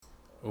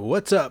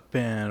What's up,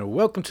 and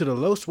welcome to the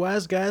Los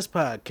Wise Guys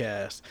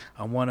podcast.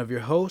 I'm one of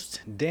your hosts,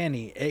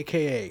 Danny,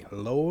 aka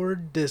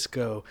Lord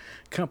Disco,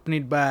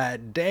 accompanied by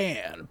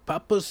Dan,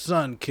 Papa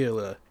Sun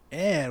Killer,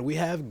 and we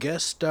have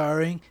guest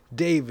starring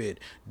David,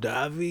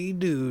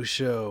 Davidu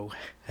Show.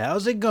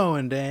 How's it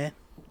going, Dan?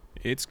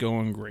 It's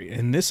going great.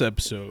 In this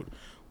episode,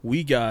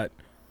 we got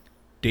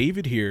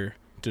David here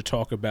to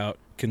talk about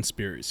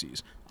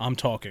conspiracies. I'm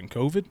talking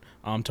COVID,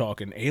 I'm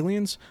talking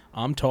aliens,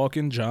 I'm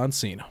talking John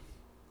Cena.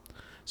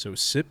 So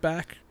sit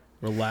back,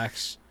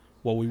 relax,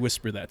 while we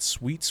whisper that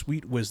sweet,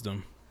 sweet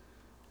wisdom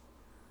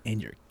in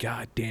your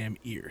goddamn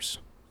ears.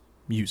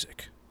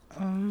 Music.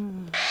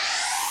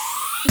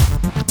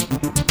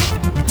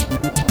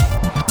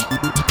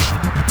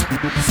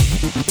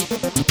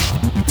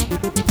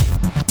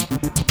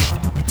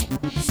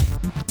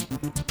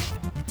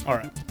 All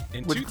right.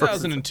 In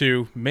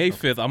 2002, May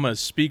 5th, I'm going to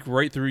speak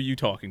right through you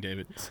talking,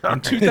 David. Sorry.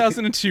 In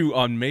 2002,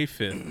 on May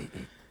 5th,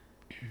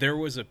 there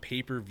was a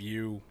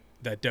pay-per-view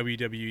that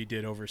WWE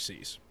did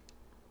overseas.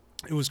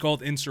 It was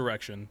called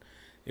Insurrection.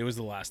 It was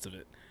the last of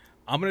it.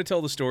 I'm going to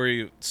tell the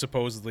story,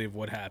 supposedly, of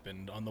what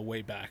happened on the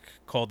way back,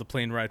 called The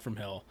Plane Ride from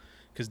Hell,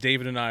 because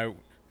David and I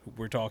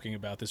were talking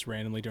about this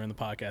randomly during the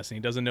podcast, and he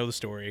doesn't know the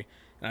story,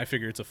 and I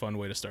figure it's a fun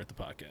way to start the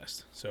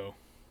podcast. So,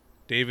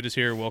 David is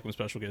here. Welcome,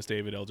 special guest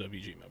David,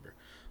 LWG member.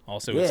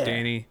 Also, It's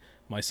Danny,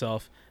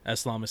 myself.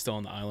 Eslam is still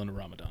on the island of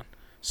Ramadan.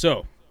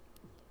 So,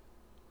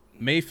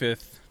 May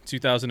 5th,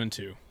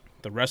 2002,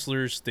 the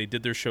wrestlers, they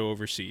did their show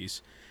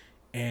overseas,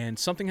 and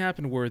something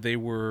happened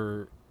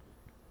where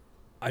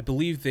I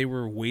believe they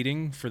were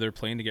waiting for their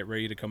plane to get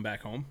ready to come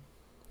back home,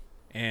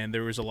 and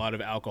there was a lot of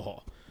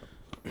alcohol.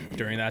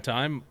 During that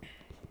time,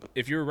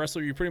 if you're a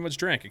wrestler, you pretty much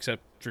drank,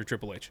 except for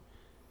Triple H.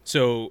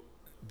 So,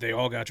 they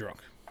all got drunk.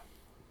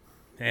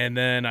 And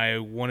then I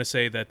want to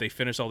say that they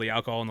finished all the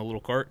alcohol in the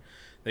little cart.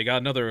 They got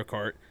another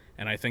cart,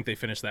 and I think they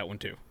finished that one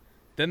too.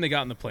 Then they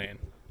got in the plane,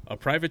 a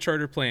private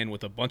charter plane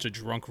with a bunch of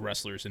drunk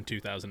wrestlers in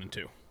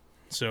 2002.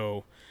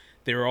 So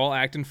they were all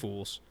acting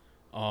fools.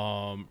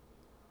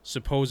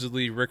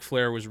 Supposedly Ric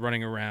Flair was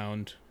running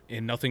around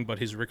in nothing but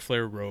his Ric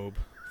Flair robe,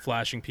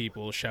 flashing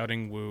people,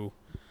 shouting woo.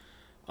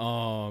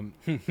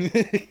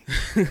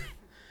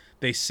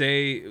 They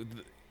say...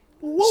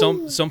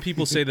 Some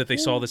people say that they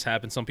saw this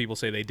happen. Some people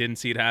say they didn't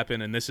see it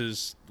happen, and this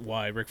is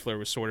why Ric Flair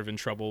was sort of in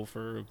trouble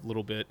for a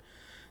little bit.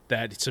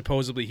 That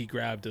supposedly he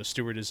grabbed a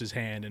stewardess's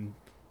hand and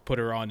put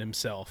her on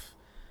himself,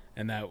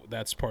 and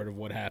that's part of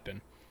what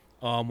happened.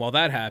 While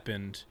that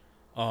happened,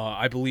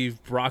 I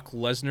believe Brock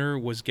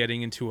Lesnar was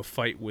getting into a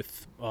fight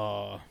with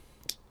Kurt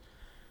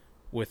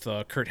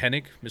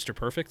Hennig, Mr.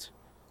 Perfect,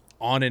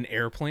 on an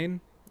airplane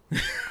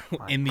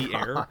in the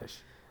air.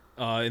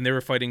 And they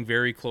were fighting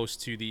very close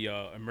to the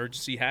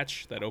emergency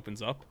hatch that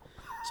opens up.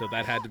 So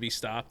that had to be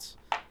stopped.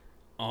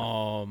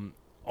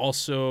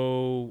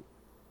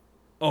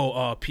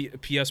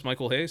 P.S.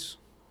 Michael Hayes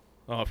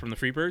from the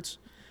Freebirds.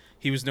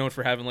 He was known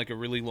for having like a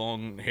really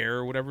long hair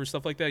or whatever,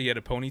 stuff like that. He had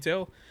a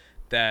ponytail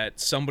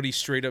that somebody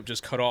straight up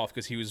just cut off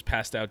because he was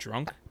passed out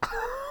drunk.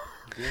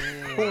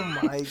 Oh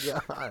my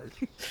gosh.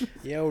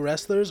 Yo,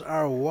 wrestlers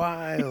are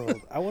wild.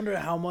 I wonder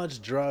how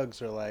much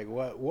drugs are like.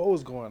 What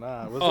was going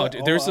on?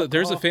 There's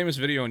a famous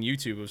video on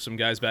YouTube of some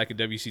guys back at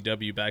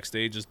WCW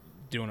backstage just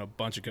doing a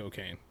bunch of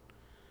cocaine.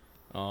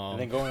 And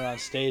then going on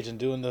stage and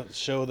doing the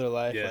show of their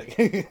life. Yeah.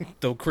 Like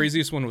The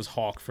craziest one was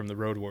Hawk from the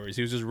Road Warriors.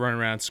 He was just running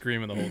around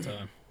screaming the whole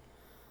time.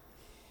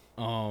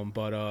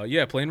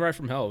 Plane Ride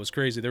from Hell was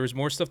crazy. There was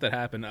more stuff that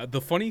happened.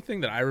 The funny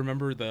thing that I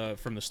remember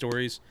from the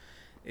stories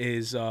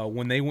is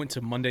when they went to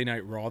Monday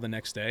Night Raw the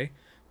next day,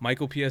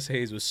 Michael P.S.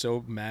 Hayes was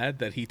so mad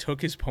that he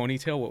took his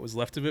ponytail, what was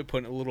left of it,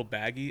 put in a little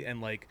baggie,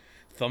 and like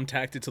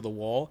thumbtacked it to the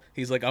wall.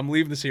 He's like, I'm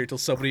leaving this here until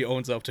somebody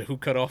owns up to who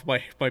cut off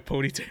my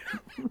ponytail.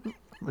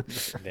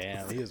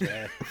 damn, he was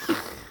mad.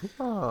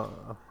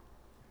 Oh.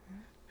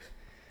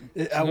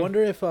 I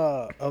wonder if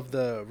of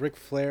the Ric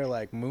Flair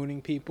like mooning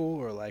people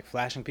or like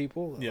flashing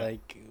people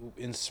like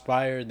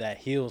inspired that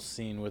heel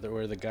scene where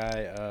the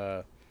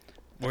guy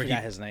I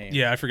forgot his name.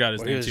 Yeah, I forgot his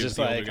Where name he was too. just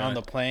like on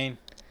the plane.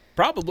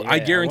 Probably, Yeah, I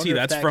guarantee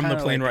wonder if that's that from the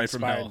kinda, Plane like, Ride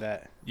from inspired Hell.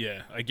 that.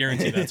 Yeah, I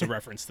guarantee that's a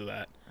reference to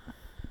that.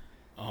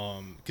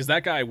 Because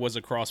that guy was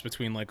a cross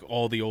between like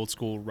all the old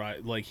school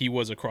like he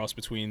was a cross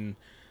between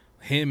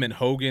him and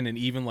Hogan and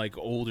even like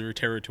older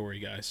territory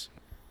guys.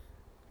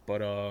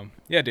 But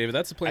yeah, David,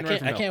 that's the Plane Ride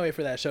from Hell. I can't wait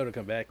for that show to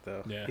come back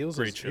though. Yeah, he was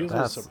great show. He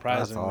was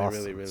surprisingly that's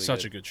awesome. really really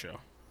Such good. a good show.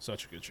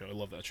 Such a good show. I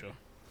love that show.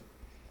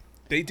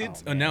 They did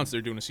man. announce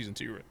they're doing a season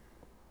 2, right?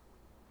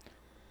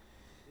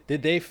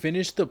 Did they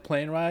finish the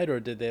plane ride or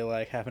did they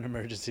like have an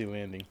emergency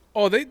landing?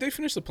 Oh, they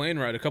finished the plane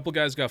ride. A couple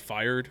guys got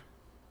fired.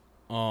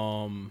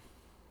 Yeah,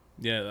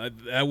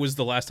 that was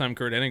the last time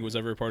Kurt Hennig was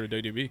ever a part of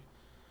WWE.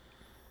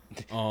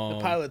 The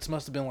pilots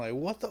must have been like,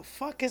 "What the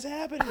fuck is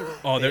happening?"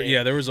 Oh,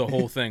 there was a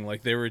whole thing.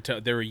 Like they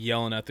were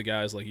yelling at the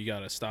guys like, "You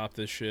gotta stop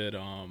this shit."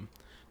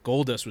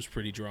 Goldust was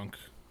pretty drunk,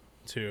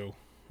 too.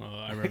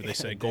 I remember they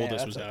say Damn,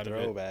 Goldust was that's a out of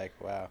it. throwback.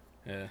 Wow.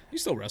 Yeah, he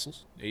still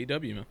wrestles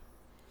AEW, man.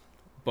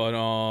 But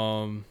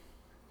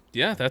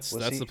Yeah, that's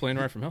Was he- the plane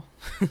ride from hell.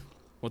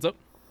 What's up?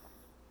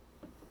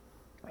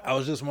 I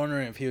was just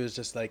wondering if he was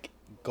just like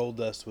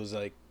Goldust was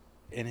like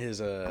in his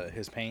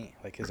paint,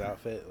 like his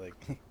outfit,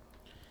 like.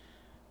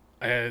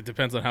 It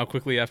depends on how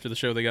quickly after the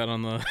show they got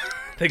on the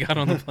they got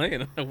on the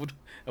plane. I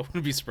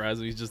wouldn't be surprised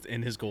if he's just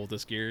in his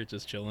Goldust gear,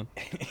 just chilling.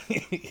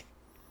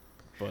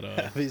 But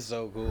That'd be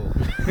so cool.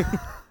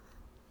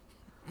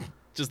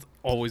 just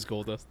always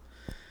Goldust.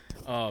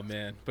 Oh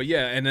man, but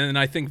yeah, and then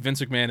I think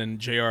Vince McMahon and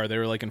JR, they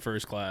were like in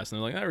first class,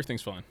 and they're like,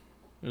 everything's fine.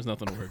 There's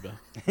nothing to worry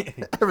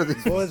about.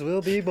 Everything's Boys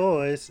will be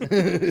boys.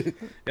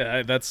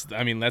 Yeah, that's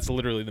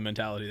literally the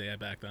mentality they had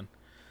back then.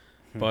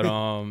 But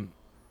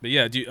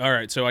yeah, all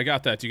right. So I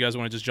got that. Do you guys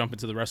want to just jump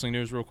into the wrestling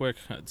news real quick?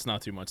 It's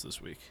not too much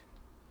this week.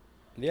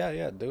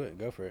 Yeah, do it.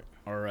 Go for it.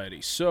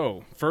 Alrighty.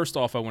 So first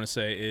off, I want to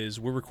say is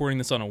we're recording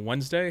this on a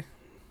Wednesday,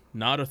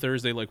 not a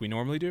Thursday like we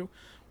normally do,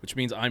 which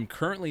means I'm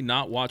currently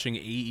not watching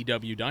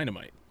AEW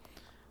Dynamite.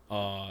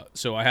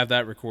 So I have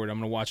that recorded. I'm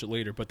going to watch it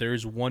later. But there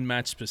is one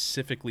match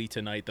specifically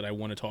tonight that I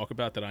want to talk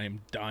about that I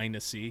am dying to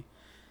see.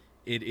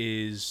 It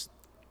is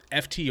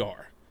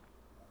FTR,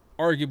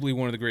 arguably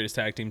one of the greatest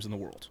tag teams in the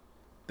world.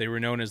 They were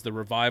known as the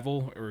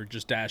Revival or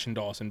just Dash and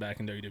Dawson back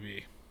in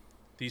WWE.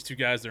 These two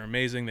guys, they're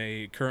amazing.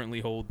 They currently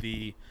hold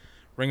the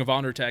Ring of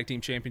Honor Tag Team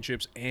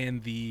Championships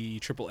and the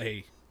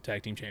AAA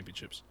Tag Team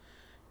Championships.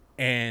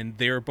 And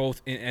they're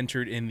both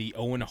entered in the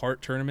Owen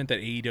Hart tournament that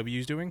AEW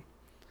is doing.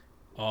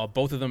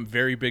 Both of them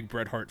very big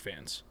Bret Hart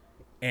fans.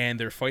 And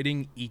they're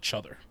fighting each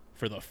other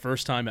for the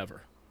first time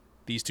ever.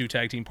 These two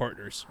tag team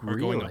partners are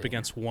going up Really?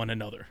 against one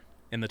another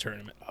in the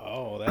tournament.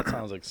 Oh, that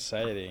sounds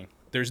exciting.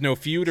 There's no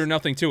feud or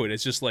nothing to it.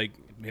 It's just like,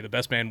 may the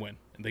best man win.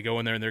 And they go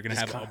in there and they're going to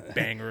have Just a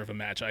banger of a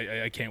match.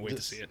 I can't wait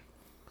to see it.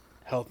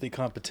 Healthy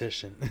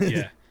competition.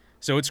 Yeah.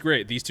 So it's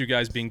great. These two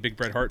guys being big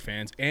Bret Hart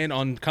fans. And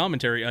on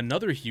commentary,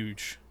 another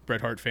huge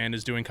Bret Hart fan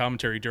is doing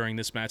commentary during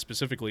this match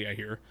specifically, I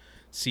hear,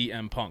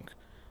 CM Punk.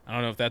 I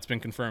don't know if that's been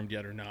confirmed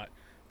yet or not.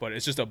 But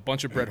it's just a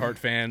bunch of Bret Hart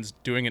fans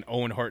doing an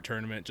Owen Hart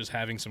tournament, just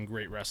having some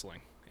great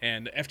wrestling.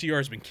 And FTR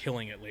has been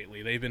killing it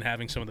lately. They've been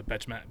having some of the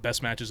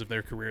best matches of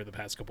their career the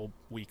past couple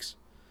weeks.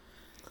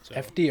 So,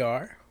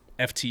 FDR.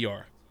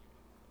 FTR.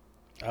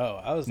 Oh,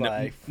 I was No-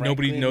 like,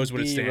 nobody Franklin knows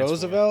what it D. stands for.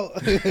 Roosevelt?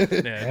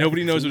 Yeah,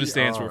 nobody knows what it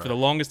stands for. FTR. For the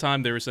longest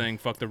time, they were saying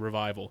 "fuck the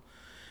Revival."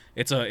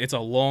 It's a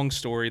long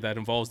story that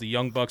involves the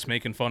Young Bucks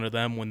making fun of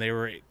them when they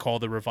were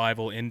called the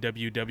Revival in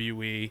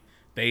WWE.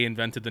 They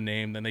invented the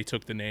name, then they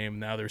took the name.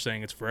 Now they're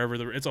saying it's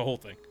forever. It's a whole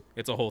thing.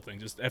 It's a whole thing.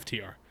 Just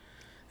FTR.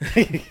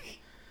 I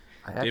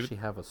actually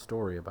have a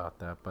story about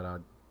that,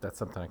 but that's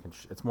something I can.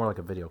 It's more like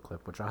a video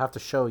clip, which I'll have to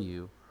show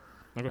you,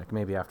 Okay. like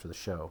maybe after the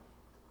show,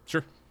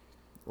 Sure.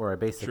 where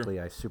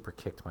I super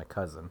kicked my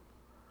cousin.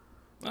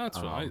 Oh, that's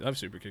fine. I've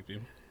super kicked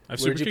you. I've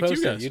Where'd super you kicked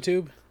post you it? guys.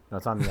 YouTube? No,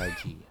 it's on the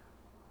IG.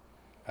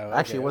 Oh,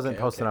 Actually, it wasn't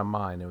okay, posted okay. on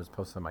mine. It was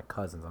posted on my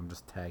cousin's. I'm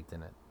just tagged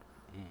in it.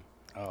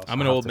 Oh,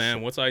 I'm an I'll old have to man.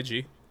 show- What's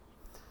IG?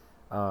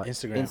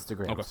 Instagram.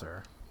 Instagram, Okay.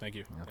 sir. Thank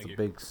you. That's Thank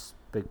a you.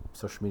 big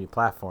social media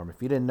platform.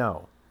 If you didn't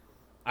know,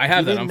 I have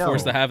you that. I'm didn't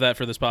forced know. to have that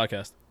for this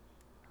podcast.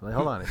 like,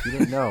 hold on. If you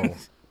didn't know,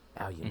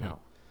 now you Mm-hmm. know.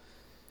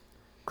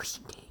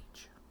 Christian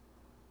Cage.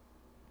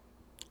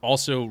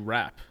 Also,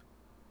 rap.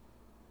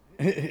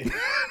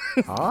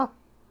 Huh?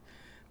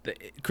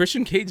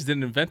 Christian Cage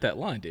didn't invent that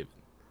line, David.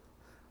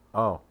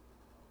 Oh.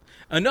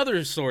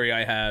 Another story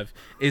I have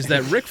is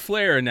that Ric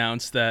Flair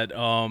announced that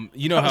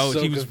you know I was how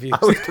so he was confused.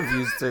 I was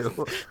confused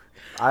too.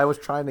 I was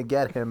trying to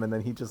get him, and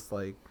then he just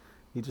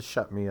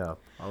shut me up.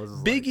 I was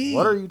just Big E.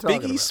 like, what are you talking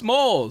Big E about?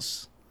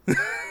 Smalls.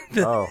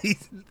 Oh.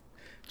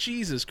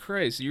 Jesus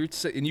Christ!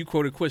 And you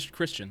quoted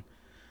Christian,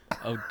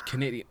 a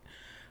Canadian.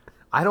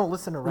 I don't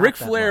listen to rap Ric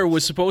that Flair much.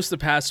 was supposed to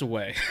pass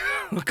away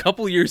a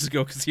couple years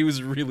ago because he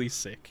was really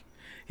sick.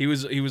 He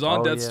was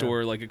on Oh, death's yeah.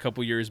 door like a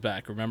couple years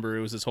back. Remember,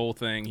 it was this whole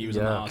thing. He was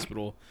in the Yeah.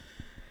 hospital,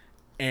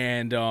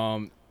 and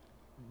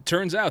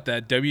turns out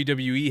that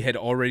WWE had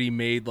already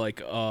made like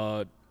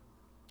a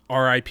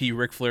R.I.P.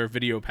 Ric Flair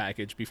video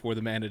package before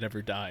the man had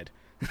ever died.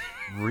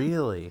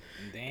 Really?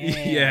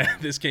 Damn. Yeah,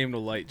 this came to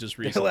light just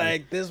They're recently.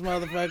 like, this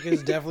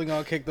motherfucker's definitely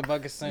gonna kick the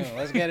bucket soon.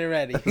 Let's get it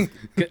ready.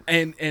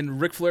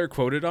 And Ric Flair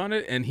quoted on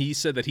it, and he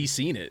said that he's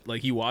seen it,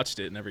 like he watched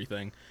it and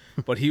everything.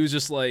 But he was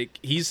just like,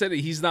 he said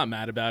he's not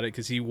mad about it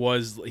because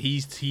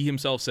he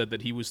himself said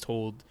that he was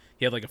told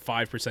he had like a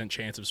 5%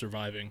 chance of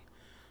surviving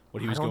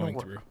what he was I don't know going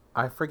what- through.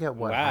 I forget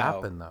what Wow.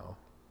 happened though.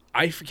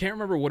 Can't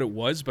remember what it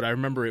was, but I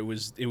remember it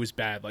was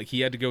bad. Like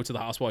he had to go to the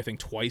hospital, I think,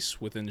 twice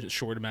within a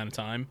short amount of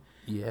time.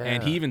 Yeah.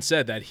 And he even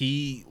said that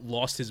he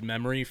lost his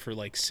memory for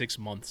like 6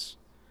 months.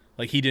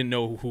 Like he didn't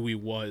know who he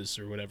was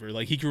or whatever.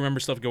 Like he could remember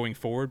stuff going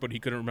forward, but he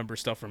couldn't remember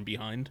stuff from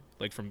behind,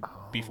 like from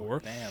before.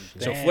 Damn.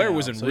 So Flair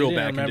was in So real he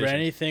didn't bad remember condition.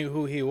 anything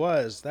who he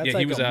was. That's Yeah, he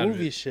like was a out of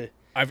movie it. shit.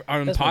 I've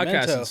on That's podcasts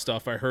Memento. and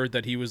stuff. I heard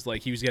that he was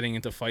getting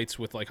into fights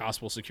with like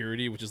hospital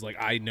security, which is like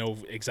I know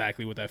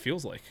exactly what that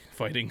feels like,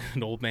 fighting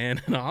an old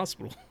man in a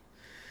hospital.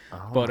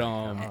 Oh but, my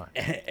God.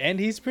 And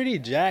he's pretty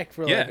jacked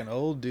for Yeah. like an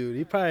old dude.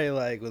 He probably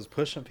like was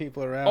pushing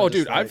people around. Oh,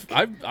 just dude,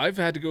 like, I've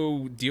had to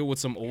go deal with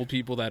some old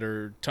people that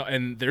are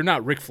and they're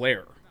not Ric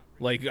Flair.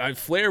 Like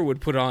Flair would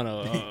put on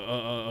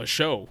a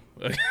show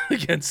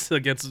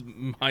against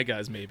my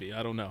guys, maybe.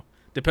 I don't know,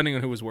 depending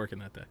on who was working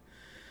that day.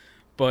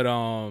 But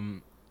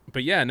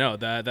yeah, no,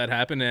 that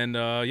happened, and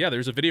yeah,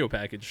 there's a video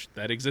package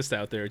that exists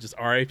out there. Just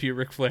R.I.P.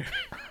 Ric Flair.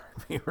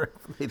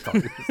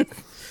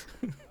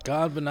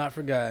 God, but not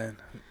forgotten.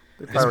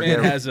 This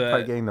man has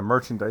probably getting the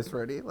merchandise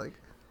ready, like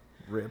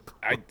rip.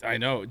 I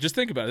know. Just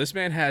think about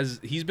it.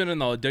 He's been in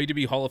the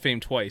WWE Hall of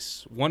Fame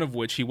twice. One of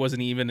which he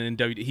wasn't even in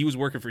WWE. He was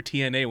working for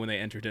TNA when they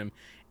entered him,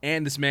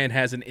 and this man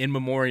has an in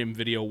memoriam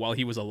video while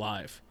he was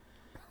alive.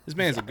 This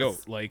man's a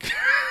goat. Like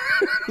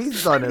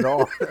he's done it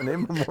all. An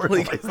in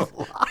memoriam.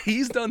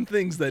 He's done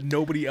things that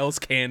nobody else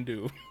can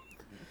do.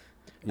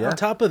 Yeah. On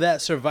top of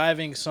that,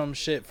 surviving some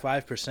shit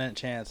 5%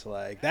 chance,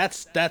 like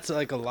that's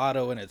like a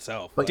lotto in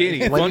itself. But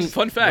Danny,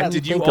 fun fact: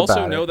 did you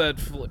also know that?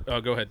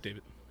 Go ahead,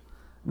 David.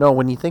 No,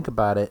 when you think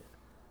about it,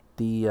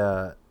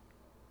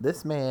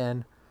 this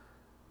man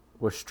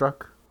was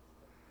struck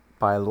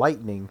by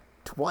lightning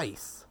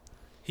twice.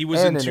 He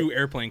was in 2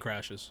 airplane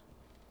crashes.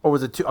 Or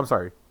was it 2? I'm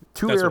sorry,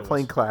 2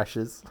 airplane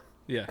crashes.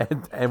 Yeah,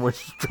 and was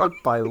struck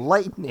by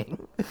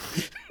lightning.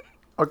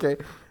 Okay,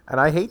 and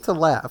I hate to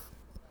laugh.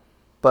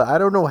 But I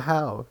don't know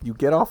how you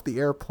get off the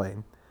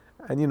airplane,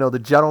 and the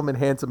gentleman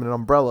hands him an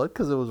umbrella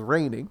because it was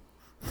raining,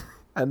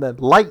 and then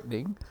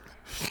lightning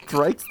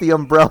strikes the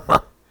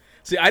umbrella.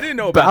 See, I didn't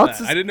know about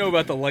that. I didn't know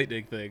about the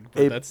lightning thing.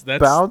 But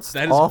that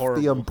is off horrible.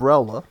 The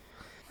umbrella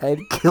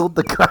and killed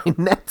the guy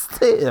next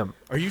to him.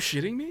 Are you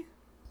shitting me?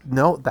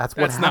 No, that's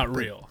what happened. That's not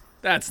real.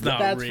 That's not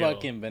real. That's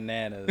fucking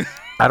bananas.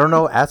 I don't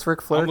know. Ask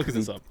Ric Flair. I'm looking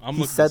this up.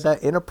 He said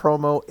that in a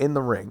promo in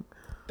the ring.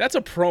 That's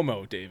a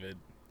promo, David.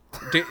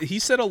 He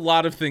said a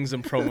lot of things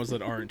in promos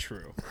that aren't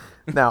true.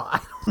 Now,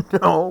 I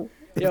don't know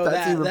if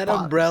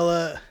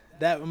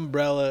that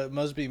umbrella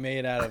must be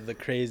made out of the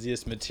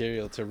craziest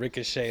material to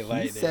ricochet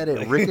lightning. He said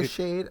it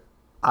ricocheted.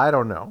 I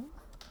don't know.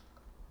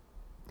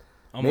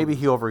 Maybe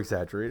he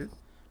over-exaggerated.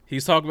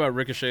 He's talking about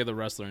Ricochet, the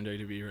wrestler in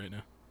WWE right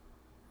now.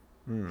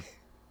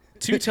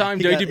 2-time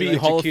WWE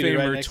Hall of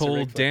Famer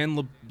told Dan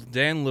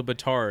Le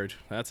Batard,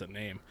 that's a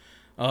name,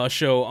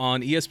 show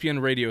on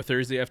ESPN Radio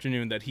Thursday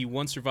afternoon that he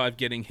once survived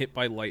getting hit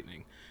by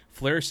lightning.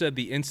 Flair said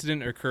the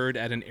incident occurred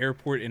at an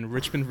airport in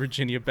Richmond,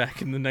 Virginia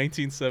back in the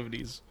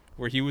 1970s,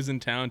 where he was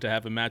in town to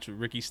have a match with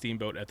Ricky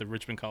Steamboat at the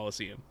Richmond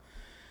Coliseum.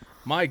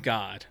 My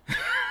God.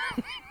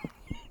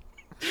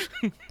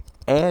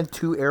 And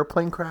 2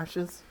 airplane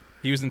crashes?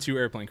 He was in 2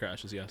 airplane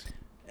crashes, yes.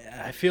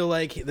 I feel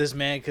like this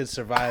man could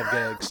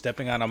survive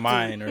stepping on a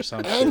mine or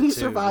something. And he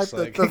survived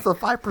the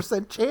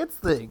 5% chance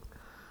thing.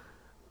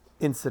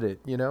 Incident,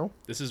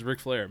 This is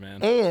Ric Flair,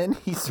 man. And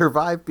he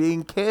survived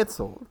being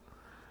canceled.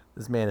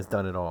 This man has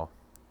done it all.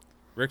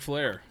 Ric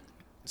Flair,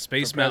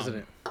 Space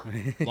Mountain,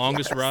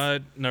 longest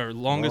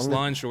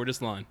line,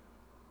 shortest line.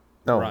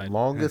 No, ride.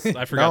 Longest.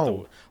 I forgot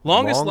the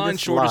longest line,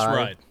 shortest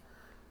ride.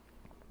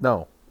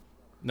 No,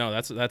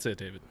 that's it,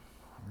 David.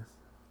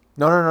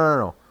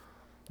 No.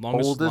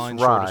 Longest Oldest line,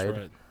 ride, shortest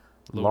ride.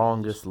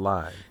 Longest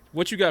line.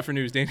 What you got for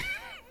news, Danny?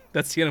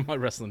 That's the end of my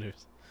wrestling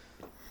news.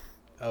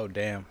 Oh,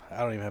 damn. I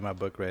don't even have my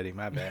book ready.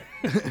 My bad.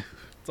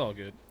 It's all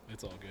good.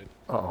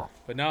 Oh.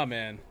 But nah,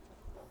 man.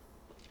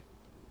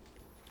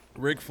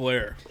 Ric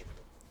Flair,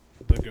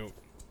 the GOAT.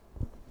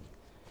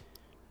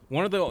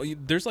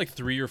 There's like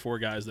 3 or 4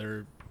 guys that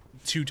are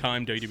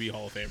 2-time WWE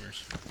Hall of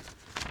Famers.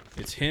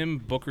 It's him,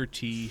 Booker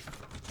T,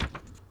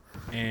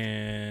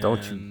 and...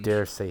 Don't you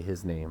dare say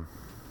his name.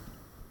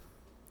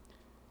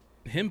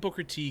 Him,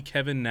 Booker T,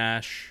 Kevin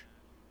Nash,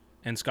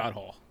 and Scott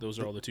Hall. Those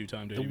are all the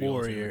 2-time WWE Hall of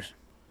Famers. Warrior.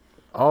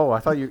 Oh, I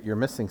thought you're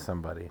missing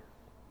somebody.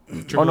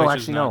 Triple H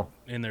actually, no.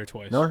 In there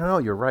twice. No,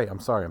 you're right. I'm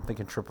sorry. I'm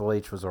thinking Triple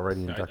H was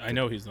already inducted. I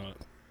know he's not.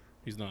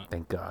 He's not.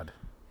 Thank God.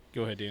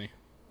 Go ahead, Danny.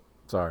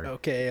 Sorry.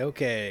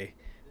 Okay.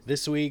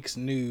 This week's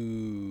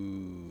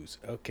news.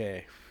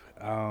 Okay.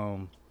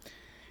 Elon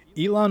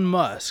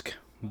Musk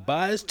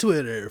buys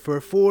Twitter for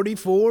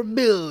 $44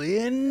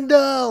 billion.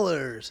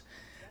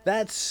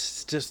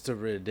 That's just a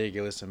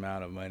ridiculous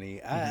amount of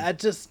money. I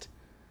just,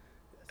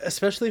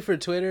 especially for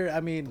Twitter, I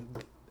mean...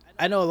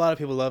 I know a lot of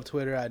people love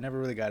Twitter. I never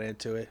really got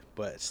into it,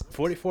 but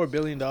 $44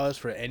 billion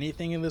for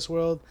anything in this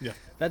world,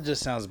 that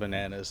just sounds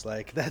bananas.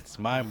 Like, that's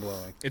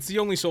mind-blowing. It's the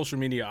only social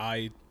media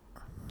I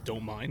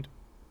don't mind.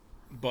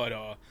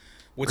 But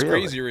what's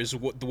crazier is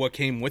what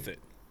came with it.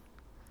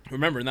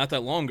 Remember, not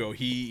that long ago,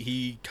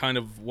 he kind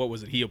of, what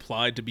was it? He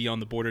applied to be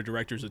on the board of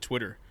directors of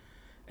Twitter.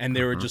 And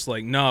they were just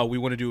like, no, we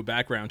want to do a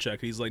background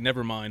check. He's like,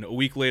 never mind. A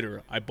week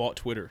later, I bought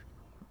Twitter.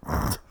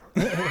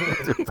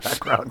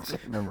 Background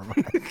check, never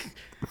mind.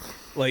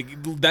 Like,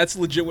 that's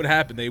legit what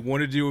happened. They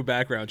wanted to do a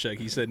background check.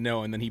 He said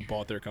no, and then he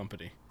bought their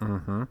company.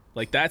 Mm-hmm.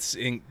 Like, that's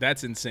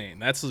insane.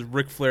 That's the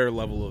Ric Flair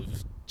level of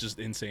just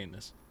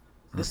insaneness.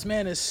 This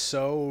man is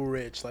so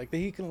rich. Like,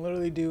 he can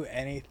literally do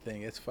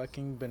anything. It's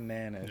fucking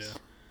bananas.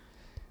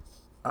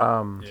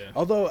 Yeah.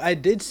 Although, I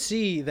did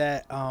see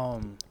that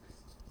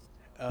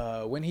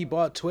when he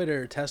bought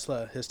Twitter,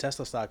 his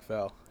Tesla stock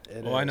fell.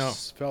 I know.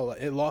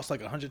 It lost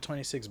like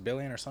 $126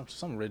 billion or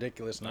some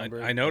ridiculous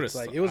number. I noticed.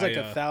 It was like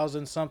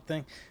 1,000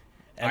 something.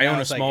 I now own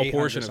a it's like small 800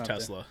 portion of something.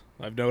 Tesla.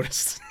 I've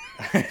noticed.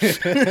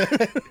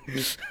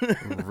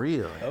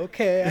 Really?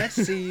 Okay, I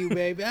see you,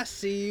 baby. I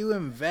see you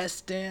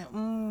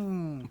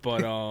investing.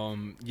 But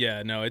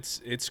yeah, no,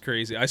 it's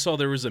crazy. I saw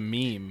there was a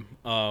meme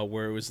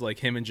where it was like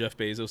him and Jeff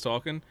Bezos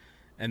talking,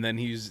 and then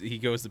he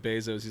goes to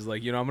Bezos. He's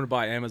like, I'm gonna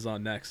buy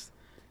Amazon next,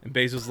 and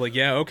Bezos is like,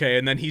 yeah, okay,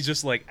 and then he's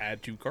just like,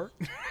 add to cart.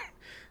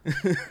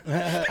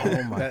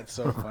 Oh my! That's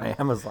so funny.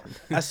 Amazon.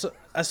 I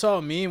saw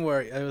a meme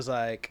where it was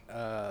like,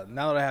 now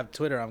that I have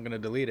Twitter, I'm gonna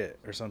delete it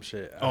or some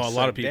shit. I Oh, a was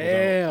lot like, of people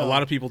damn. don't. A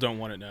lot of people don't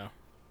want it now.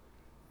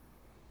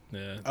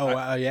 Yeah. Oh,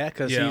 wow, yeah,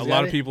 because Yeah, a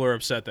lot of people are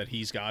upset that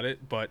he's got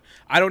it, but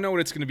I don't know what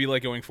it's going to be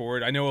like going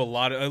forward. I know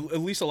at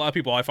least a lot of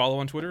people I follow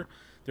on Twitter,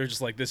 they're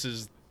just like,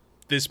 this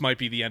might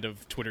be the end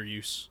of Twitter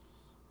use.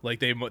 Like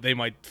they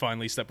might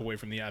finally step away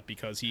from the app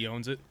because he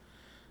owns it.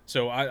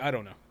 So I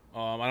don't know.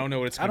 I don't know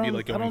what it's going to be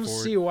like going forward. I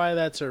don't see why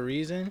that's a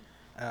reason.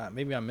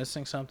 Maybe I'm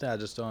missing something. I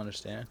just don't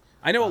understand.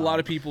 I know a lot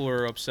of people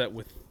are upset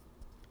with.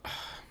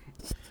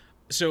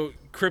 So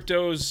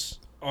cryptos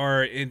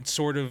are in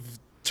sort of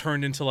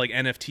turned into like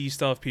NFT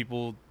stuff.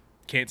 People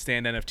can't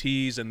stand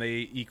NFTs, and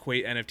they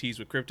equate NFTs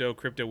with crypto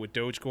with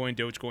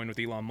Dogecoin with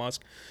Elon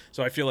Musk.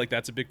 So I feel like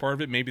that's a big part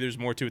of it. Maybe there's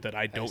more to it that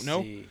I don't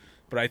know,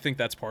 but I think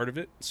that's part of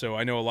it. So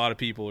I know a lot of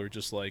people are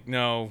just like,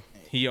 no,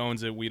 he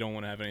owns it. We don't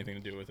want to have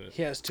anything to do with it.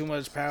 He has too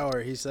much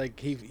power. He's like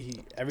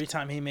he every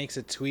time he makes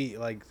a tweet,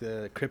 like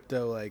the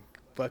crypto like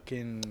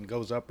fucking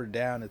goes up or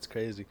down. It's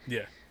crazy.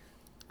 Yeah.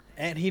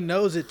 And he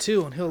knows it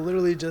too, and he'll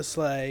literally just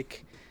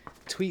like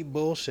tweet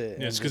bullshit.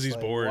 Yeah, it's and because just, he's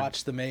like, bored.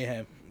 Watch the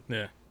mayhem.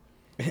 Yeah.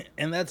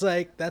 And that's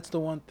the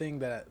one thing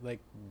that like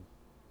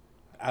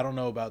I don't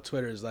know about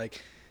Twitter is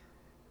like,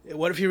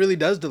 what if he really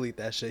does delete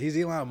that shit? He's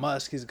Elon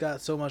Musk. He's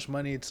got so much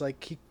money. It's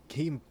like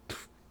he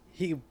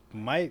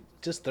might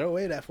just throw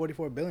away that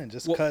 $44 billion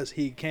just because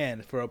he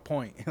can for a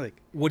point. Like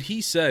what he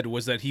said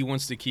was that he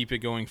wants to keep it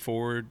going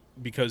forward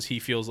because he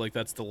feels like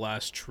that's the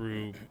last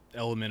true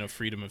element of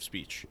freedom of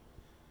speech.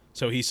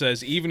 So he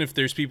says, even if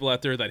there's people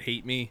out there that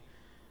hate me,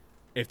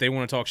 if they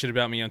want to talk shit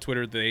about me on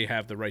Twitter, they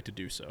have the right to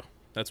do so.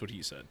 That's what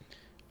he said.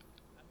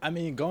 I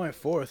mean, going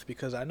forth,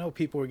 because I know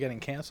people were getting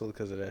canceled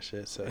because of that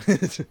shit. So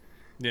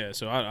yeah,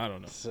 so I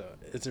don't know. So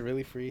is it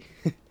really free?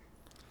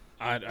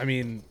 I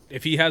mean,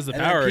 if he has the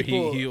And power,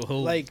 people,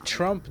 he'll like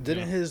Trump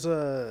didn't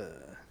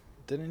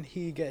didn't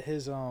he get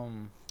his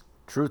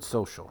Truth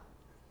Social.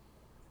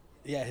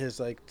 yeah,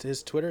 his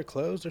Twitter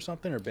closed or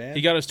something or banned?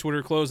 he got his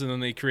Twitter closed, and then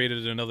they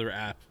created another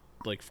app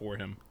like for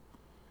him.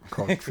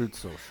 Called Truth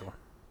Social.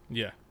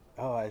 Yeah.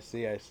 Oh, I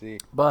see.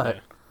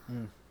 But Yeah.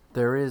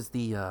 there is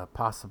the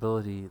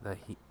possibility that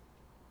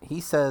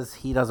he says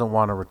he doesn't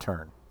want to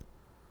return,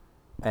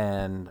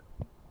 and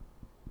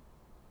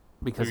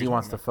because Who he you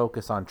wants to talking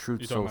focus on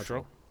Truth You talking about Social.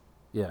 Trump?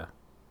 Yeah,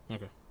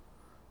 Okay.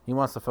 he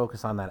wants to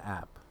focus on that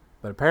app,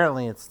 but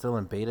apparently it's still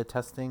in beta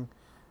testing.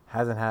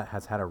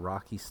 Has had a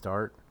rocky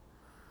start.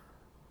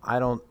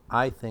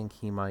 I think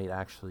he might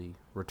actually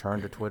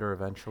return to Twitter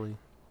eventually,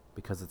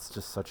 because it's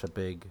just such a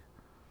big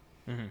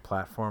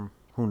platform.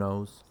 Who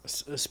knows?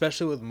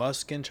 Especially with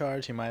Musk in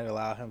charge, he might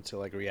allow him to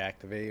like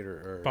reactivate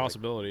or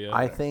Possibility. Yeah.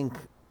 I think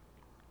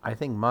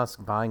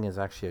Musk buying is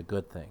actually a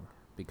good thing,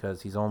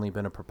 because he's only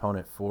been a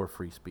proponent for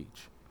free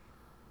speech.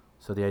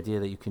 So the idea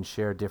that you can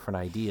share different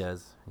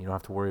ideas, you don't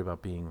have to worry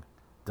about being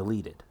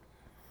deleted.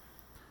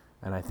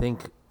 And I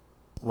think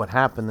what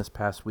happened this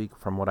past week,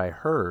 from what I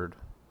heard,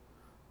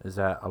 is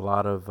that a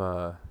lot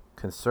of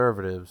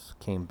conservatives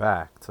came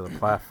back to the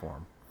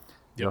platform.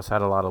 You Yep. also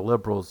had a lot of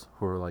liberals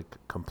who were like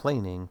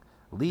complaining,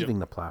 leaving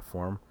the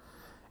platform.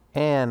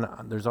 And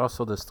there's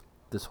also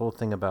this whole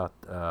thing about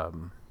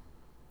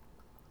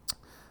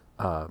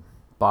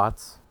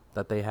bots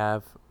that they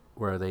have,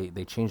 where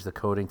they change the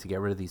coding to get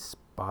rid of these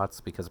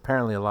bots, because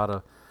apparently a lot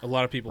of people. a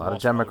lot of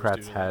lost followers Democrats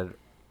due to that. had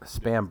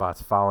spam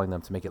bots following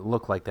them to make it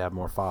look like they have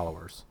more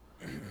followers.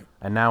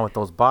 And now with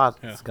those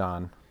bots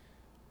gone,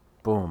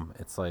 boom,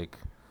 it's like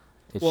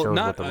it shows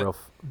what the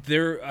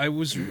real. I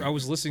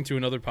was listening to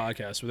another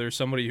podcast where there's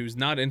somebody who's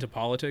not into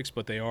politics,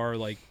 but they are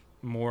like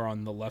more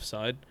on the left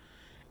side,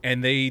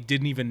 and they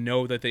didn't even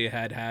know that they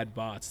had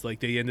bots.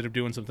 Like they ended up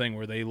doing something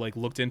where they like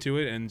looked into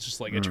it, and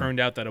just like it turned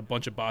out that a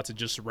bunch of bots had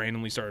just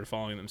randomly started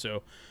following them.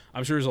 So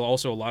I'm sure there's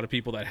also a lot of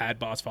people that had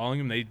bots following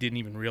them. They didn't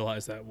even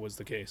realize that was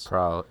the case.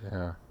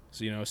 Yeah.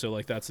 So so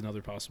like that's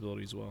another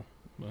possibility as well.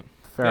 But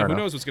Fair who enough.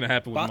 knows what's gonna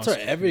happen with bots Musk,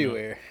 are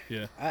everywhere.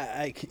 Yeah.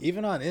 I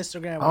even on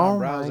Instagram when Oh I'm my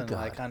browsing, God.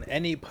 like on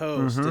any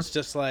post, it's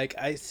just like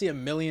I see a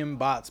million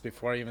bots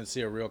before I even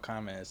see a real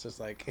comment. It's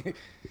just like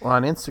Well,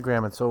 on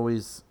Instagram, it's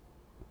always,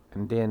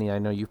 and Danny, I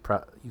know you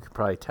could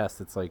probably test.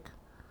 It's like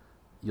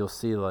you'll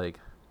see like,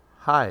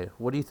 "Hi,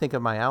 what do you think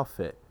of my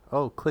outfit?"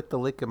 Oh, click the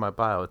link in my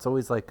bio. It's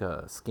always like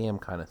a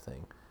scam kind of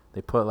thing.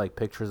 They put like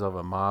pictures of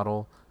a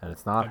model, and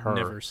it's not I've her.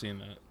 never seen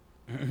that.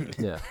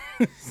 Yeah.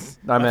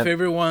 my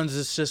favorite ones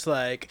is just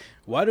like,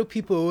 why do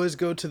people always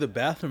go to the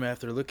bathroom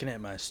after looking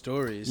at my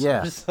stories? Yeah.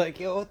 I'm just like,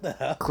 yo, what the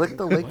hell? Click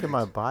the link in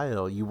my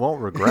bio. You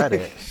won't regret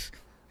it.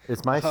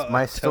 It's my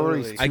stories.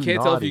 totally. I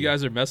can't tell if you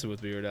guys are messing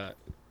with me or not.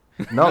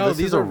 No,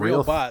 these are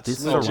real bots. bots. This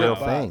is a legit real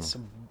bots.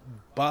 thing.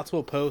 Bots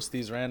will post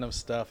these random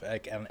stuff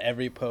like on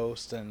every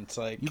post, and it's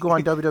like You go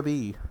on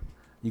WWE,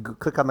 you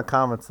click on the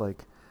comments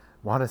like,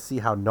 want to see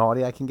how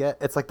naughty I can get?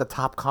 It's like the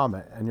top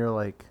comment, and you're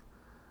like,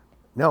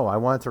 no, I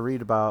wanted to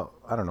read about,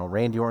 I don't know,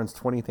 Randy Orton's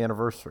 20th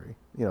anniversary,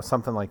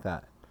 something like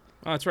that.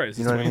 Oh, that's right. It's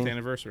You his know what I 20th mean?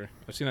 anniversary.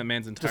 I've seen that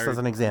man's entire as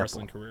an example.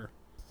 wrestling career.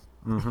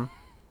 Mm-hmm.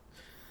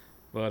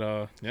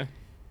 But yeah,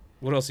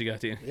 what else you got,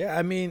 Dean? yeah.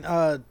 I mean,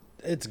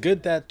 it's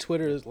good that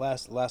Twitter is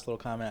last little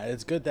comment.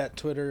 It's good that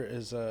Twitter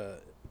is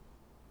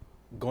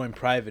going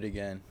private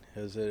again.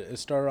 Because it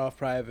started off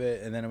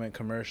private and then it went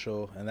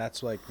commercial, and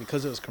that's like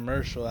because it was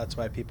commercial, that's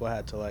why people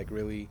had to like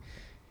really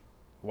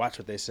watch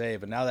what they say.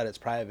 But now that it's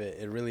private,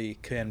 it really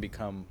can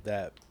become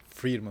that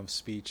freedom of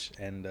speech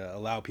and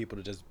allow people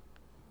to just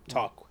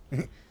talk.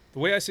 The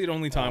way I see it,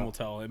 only time will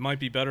tell. It might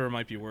be better, it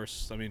might be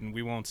worse. I mean,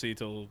 we won't see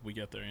till we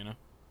get there,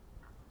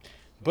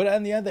 But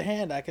on the other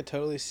hand, I could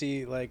totally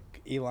see like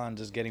Elon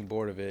just getting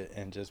bored of it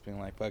and just being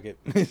like, "Fuck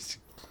it."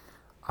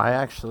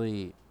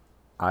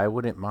 I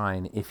wouldn't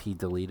mind if he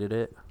deleted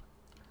it.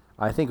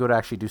 I think it would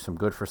actually do some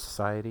good for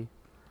society.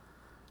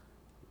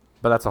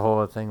 But that's a whole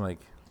other thing. Like,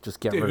 just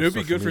get Dude, rid it of would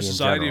be social good for media in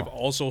society if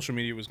general. all social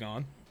media was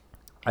gone.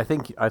 I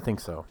think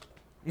so.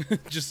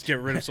 Just get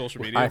rid of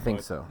social media. I think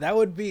but so. That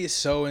would be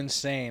so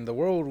insane. The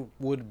world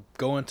would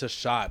go into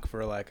shock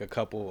for like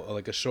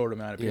a short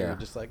amount of period. Yeah.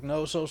 Just like,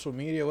 no social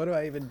media. What do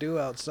I even do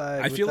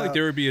outside? I feel like without-"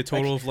 there would be a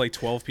total of like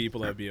 12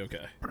 people that would be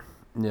okay.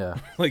 Yeah.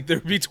 Like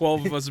there'd be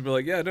 12 of us would be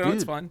like, yeah, no,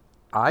 it's Dude, we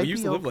I'd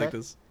used be to live okay. like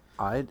this.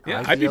 I'd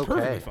Be okay.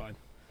 perfectly fine.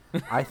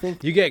 I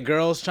think You get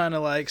girls trying to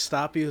like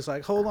stop you. It's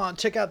like, hold on,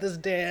 check out this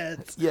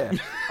dance. yeah.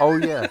 Oh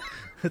yeah.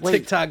 Wait,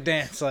 TikTok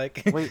dance.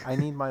 Like, wait, I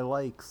need my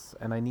likes,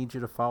 and I need you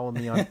to follow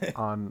me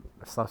on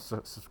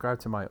subscribe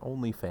to my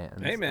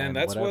OnlyFans. Hey man, and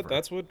that's whatever.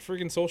 what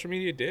freaking social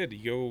media did.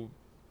 You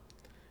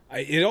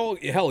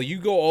go, you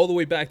go all the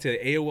way back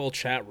to AOL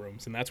chat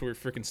rooms, and that's where it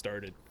freaking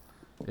started.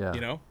 Yeah.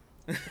 You know?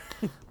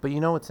 But you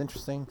know what's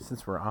interesting?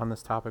 Since we're on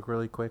this topic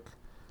really quick,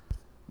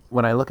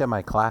 when I look at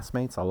my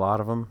classmates, a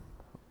lot of them,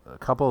 a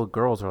couple of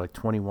girls are like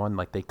 21,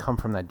 like they come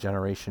from that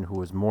generation who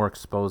was more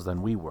exposed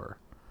than we were.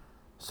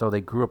 So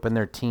they grew up in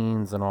their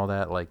teens and all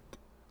that, like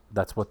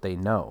that's what they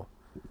know.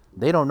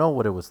 They don't know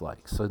what it was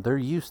like. So they're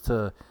used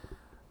to,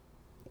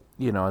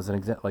 as an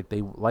example, like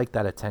they like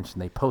that attention.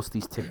 They post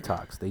these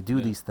TikToks, they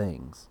do these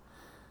things,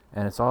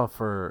 and it's all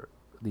for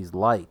these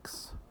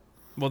likes.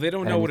 Well, they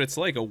don't know And- what it's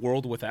like, a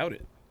world without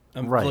it.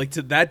 Right. Like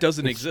that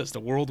doesn't exist. A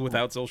world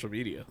without social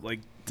media.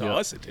 Like to Yeah.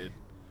 us, it did.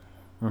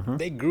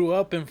 they grew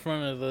up in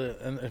front of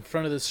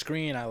the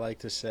screen. I like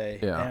to say.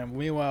 Yeah. And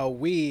meanwhile,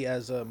 we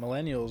as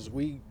millennials,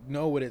 we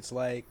know what it's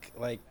like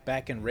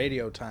back in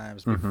radio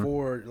times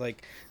before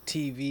like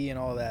TV and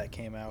all that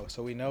came out.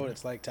 So we know what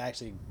it's like to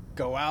actually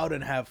go out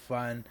and have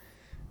fun,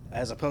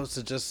 as opposed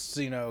to just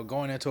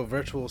going into a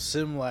virtual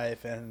sim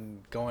life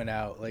and going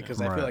out. Like,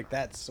 because I Right. feel like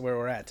that's where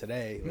we're at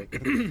today. Like,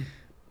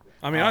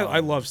 I mean, I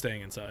love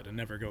staying inside and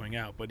never going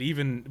out, but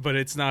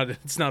it's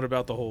not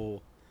about the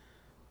whole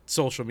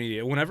social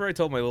media. Whenever I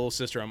tell my little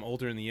sister I'm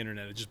older than the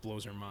internet, it just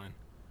blows her mind.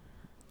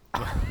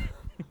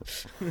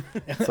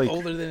 like-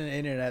 older than the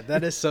internet.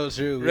 That is so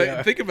true. Right?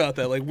 Yeah. Think about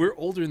that. Like we're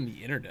older than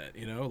the internet.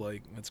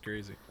 Like that's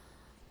crazy.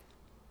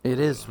 It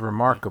is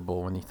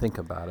remarkable when you think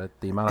about it.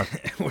 The amount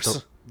We're of,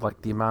 so-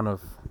 the amount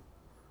of,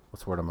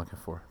 what's the word I'm looking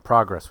for?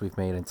 Progress we've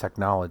made in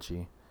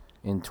technology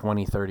in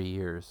 20, 30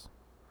 years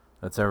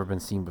that's ever been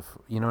seen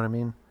before. You know what I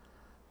mean?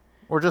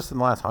 Or just in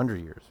the last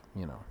 100 years,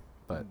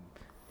 but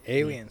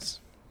Aliens.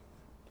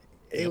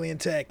 Alien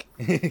tech.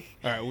 All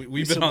right,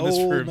 we've been Some on this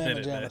for a old minute.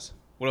 mamma Man. jammas.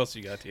 What else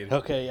you got, Tito?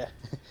 Okay, yeah.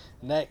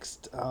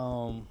 Next,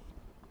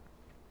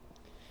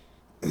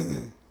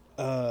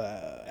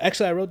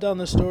 actually, I wrote down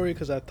this story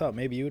because I thought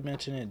maybe you would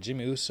mention it.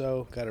 Jimmy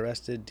Uso got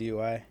arrested,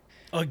 DUI.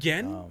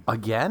 Again?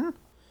 again?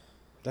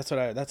 That's what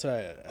I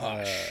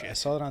Oh, shit. I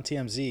saw it on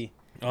TMZ.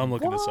 I'm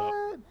looking this up.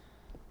 What?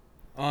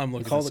 I'm He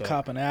looking called this the up.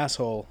 cop an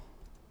asshole.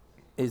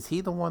 Is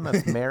he the one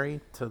that's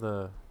married to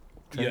the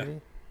Yeah.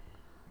 Trinity?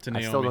 To I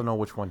Naomi. still don't know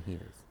which one he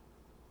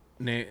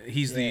is.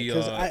 He's the.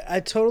 Because I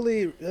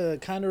totally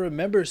kind of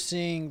remember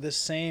seeing the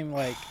same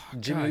like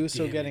Jimmy God Uso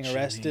damn it, getting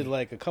arrested Jimmy.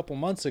 like a couple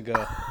months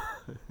ago.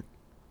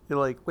 You're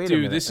like, wait a dude,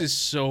 minute. this is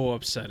so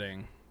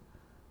upsetting.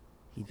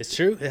 It's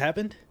true. It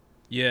happened.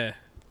 Yeah.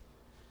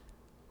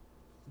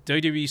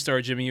 WWE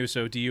star Jimmy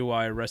Uso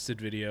DUI arrested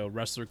video.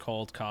 Wrestler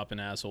called cop an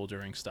asshole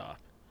during stop.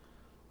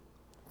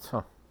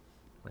 Huh.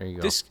 There you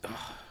go. This,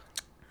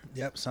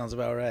 Yep, sounds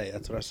about right.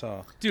 That's what I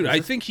saw. dude, I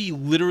think he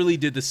literally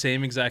did the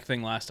same exact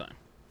thing last time.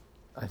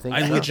 I think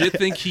I so. legit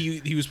think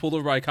he was pulled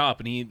over by a cop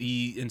and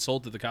he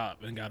insulted the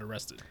cop and got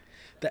arrested.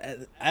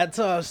 That's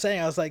what I was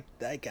saying. I was like,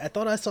 I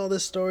thought I saw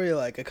this story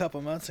like a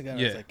couple months ago. And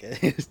I was Yeah.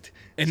 like, it's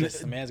And just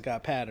the man's got a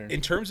pattern.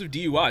 In terms of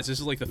DUIs, this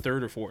is like the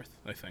third or fourth,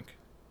 I think.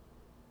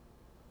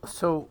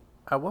 So,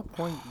 at what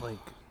point, like,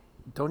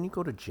 don't you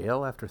go to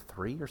jail after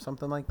 3 or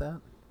something like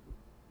that?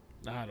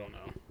 I don't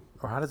know.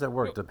 Or how does that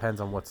work? Depends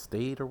on what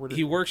state or what.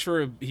 He works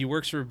for a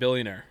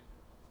billionaire.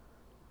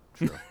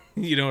 True.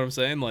 You know what I'm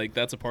saying? Like,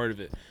 that's a part of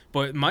it.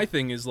 But my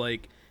thing is,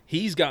 like,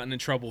 he's gotten in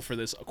trouble for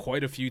this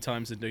quite a few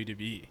times in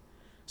WWE.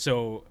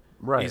 So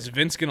Right. is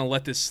Vince going to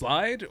let this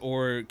slide?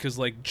 Or, because,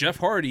 like, Jeff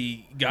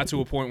Hardy got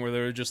to a point where they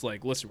were just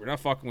like, listen, we're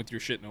not fucking with your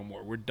shit no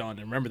more. We're done.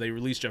 And remember, they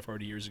released Jeff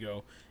Hardy years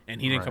ago, and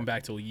he didn't come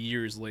back till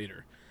years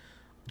later.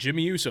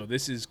 Jimmy Uso,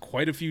 this is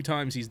quite a few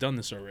times he's done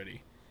this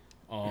already.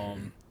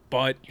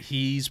 But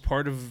he's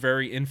part of a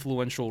very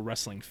influential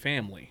wrestling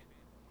family.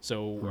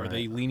 So are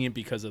they lenient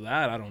because of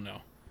that? I don't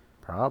know.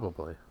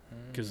 Probably.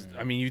 Because,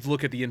 I mean, you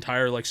look at the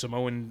entire, like,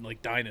 Samoan,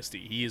 like, dynasty.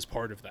 He is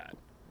part of that.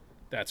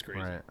 That's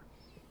crazy. Right.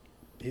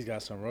 He's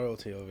got some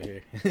royalty over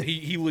here.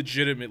 He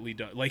legitimately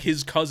does. Like,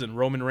 his cousin,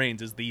 Roman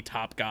Reigns, is the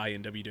top guy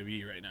in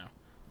WWE right now.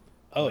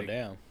 Oh, Like,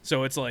 damn.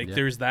 So it's like,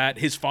 there's that.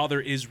 His father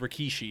is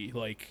Rikishi.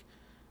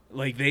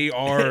 Like they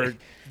are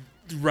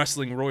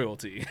wrestling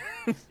royalty.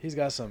 He's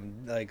got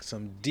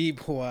some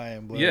deep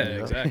Hawaiian blood. Yeah,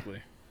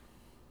 exactly.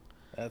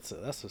 That's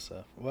what's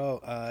up.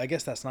 Well, I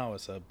guess that's not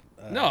what's up.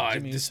 No, I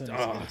Jimmy just- Uso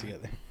needs to get it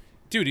together.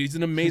 Dude, he's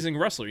an amazing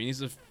wrestler. He needs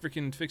to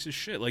freaking fix his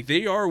shit. Like,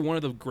 they are one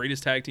of the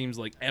greatest tag teams,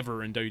 like,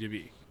 ever in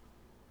WWE.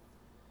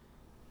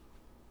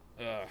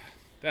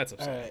 That's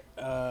upsetting.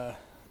 All right.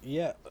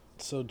 Yeah.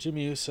 So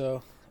Jimmy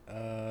Uso.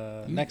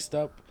 Next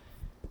up,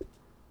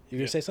 you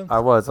gonna say something? I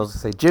was gonna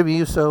say Jimmy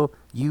Uso,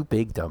 you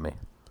big dummy.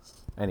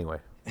 Anyway.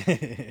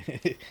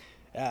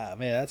 Man,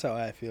 that's how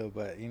I feel.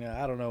 But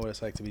I don't know what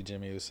it's like to be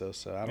Jimmy Uso,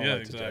 so I don't Yeah,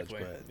 like to exactly.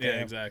 judge. But Yeah,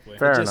 damn, exactly.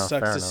 Fair it just enough.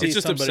 sucks Fair to enough. see It's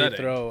just somebody upsetting.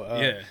 throw.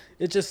 Yeah.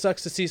 It just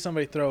sucks to see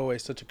somebody throw away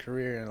such a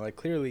career, and like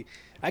clearly,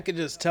 I could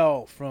just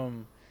tell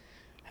from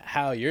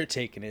how you're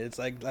taking it. It's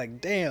like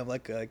damn,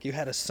 like you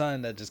had a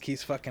son that just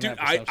keeps fucking Dude, up.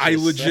 or some I shit.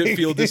 legit Like-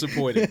 feel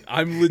disappointed.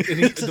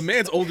 The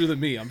man's older than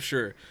me, I'm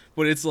sure.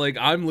 But it's like,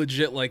 I'm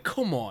legit like,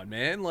 come on,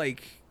 man.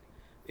 Like,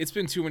 it's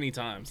been too many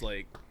times.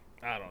 Like,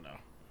 I don't know.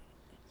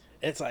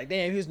 It's like,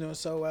 damn, he's doing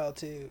so well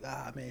too.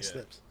 Man, he Yeah.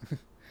 slips.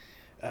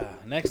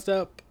 Next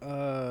up,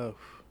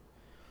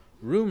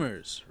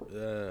 rumors.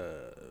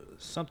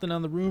 Something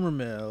on the rumor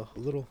mill. A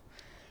little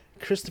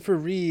Christopher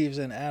Reeves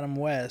and Adam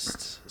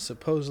West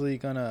supposedly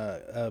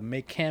gonna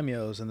make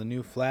cameos in the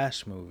new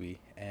Flash movie.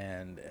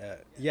 And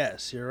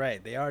yes, you're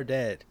right, they are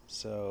dead.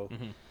 So,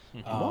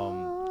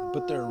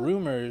 but there are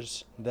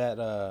rumors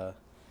that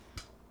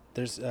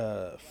there's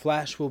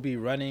Flash will be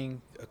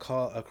running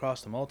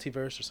across the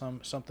multiverse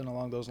or something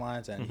along those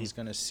lines, and he's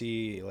gonna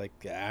see like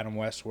Adam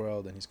West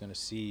world, and he's gonna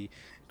see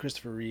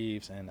Christopher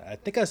Reeves, and I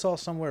think I saw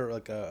somewhere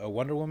like a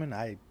Wonder Woman.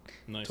 I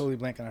Nice. totally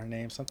blank on her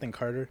name, something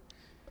Carter.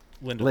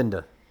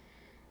 Linda.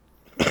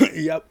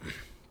 Yep.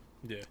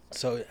 Yeah.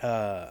 So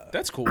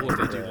That's cool if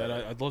they do that.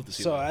 I'd love to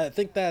see so that. I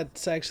think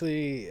that's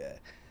actually.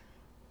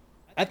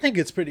 I think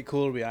it's pretty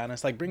cool, to be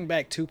honest. Like, bring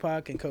back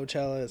Tupac and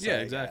Coachella. It's Yeah,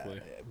 like,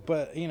 exactly.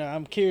 But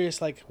I'm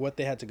curious, like, what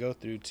they had to go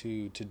through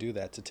to do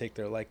that, to take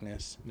their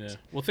likeness. Yeah.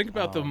 Well, think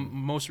about the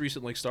most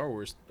recent, like, Star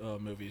Wars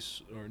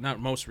movies. Or not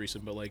most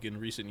recent, but, like, in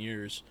recent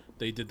years,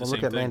 they did the Well,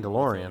 same look at thing with,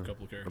 Mandalorian a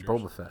couple of or characters.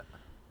 Boba Fett.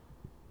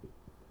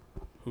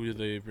 Who did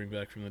they bring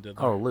back from the dead?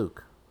 Oh,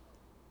 Luke.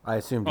 I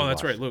assumed. Oh, you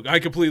that's right, watched. Luke. I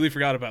completely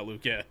forgot about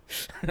Luke. Yeah,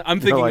 I'm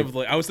thinking like- of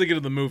I was thinking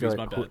of the movies. You're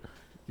My like, bad.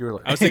 You were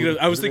like, I was thinking.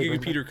 I was who did they thinking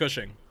of bring Peter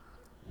Cushing.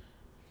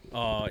 In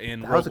back?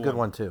 That Rogue was a good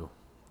one too.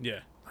 Yeah,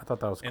 I thought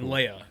that was cool. and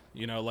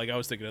Leia. Like I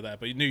was thinking of that,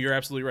 but you're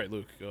absolutely right,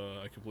 Luke.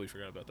 I completely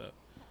forgot about that.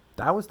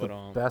 That was the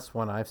But, best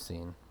one I've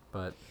seen,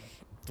 but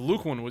The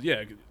Luke one was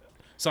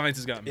Science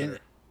has gotten better.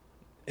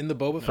 In the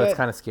Boba but Fett. it's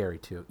kind of scary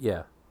too.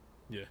 Yeah.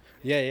 Yeah,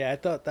 Yeah, I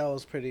thought that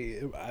was pretty.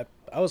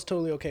 I was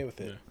totally okay with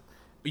it.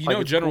 Yeah. but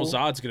Like, it's General cool.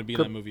 Zod's going to be in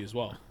Could- that movie as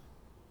well.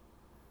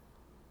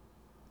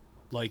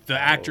 Like the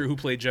actor who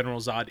played General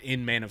Zod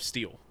in Man of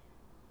Steel,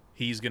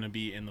 he's going to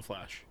be in the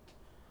Flash.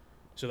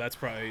 So that's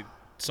probably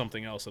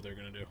something else that they're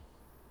going to do.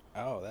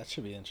 Oh, that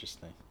should be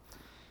interesting.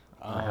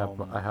 I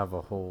have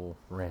a whole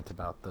rant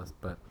about this,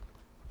 but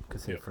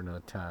could save Yep. for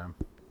another time.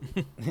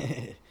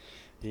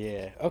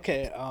 Yeah.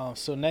 Okay.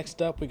 So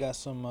next up, we got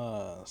some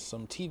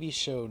TV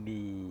show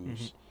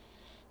news.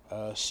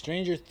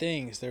 Stranger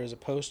Things. There was a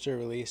poster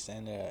released,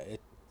 and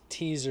it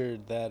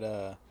teasered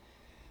that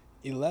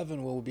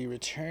 11 will be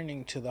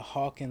returning to the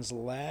Hawkins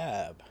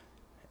lab.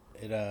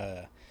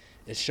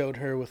 It showed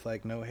her with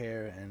like no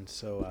hair, and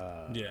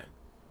so Yeah.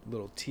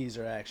 little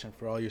teaser action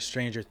for all your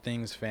Stranger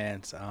Things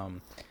fans.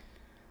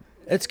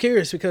 It's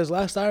curious because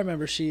last I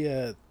remember,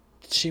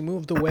 she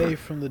moved away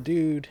from the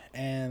dude,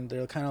 and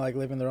they're kind of like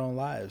living their own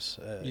lives.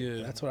 Yeah.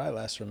 That's what I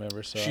last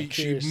remember. So She I'm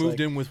curious, moved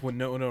like, in with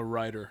Winona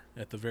Ryder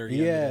at the very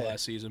end of Yeah. the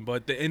last season.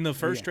 But in the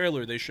first Yeah.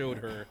 trailer, they showed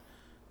her.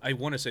 I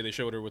want to say they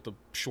showed her with the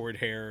short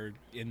hair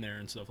in there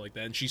and stuff like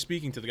that. And she's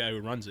speaking to the guy who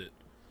runs it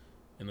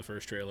in the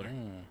first trailer.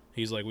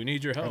 He's like, "We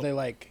need your help."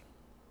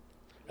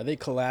 Are they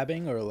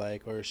collabing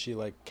or is she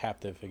like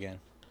captive again?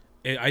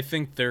 I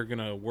think they're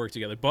gonna work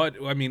together. But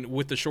I mean,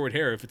 with the short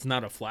hair, if it's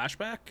not a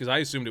flashback, because I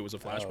assumed it was a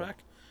flashback.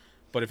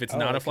 But if it's Oh,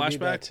 not a it could be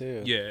that flashback,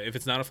 too. yeah, if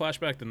it's not a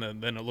flashback,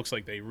 then it looks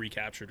like they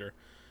recaptured her.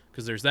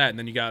 Because there's that, and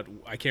then you got,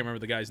 I can't remember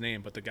the guy's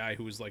name, but the guy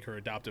who was like her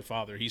adoptive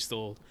father, he's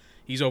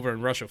over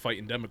in Russia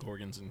fighting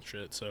Demogorgons and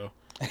shit. So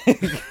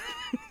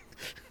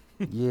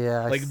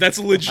Yeah. Like that's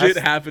legit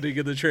happening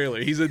in the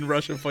trailer. He's in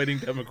Russia fighting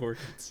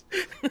Demogorgons.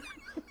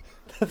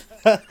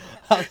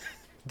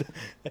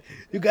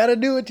 You gotta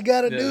do what you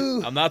gotta Yeah,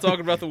 do I'm not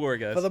talking about the war,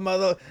 guys. for the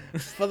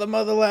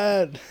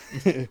motherland.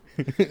 I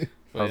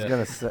was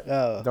gonna say,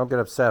 Oh. don't get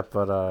upset,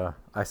 but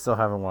I still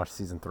haven't watched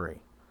season 3.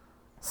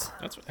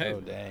 That's hey,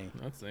 Oh dang!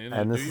 that's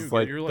And this is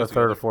like the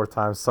third or fourth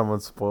time someone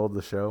spoiled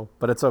the show,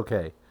 but it's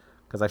okay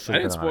because I should. I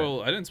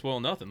didn't spoil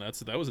nothing.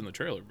 That was in the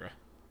trailer, bro.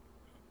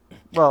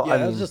 Well, Yeah, I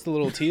that mean, was just a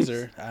little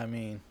teaser. I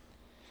mean,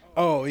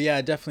 oh yeah,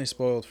 I definitely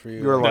spoiled for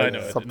you. You were No, like I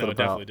know, something no, it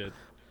about- definitely did.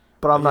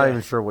 but I'm not Yeah.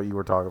 even sure what you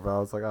were talking about. I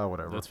was like, oh,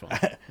 whatever. That's fine.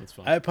 That's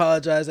fine. I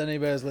apologize to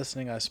anybody who's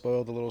listening. I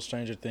spoiled the little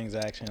Stranger Things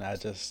action.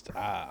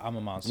 I'm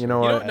a monster. You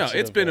know You what? know, no, I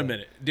it's been a should've,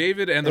 minute.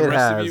 David and the It rest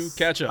has. of you,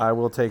 catch up. I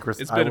will take.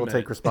 It's I been a will minute.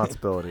 take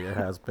responsibility. It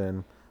has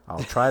been.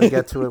 I'll try to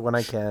get to it when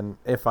I can,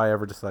 if I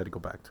ever decide to go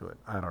back to it.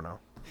 I don't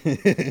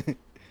know.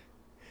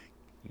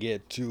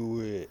 Get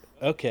to it.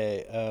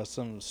 Okay,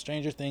 some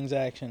Stranger Things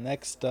action.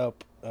 Next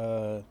up,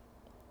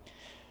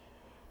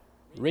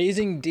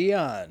 Raising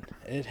Dion.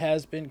 It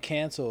has been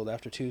canceled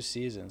after 2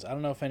 seasons. I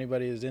don't know if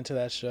anybody is into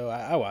that show.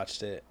 I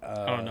watched it.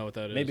 I don't know what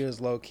that is. Maybe it was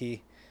low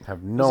key. I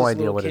have no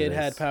idea what it is. Kid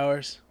had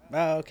powers.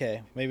 Oh,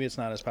 okay. Maybe it's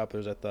not as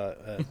popular as I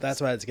thought. That's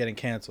why it's getting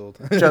canceled.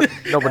 Just,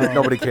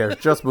 nobody cares.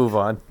 Just move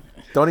on.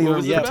 Don't even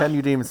was it pretend about?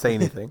 you didn't even say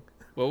anything.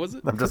 What was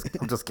it? I'm just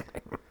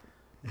kidding.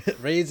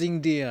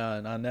 Raising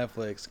Dion on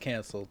Netflix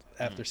canceled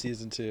after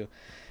season 2.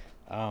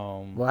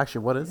 Well,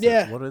 actually, what is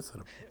Yeah. it? What is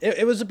it?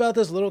 It was about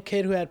this little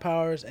kid who had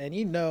powers, and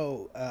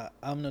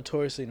I'm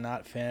notoriously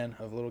not a fan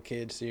of little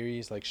kid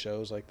series like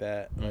shows like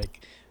that.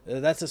 Like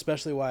that's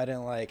especially why I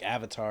didn't like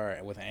Avatar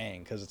with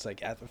Aang, because it's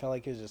like I felt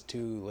like he was just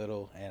too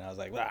little, and I was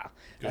like, wow,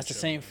 that's the show,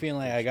 same man.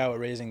 feeling I got with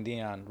Raising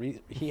Dion.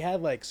 He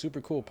had like super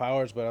cool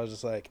powers, but I was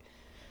just like,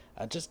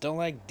 I just don't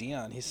like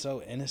Dion. He's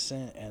so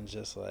innocent and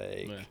just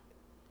like. Yeah.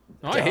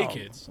 No, I hate dumb.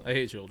 kids. I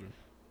hate children.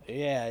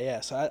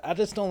 Yeah. So I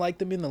just don't like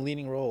them in the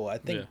leading role. I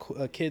think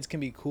Yeah. kids can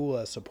be cool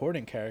as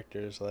supporting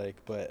characters,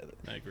 but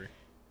I agree.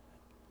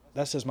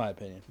 that's just my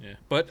opinion. Yeah,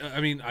 but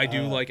I mean, I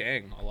do like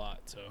Aang a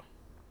lot. So,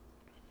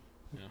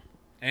 yeah.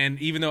 And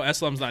even though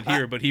Eslam's not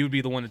here, but he would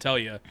be the one to tell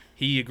you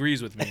he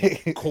agrees with me.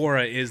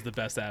 Korra is the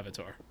best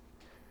Avatar.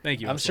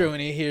 Thank you. I'm Eslam. sure when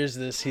he hears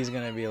this, he's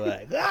gonna be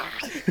like,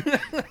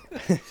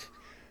 ah!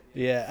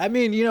 Yeah. I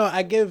mean,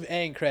 I give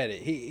Aang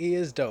credit. He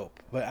is dope,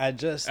 but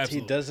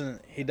Absolutely.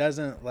 he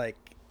doesn't like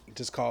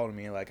just call to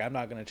me like I'm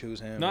not gonna choose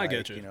him. No, I like,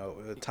 get you.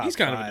 Top He's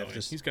kind of 5,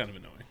 annoying. He's kind of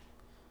annoying.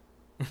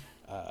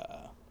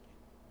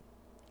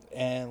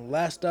 And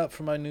last up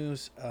for my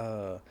news,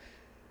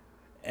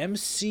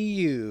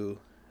 MCU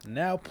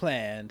now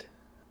planned.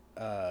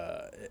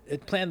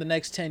 It planned the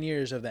next 10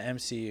 years of the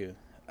MCU.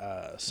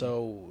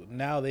 So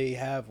now they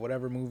have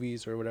whatever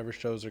movies or whatever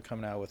shows are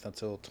coming out with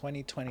until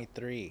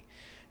 2023.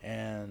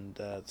 And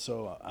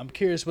so I'm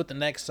curious what the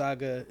next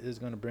saga is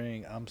going to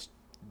bring.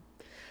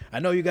 I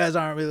know you guys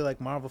aren't really like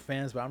Marvel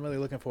fans, but I'm really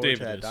looking forward David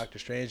to that is. Doctor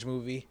Strange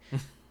movie.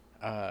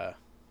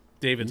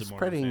 David's You're a Marvel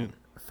spreading fan.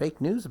 fake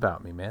news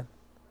about me, man.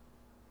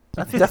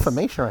 That's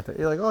defamation right there.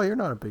 You're like, oh, you're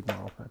not a big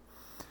Marvel fan.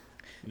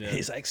 Yeah.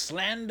 He's like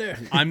slander.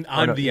 I'm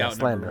no, the yeah, outnumbered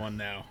slander. one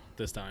now.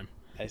 This time.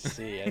 I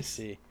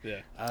see.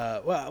 Yeah.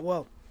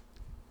 Well.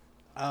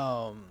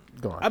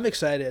 Go on. I'm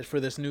excited for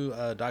this new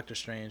Doctor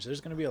Strange. There's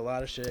gonna be a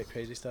lot of shit,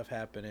 crazy stuff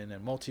happening,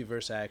 and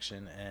multiverse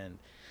action, and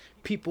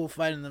people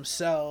fighting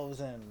themselves,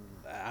 and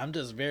I'm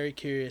just very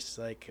curious,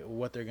 like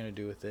what they're gonna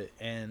do with it.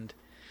 And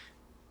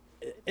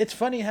it's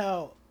funny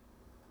how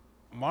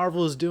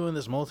Marvel is doing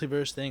this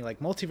multiverse thing. Like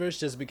multiverse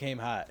just became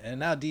hot, and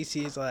now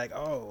DC's like,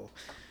 oh,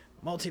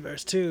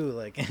 multiverse too.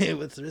 Like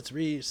let's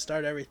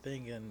restart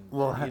everything, and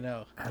Well,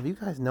 have you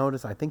guys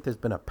noticed? I think there's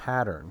been a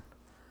pattern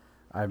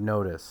I've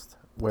noticed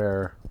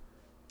where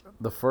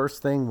the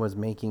first thing was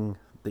making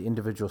the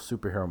individual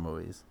superhero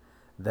movies.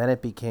 Then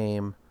it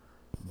became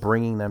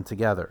bringing them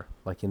together,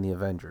 like in the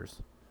Avengers.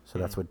 So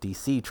that's what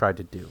DC tried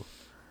to do.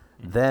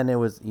 Then it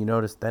was,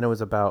 then it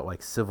was about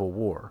like Civil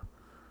War,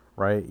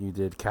 right? You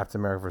did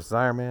Captain America versus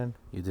Iron Man.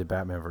 You did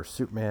Batman versus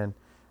Superman.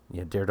 You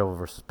had Daredevil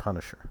versus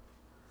Punisher.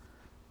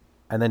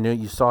 And then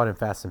you saw it in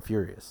Fast and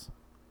Furious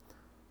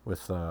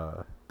with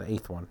the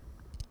 8th one.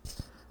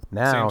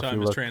 Now, Same if time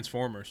you as look,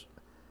 Transformers.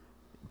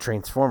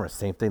 Transformers,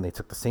 same thing. They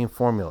took the same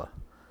formula.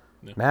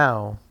 Yeah.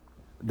 Now,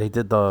 they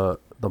did the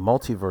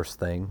multiverse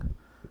thing.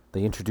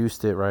 They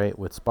introduced it, right,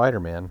 with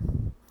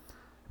Spider-Man.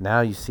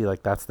 Now you see,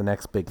 like, that's the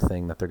next big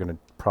thing that they're going to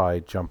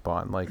probably jump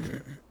on. Like,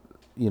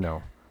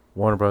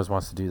 Warner Bros.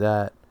 Wants to do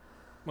that.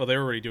 Well,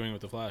 they're already doing it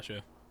with the Flash. Yeah.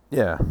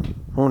 Yeah.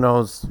 Who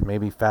knows?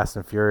 Maybe Fast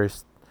and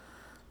Furious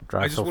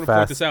drive I just so want to point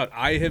fast. this out.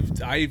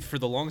 I for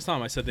the longest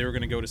time I said they were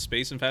going to go to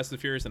space in Fast and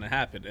Furious, and it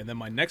happened. And then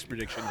my next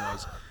prediction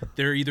was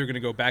they're either going to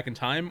go back in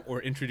time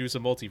or introduce a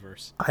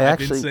multiverse. I've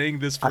been saying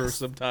this for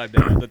some time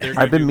now. That they're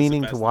I've been do this in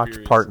meaning Fast to and watch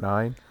Furious. Part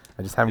 9.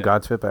 I just haven't Yeah.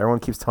 got to it, but everyone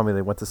keeps telling me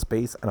they went to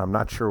space, and I'm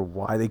not sure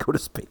why they go to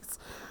space.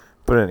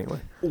 But anyway.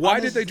 Why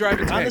did they drive a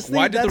tank? honestly,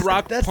 Why did The that's-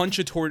 Rock that's- punch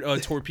a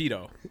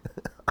torpedo?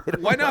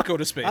 Why not go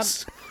to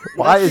space?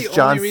 Why That's is the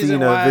John only reason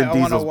Cena why Vin I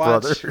wanna Diesel's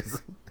watch-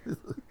 brothers?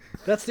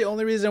 That's the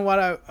only reason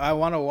why I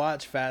want to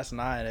watch Fast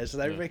 9. It's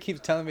just everybody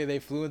keeps telling me they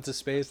flew into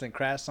space and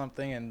crashed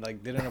something and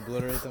like didn't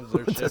obliterate them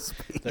their ship,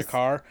 their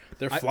car,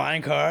 their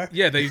flying car.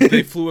 Yeah,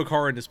 they flew a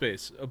car into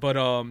space. But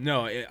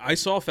no, I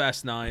saw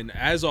Fast 9.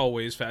 As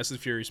always, Fast and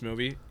Furious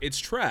movie. It's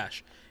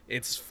trash.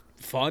 It's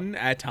fun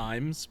at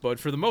times, but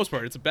for the most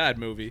part, it's a bad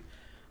movie.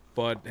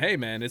 But hey,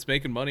 man, it's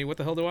making money. What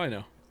the hell do I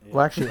know? Yeah.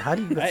 Well, actually, how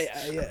do you?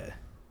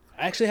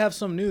 I actually have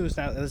some news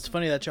now. It's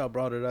funny that y'all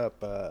brought it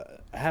up.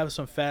 I have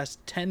some Fast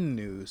 10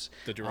 news.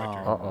 The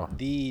director.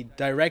 The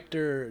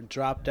director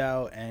dropped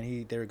out,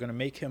 and they were going to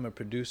make him a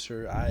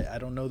producer. I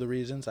don't know the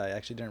reasons. I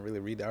actually didn't really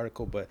read the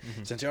article, but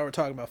since y'all were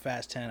talking about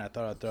Fast 10, I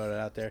thought I'd throw it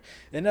out there.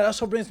 And that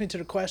also brings me to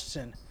the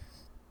question: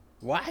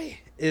 why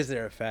is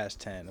there a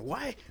Fast 10?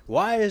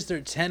 Why is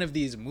there 10 of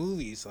these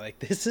movies? Like,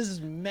 this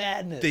is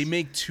madness. They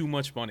make too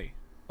much money.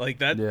 Like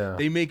that. Yeah.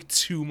 They make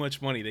too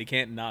much money. They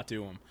can't not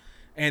do them.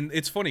 And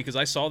it's funny because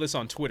I saw this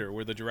on Twitter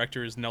where the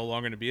director is no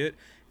longer going to be it.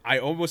 I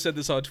almost said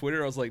this on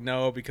Twitter. I was like,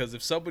 no, because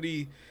if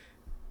somebody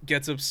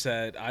gets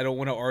upset, I don't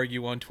want to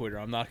argue on Twitter.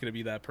 I'm not going to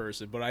be that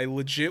person. But I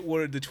legit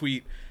wanted to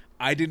tweet,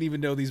 I didn't even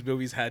know these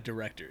movies had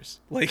directors.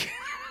 Like,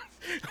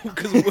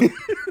 because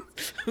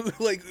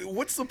like,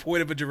 what's the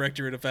point of a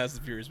director in a Fast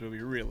and Furious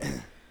movie, really?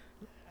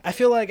 I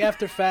feel like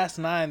after Fast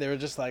 9, they were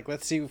just like,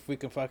 let's see if we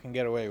can fucking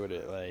get away with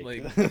it.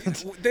 Like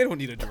they don't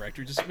need a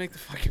director. Just make the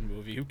fucking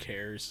movie. Who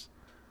cares?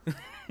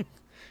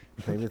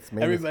 Maybe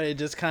everybody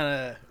just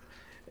kind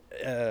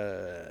of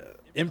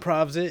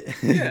improvs it.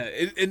 Yeah,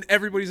 and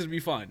everybody's gonna be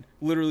fine.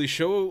 Literally,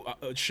 show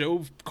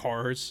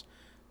cars,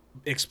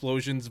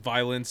 explosions,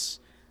 violence,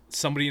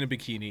 somebody in a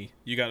bikini.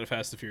 You got a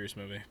Fast and Furious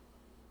movie.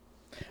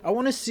 I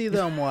want to see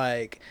them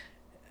like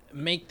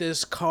make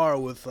this car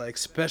with like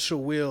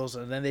special wheels,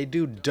 and then they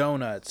do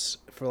donuts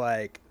for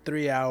like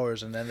 3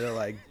 hours, and then they're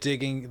like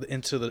digging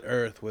into the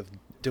earth with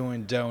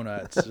doing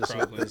donuts, just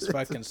with this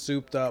fucking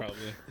souped up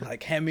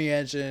like Hemi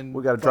engine.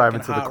 We got to drive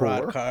into the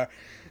rod car.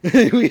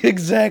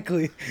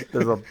 Exactly.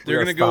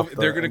 They're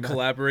gonna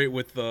collaborate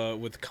with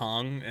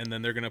Kong, and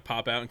then they're gonna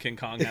pop out, and King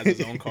Kong has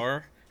his own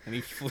car,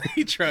 and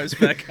he drives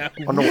back out.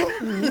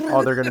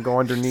 Oh, they're gonna go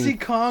underneath. See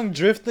Kong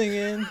drifting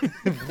in.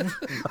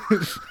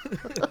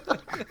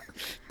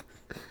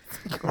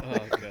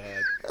 Oh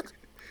god.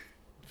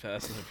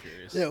 Fast and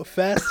Furious. Yo,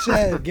 Fast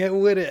Chad, get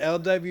with it.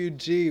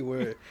 LWG,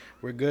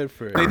 we're good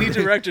for it. They need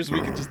directors.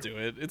 We can just do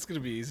it. It's gonna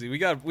be easy. We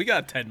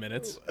got 10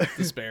 minutes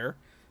to spare.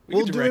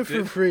 We'll do it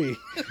for free.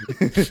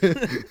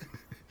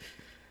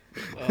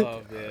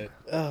 Oh man.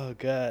 Oh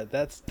god,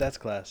 that's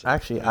classic.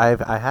 Actually,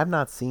 I have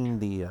not seen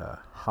the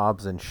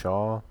Hobbs and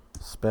Shaw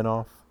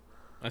spinoff.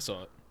 I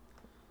saw it.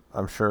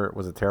 I'm sure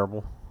was it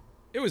terrible?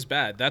 It was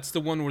bad. That's the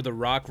one where The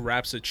Rock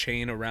wraps a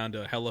chain around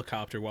a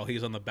helicopter while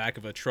he's on the back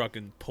of a truck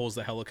and pulls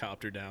the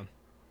helicopter down.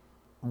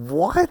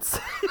 What?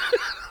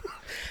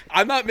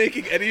 I'm not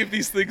making any of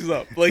these things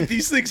up. Like,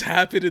 these things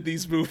happen in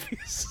these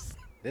movies.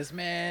 This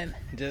man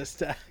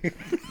just...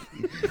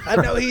 I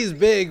know he's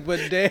big, but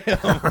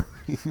damn.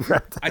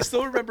 I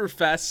still remember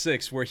Fast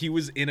 6 where he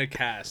was in a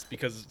cast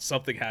because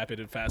something happened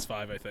in Fast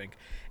 5, I think.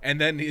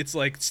 And then it's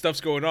like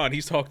stuff's going on.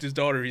 He's talking to his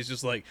daughter. He's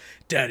just like,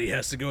 Daddy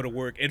has to go to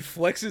work, and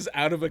flexes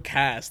out of a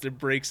cast and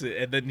breaks it.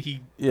 And then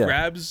he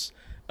grabs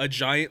a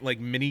giant like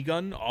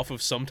minigun off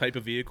of some type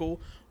of vehicle,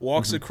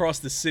 walks across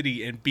the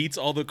city and beats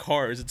all the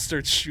cars and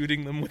starts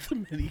shooting them with a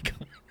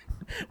minigun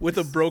with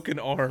a broken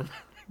arm.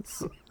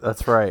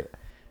 That's right.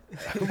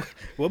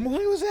 What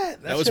movie was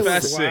that? That was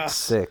Fast wow.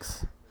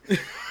 6.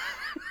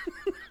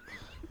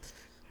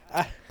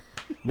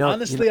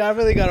 Honestly, I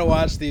really gotta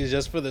watch these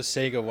just for the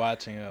sake of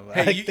watching them.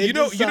 Hey, you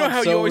know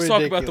how you always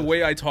talk about the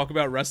way I talk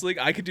about wrestling?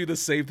 I could do the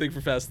same thing for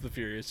Fast and the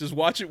Furious. Just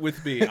watch it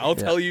with me. I'll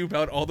tell you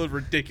about all the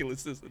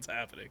ridiculousness that's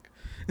happening.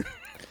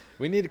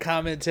 We need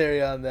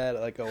commentary on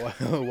that, like a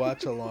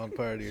watch-along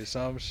party or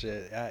some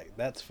shit.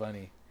 That's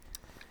funny.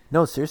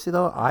 No, seriously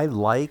though, I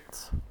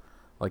liked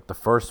like the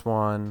first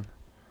one.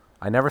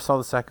 I never saw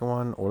the second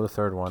one or the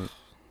third one.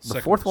 The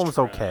fourth one was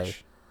okay.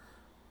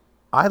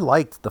 I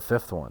liked the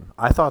fifth one.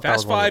 I thought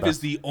Fast that was 5 is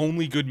the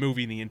only good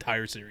movie in the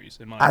entire series,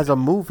 in my opinion. As a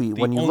movie,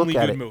 when you look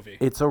at it, movie.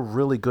 It's a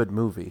really good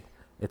movie.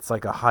 It's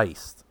like a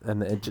heist,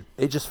 and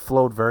it just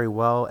flowed very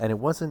well, and it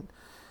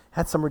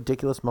had some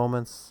ridiculous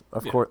moments,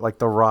 of course, like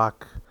The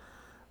Rock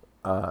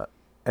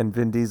and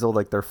Vin Diesel,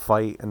 like their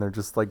fight, and they're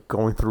just like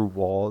going through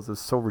walls.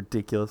 It's so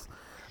ridiculous.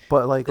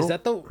 But like, is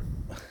that the?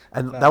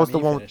 And that was the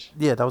one.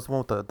 That was the one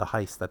with the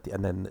heist at the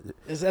and then.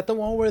 Is that the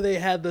one where they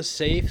had the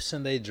safes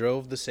and they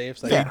drove the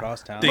safes like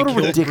across town? They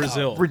killed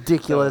Brazil.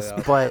 Ridiculous,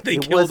 but they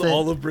killed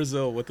all of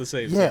Brazil with the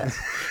safes. Yeah,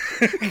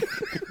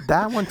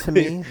 that one to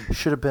me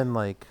should have been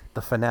like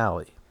the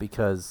finale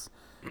because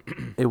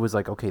it was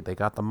like, okay, they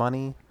got the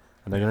money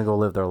and they're gonna go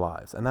live their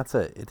lives, and that's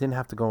it. It didn't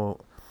have to go.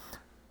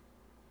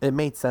 It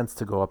made sense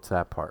to go up to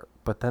that part,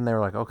 but then they were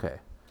like, okay,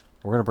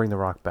 we're gonna bring The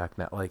Rock back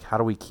now. Like, how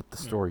do we keep the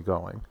story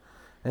going?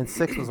 And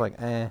 6 was like,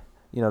 they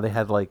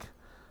had like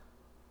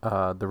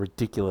the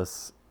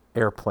ridiculous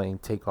airplane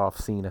takeoff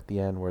scene at the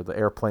end where the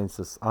airplane's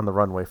just on the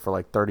runway for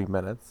like 30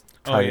 minutes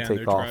trying to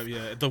take off.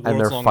 the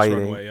world's longest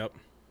runway. Yep.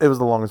 It was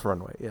the longest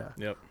runway. Yeah.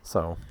 Yep.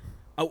 So.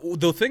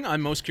 The thing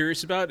I'm most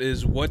curious about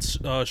is what's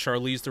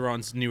Charlize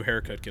Theron's new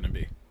haircut going to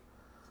be?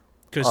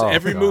 Because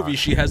every movie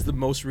she has the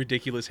most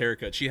ridiculous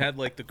haircut. She had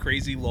like the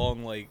crazy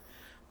long, like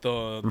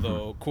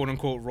the quote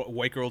unquote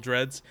white girl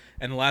dreads,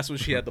 and the last one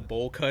she had the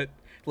bowl cut.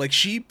 Like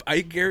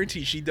I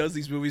guarantee she does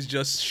these movies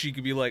just she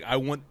could be like, I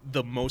want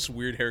the most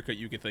weird haircut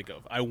you could think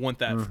of. I want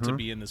that to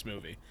be in this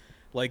movie.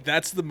 Like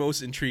that's the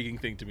most intriguing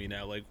thing to me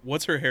now. Like,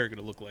 what's her hair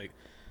gonna look like?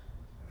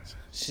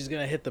 She's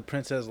gonna hit the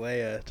Princess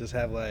Leia. Just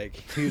have like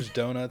huge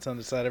donuts on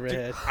the side of her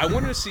head. I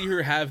wanted to see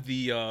her have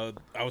the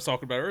I was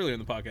talking about earlier in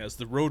the podcast,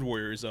 the Road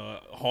Warriors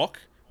hawk,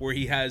 where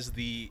he has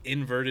the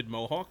inverted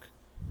mohawk,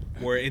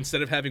 where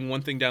instead of having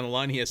one thing down the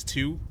line, he has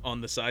two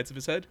on the sides of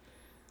his head.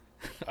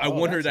 I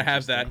want her to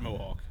have that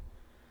mohawk.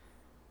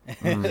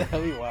 That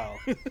would be wild.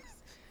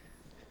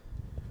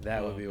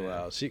 That would be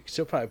wild.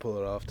 She'll probably pull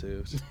it off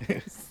too.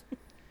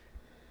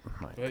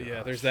 But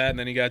yeah, there's that, and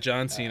then you got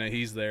John Cena.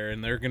 He's there,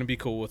 and they're gonna be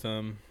cool with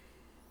him.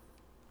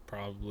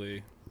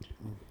 Probably.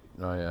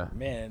 Oh yeah.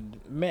 Man,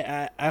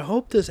 I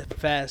hope this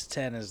Fast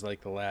 10 is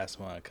like the last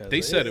one because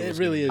they said it was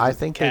really is. I just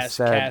think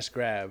cash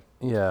grab.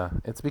 Yeah,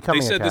 it's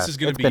becoming. They said this is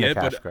gonna be it,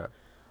 but grab.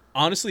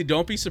 Honestly,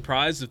 don't be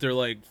surprised if they're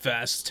like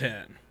Fast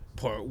 10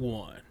 Part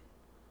 1.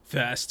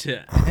 Fast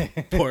 10,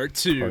 Part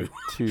 2.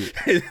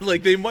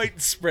 Like, they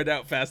might spread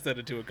out Fast 10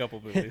 into a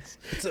couple movies.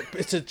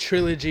 It's a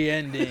trilogy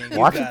ending.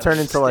 Watch it turn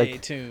into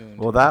like. Tuned.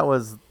 Well, that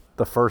was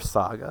the first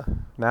saga.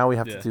 Now we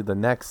have to do the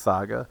next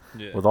saga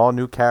with all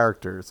new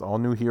characters, all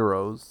new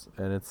heroes,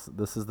 and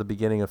this is the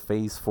beginning of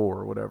Phase 4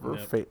 or whatever.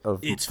 Yep.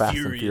 It's Fast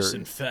Furious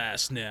and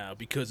Fast now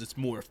because it's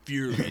more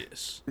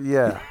furious.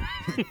 Yeah.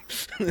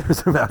 It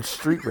was about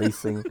street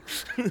racing.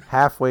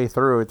 Halfway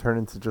through, it turned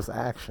into just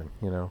action.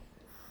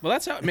 Well,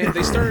 that's how, man,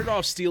 they started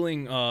off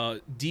stealing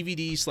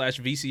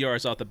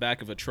DVD/VCRs out the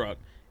back of a truck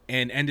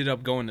and ended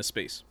up going to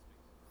space.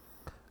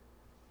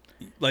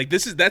 Like,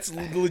 that's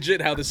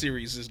legit how the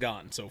series has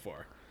gone so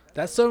far.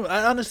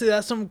 Honestly,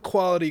 that's some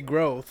quality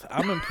growth.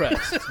 I'm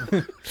impressed.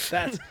 It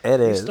you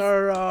is.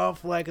 start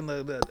off like in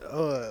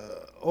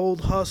the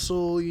old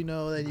hustle,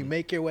 then you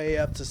make your way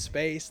up to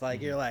space,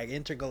 like you're like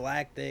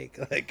intergalactic,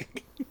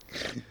 like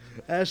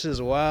that's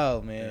just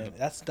wild, man.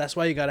 Yeah. That's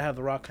why you gotta have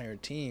The Rock on your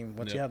team.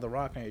 Once you have The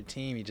Rock on your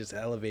team, he just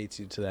elevates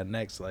you to that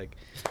next like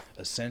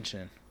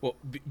ascension. Well,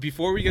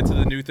 before we get to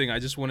the new thing, I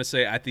just want to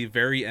say at the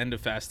very end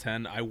of Fast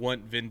 10, I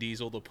want Vin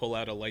Diesel to pull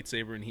out a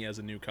lightsaber and he has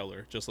a new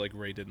color, just like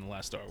Rey did in the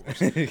last Star Wars.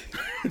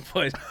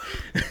 But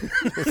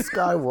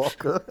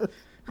Skywalker.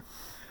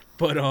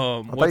 But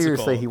I thought you were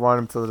saying he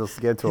wanted him to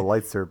just get into a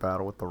lightsaber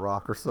battle with The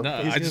Rock or something.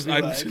 No,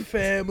 I'm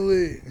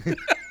family.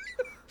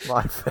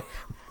 My family.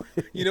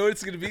 You know what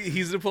it's gonna be?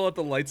 He's gonna pull out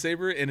the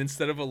lightsaber, and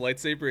instead of a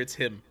lightsaber, it's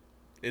him.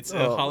 It's a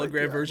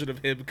hologram version of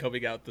him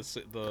coming out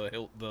the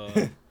hilt,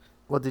 the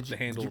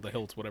handle, the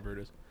hilt, whatever it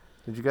is.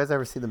 Did you guys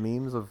ever see the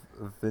memes of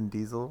Vin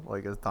Diesel?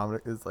 Like, as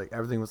Dominic is like,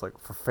 everything was like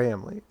for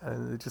family,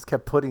 and it just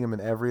kept putting him in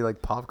every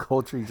like pop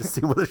culture. You just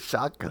see him with a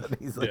shotgun.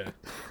 He's like,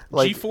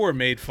 G4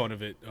 made fun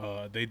of it.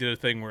 They did a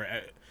thing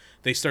where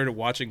they started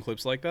watching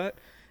clips like that,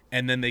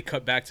 and then they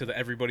cut back to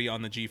everybody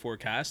on the G4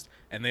 cast,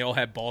 and they all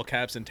had ball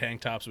caps and tank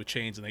tops with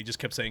chains, and they just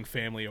kept saying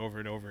family over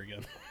and over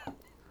again.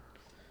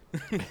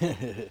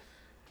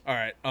 All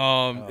right.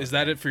 Is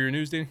that it for your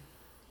news, Danny?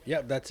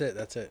 Yep, that's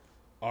it.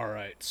 All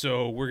right,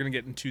 so we're going to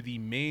get into the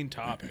main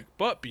topic.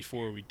 But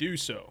before we do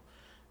so,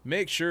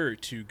 make sure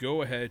to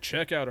go ahead,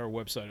 check out our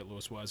website at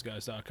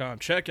lowestwiseguys.com.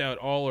 Check out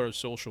all our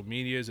social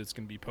medias. It's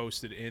going to be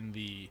posted in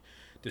the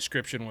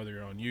description, whether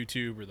you're on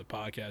YouTube or the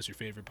podcast, your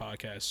favorite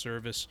podcast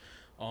service.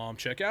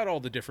 Check out all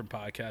the different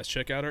podcasts.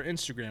 Check out our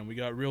Instagram. We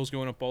got reels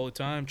going up all the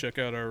time. Check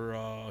out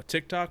our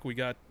TikTok. We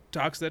got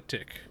Talks That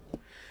Tick,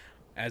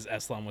 as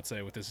Aslam would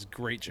say with his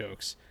great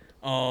jokes.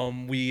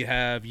 We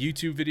have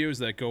YouTube videos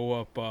that go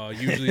up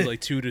usually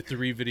like 2 to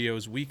 3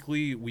 videos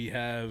weekly. We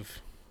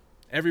have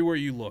everywhere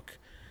you look.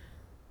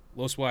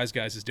 Los Wise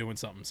Guys is doing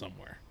something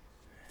somewhere.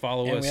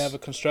 Follow us. And we have a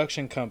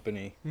construction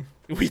company.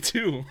 We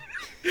do.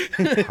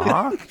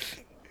 Huh?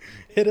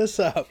 Hit us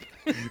up.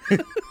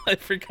 I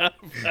forgot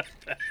about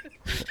that.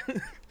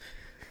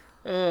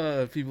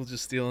 People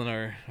just stealing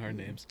our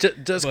names.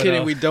 Just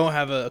kidding. We don't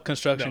have a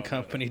construction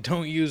company. No.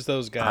 Don't use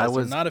those guys. I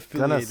was They're not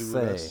affiliated with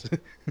us.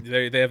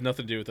 They have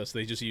nothing to do with us.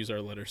 They just use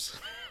our letters.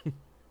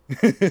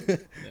 Yeah.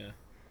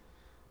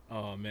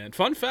 Oh man!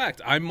 Fun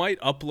fact: I might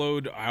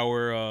upload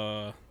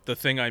the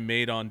thing I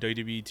made on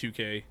WWE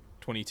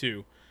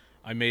 2K22.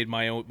 I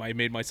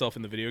made myself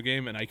in the video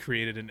game, and I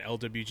created an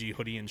LWG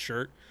hoodie and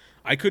shirt.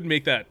 I could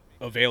make that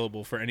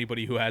available for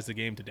anybody who has the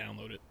game to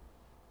download it.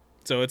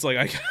 So it's like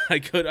I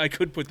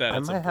could put that. I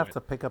might have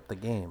to pick up the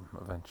game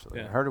eventually.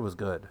 Yeah. I heard it was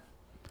good.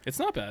 It's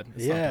not bad.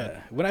 It's not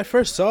bad. When I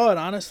first saw it,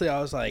 honestly,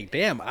 I was like,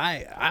 "Damn,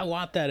 I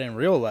want that in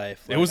real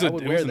life." Like, it was a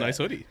nice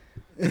hoodie.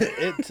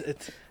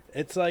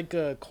 It's like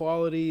a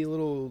quality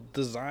little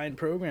design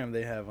program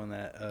they have on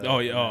that.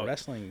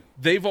 Wrestling.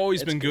 They've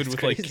always been good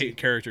with like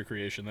character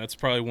creation. That's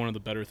probably one of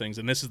the better things,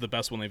 and this is the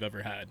best one they've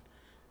ever had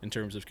in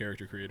terms of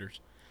character creators.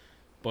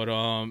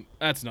 But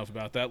that's enough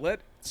about that.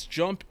 Let's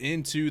jump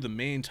into the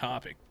main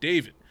topic.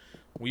 David,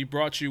 we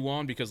brought you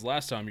on because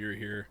last time you were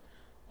here,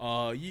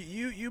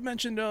 you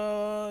mentioned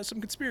some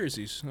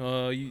conspiracies.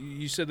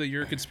 You said that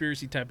you're a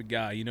conspiracy type of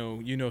guy. You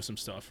know some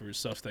stuff or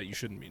stuff that you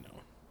shouldn't be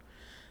knowing.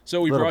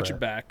 So we brought you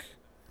back.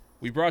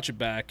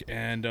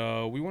 And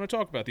we want to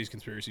talk about these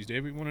conspiracies,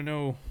 Dave. We want to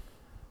know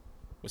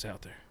what's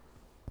out there.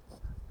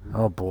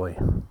 Oh boy,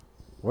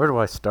 where do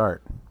I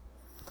start?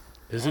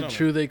 Is it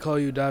true they call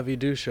you Davi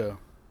Dusho?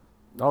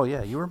 Oh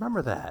yeah, you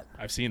remember that?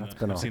 I've seen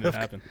that. I've seen it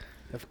happen.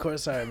 Of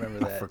course I remember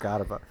that. I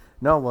forgot about.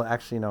 No, well,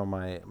 actually, no.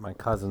 My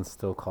cousins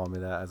still call me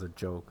that as a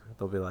joke.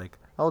 They'll be like,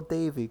 "Oh,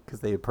 Davy," because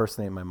they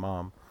impersonate my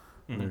mom,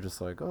 and they're just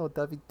like, "Oh,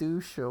 Davi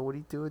Dusho, what are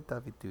you doing,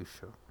 Davi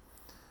Dusho?"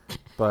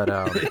 But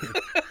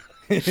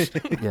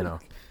you know,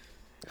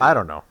 I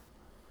don't know.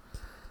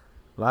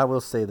 Well, I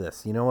will say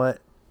this. You know what?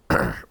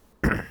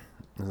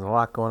 There's a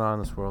lot going on in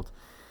this world.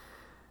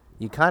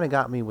 You kind of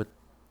got me with,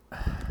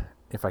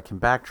 if I can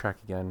backtrack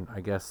again,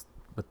 I guess,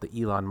 with the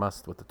Elon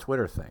Musk, with the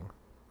Twitter thing,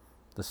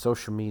 the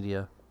social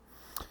media.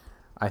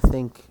 I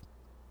think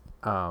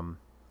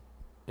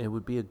it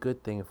would be a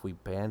good thing if we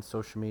banned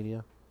social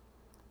media,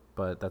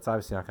 but that's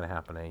obviously not going to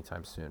happen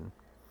anytime soon.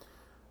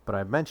 But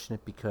I mention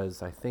it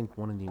because I think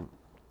one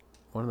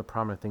of the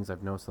prominent things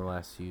I've noticed in the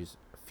last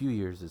few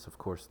years is, of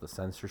course, the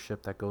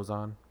censorship that goes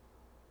on.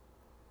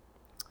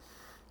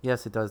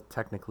 Yes, it does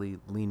technically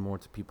lean more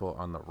to people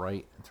on the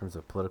right in terms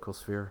of political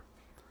sphere.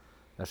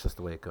 That's just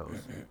the way it goes.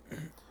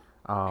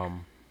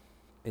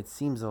 It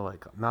seems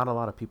like not a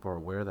lot of people are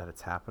aware that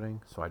it's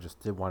happening, so I just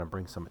did want to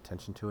bring some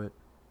attention to it.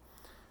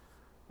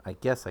 I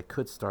guess I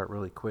could start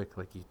really quick.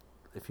 Like,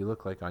 if you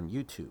look like on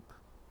YouTube,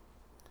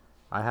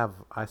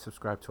 I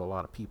subscribe to a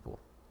lot of people,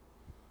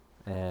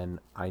 and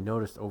I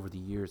noticed over the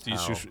years Do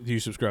you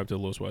subscribe to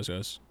Los Wise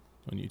Guys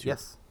on YouTube?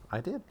 Yes,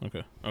 I did.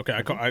 Okay.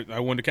 I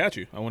wanted to catch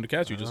you.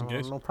 Just in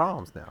case. No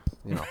problems now.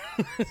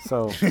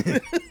 So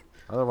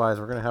otherwise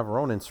we're gonna have our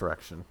own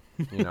insurrection.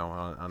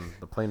 On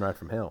the plane ride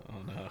from Hill.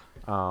 Oh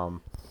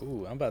no.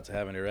 Ooh, I'm about to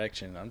have an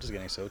erection. I'm just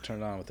getting so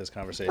turned on with this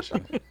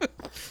conversation.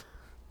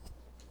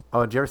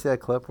 Oh, did you ever see that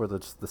clip where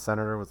the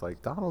senator was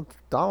like, Donald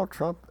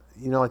Trump?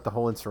 Like the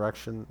whole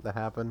insurrection that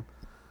happened,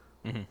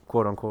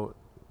 quote unquote.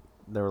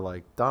 They were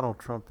like, Donald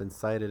Trump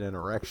incited an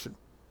erection,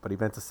 but he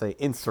meant to say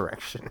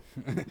insurrection.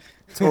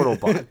 Total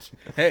botch.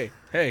 Hey,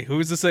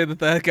 who's to say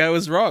that guy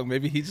was wrong?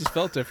 Maybe he just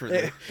felt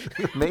differently.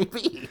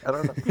 Maybe. I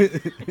don't know.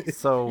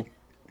 So.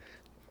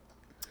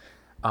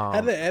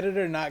 How did the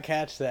editor not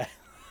catch that?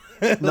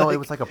 No, it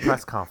was like a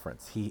press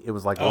conference. It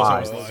was like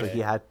live,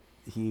 so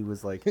he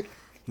was like,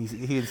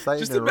 he incited.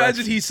 Just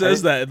imagine he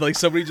says that, and like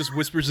somebody just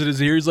whispers in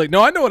his ear. He's like,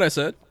 "No, I know what I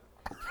said."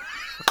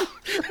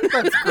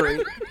 That's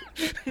great.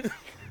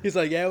 He's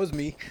like, "Yeah, it was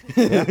me."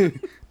 Yeah.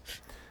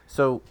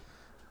 So,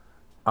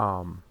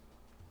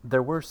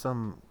 there were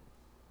some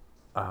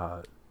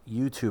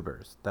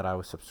YouTubers that I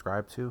was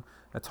subscribed to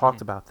that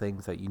talked about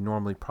things that you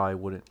normally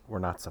probably were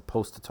not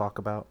supposed to talk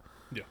about.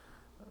 Yeah.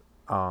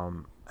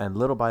 And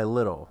little by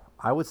little,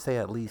 I would say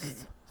at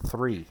least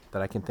 3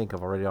 that I can think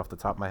of already off the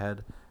top of my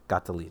head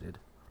got deleted.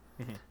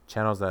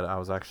 Channels that I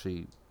was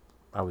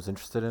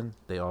interested in,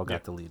 they all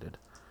got deleted.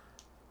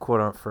 Quote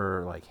unquote,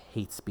 for like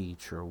hate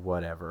speech or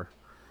whatever.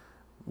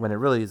 When it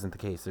really isn't the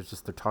case.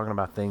 They're talking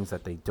about things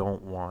that they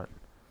don't want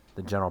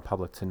the general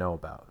public to know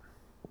about.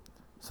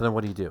 So then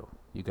what do?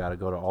 You got to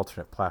go to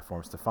alternate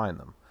platforms to find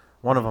them.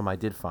 One of them I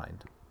did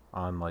find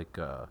on like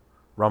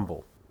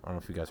Rumble. I don't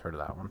know if you guys heard of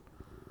that one.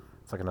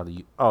 It's like another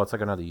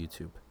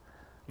YouTube.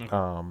 Okay.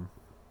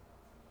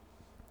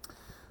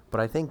 But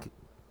I think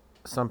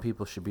some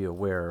people should be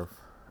aware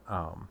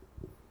of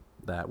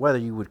that, whether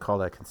you would call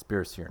that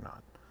conspiracy or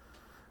not.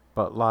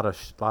 But a lot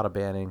of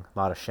banning, a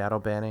lot of shadow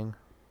banning.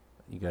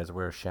 You guys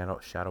aware of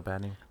shadow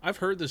banning? I've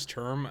heard this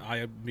term.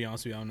 I'll be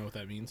honest with you, I don't know what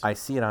that means. I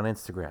see it on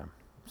Instagram.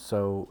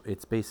 So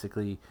it's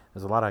basically,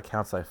 there's a lot of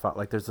accounts I follow.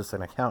 Like there's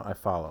an account I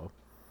follow.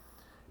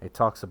 It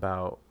talks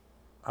about,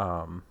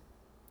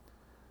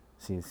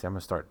 see, I'm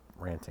gonna start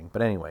ranting.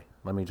 But anyway,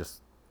 let me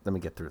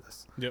get through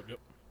this. Yep.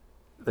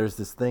 There's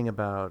this thing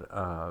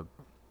about,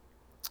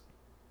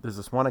 there's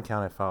this one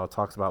account I follow,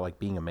 talks about like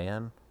being a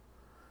man,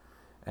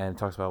 and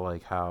talks about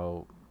like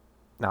how,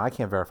 now I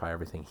can't verify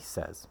everything he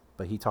says,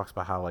 but he talks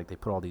about how like they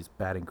put all these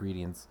bad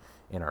ingredients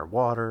in our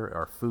water,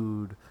 our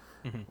food.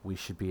 We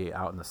should be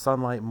out in the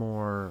sunlight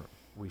more.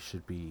 We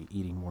should be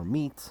eating more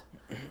meat,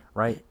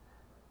 right?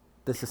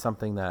 This is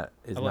something that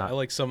is I not. I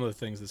like some of the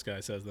things this guy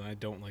says, then I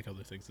don't like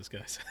other things this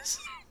guy says.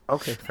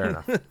 Okay, fair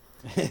enough.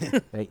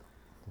 Hey,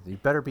 you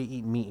better be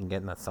eating meat and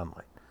getting that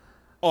sunlight.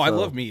 Oh, I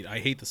love meat. I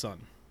hate the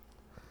sun.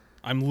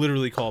 I'm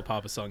literally called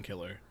Papa Sun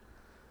Killer.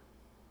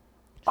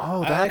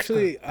 Oh, I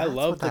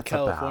love the that's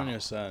California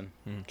about. sun.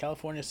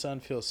 California sun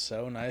feels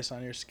so nice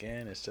on your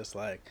skin. It's just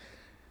like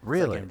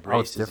Really? It's like Oh,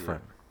 it's embraces you.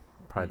 different.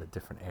 Probably the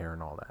different air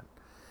and all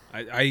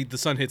that. The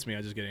sun hits me,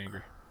 I just get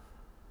angry.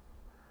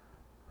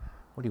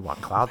 What do you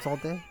want? Clouds all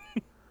day?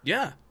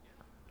 Yeah.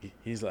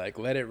 he's like,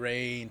 let it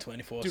rain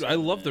 24/7. Dude, I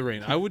love the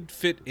rain. I would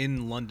fit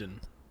in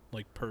London,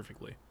 like,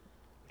 perfectly.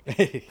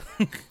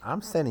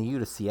 I'm sending you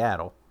to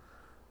Seattle.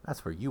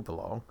 That's where you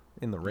belong,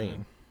 in the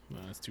rain. No,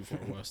 that's too far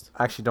west.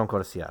 Actually, don't go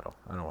to Seattle.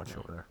 I don't want you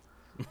over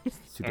there. It's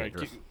too All right,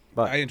 dangerous. keep,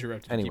 But I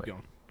interrupted. anyway. Keep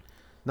going.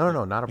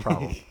 No, not a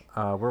problem.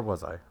 Where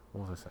was I?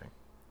 What was I saying?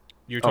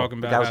 You're Oh, talking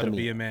the guy about with how the to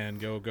be meat. a man.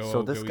 Go. So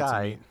go this eat some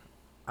guy, meat.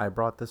 I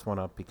brought this one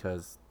up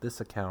because this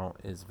account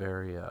is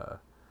very.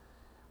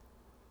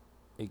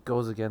 It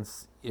goes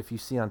against, if you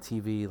see on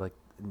TV, like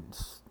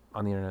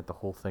on the internet, the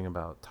whole thing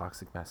about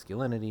toxic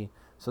masculinity.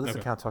 So this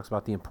Okay. account talks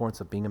about the importance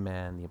of being a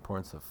man, the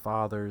importance of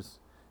fathers,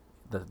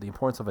 the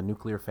importance of a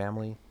nuclear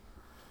family,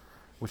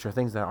 which are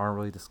things that aren't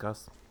really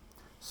discussed.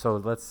 So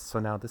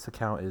now this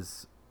account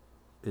is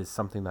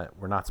something that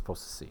we're not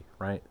supposed to see,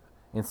 right?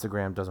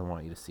 Instagram doesn't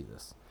want you to see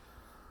this.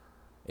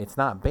 It's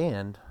not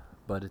banned,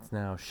 but it's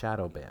now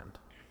shadow banned.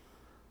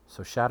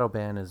 So shadow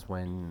ban is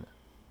when,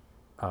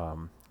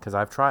 because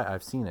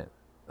I've seen it.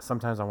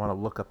 Sometimes I want to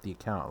look up the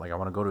account, like I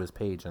want to go to his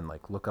page and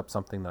like look up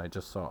something that I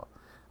just saw.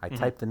 I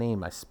type the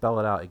name, I spell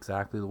it out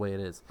exactly the way it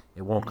is.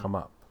 It won't come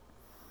up.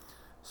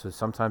 So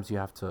sometimes you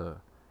have to.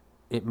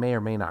 It may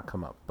or may not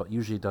come up, but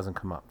usually it doesn't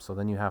come up. So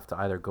then you have to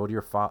either go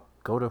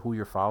to who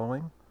you're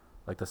following,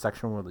 like the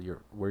section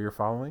where you're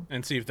following,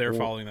 And see if they're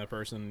following that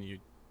person. You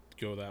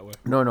go that way.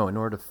 No, in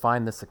order to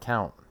find this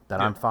account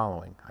that Yeah. I'm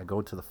following, I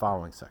go to the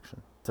following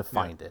section to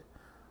find it.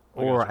 I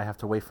Or gotcha. I have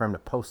to wait for him to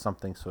post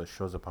something so it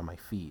shows up on my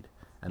feed.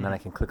 And then I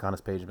can click on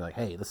his page and be like,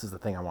 hey, this is the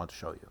thing I want to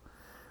show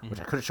you. Which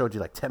I could have showed you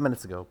like 10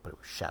 minutes ago, but it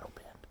was shadow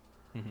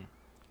banned.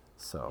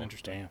 So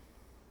Interesting.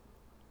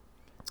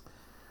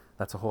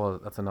 that's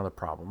another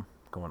problem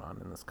going on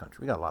in this country.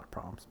 We got a lot of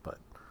problems, but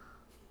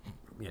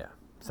yeah.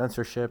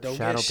 Censorship, Don't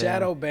shadow get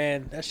shadow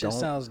banned. That shit Don't-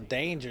 sounds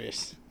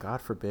dangerous.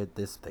 God forbid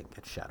this thing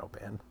gets shadow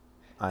banned.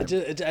 I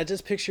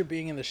just picture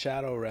being in the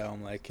shadow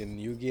realm, like in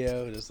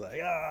Yu-Gi-Oh, just like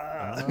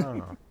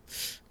Oh.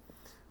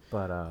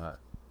 But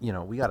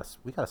we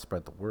gotta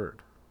spread the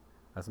word.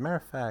 As a matter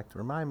of fact,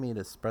 remind me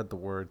to spread the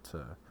word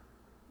to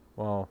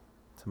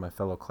my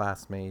fellow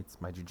classmates,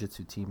 my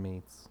jiu-jitsu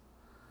teammates.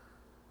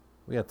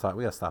 We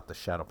gotta stop the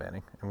shadow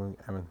banning, and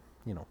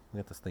we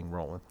get this thing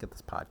rolling, get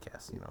this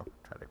podcast,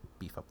 try to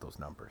beef up those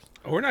numbers.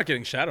 Oh, we're not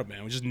getting shadow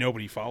banned. Just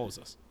nobody follows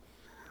us.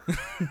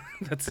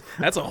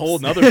 that's a whole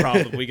nother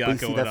problem we But got you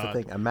see, going that's on.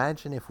 the thing.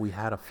 Imagine if we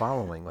had a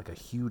following, like a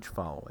huge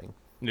following,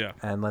 Yeah.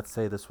 and let's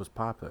say this was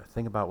popular.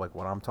 Think about like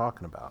what I'm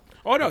talking about.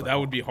 Oh no, Like, that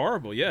would be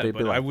horrible. Yeah, they'd but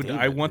be like, I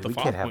 "David, want the we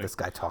following. can't have this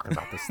guy talking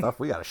about this stuff.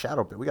 We got to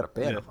shadow ban. We got to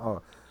ban Yeah. him."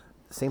 Oh,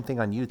 same thing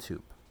on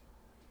YouTube.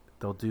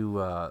 They'll do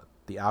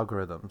the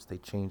algorithms. They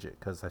change it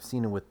because I've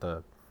seen it with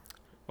the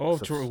Oh,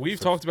 So- true. We've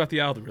so- talked about the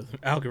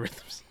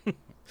algorithms.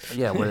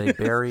 where they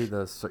bury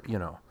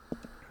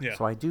Yeah.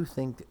 So I do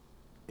think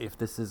if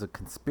this is a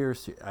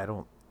conspiracy, I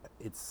don't.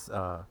 It's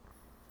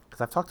because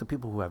I've talked to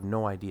people who have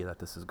no idea that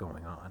this is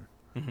going on.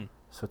 Mm-hmm.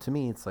 So to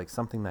me, it's like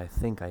something that I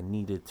think I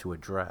needed to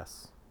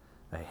address.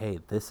 That hey,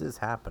 this is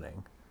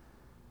happening.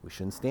 We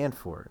shouldn't stand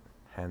for it.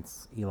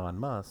 Hence, Elon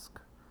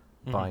Musk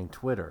buying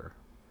Twitter.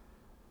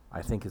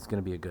 I think it's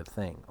going to be a good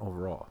thing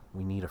overall.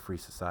 We need a free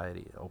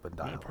society, open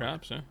Yeah, dialogue.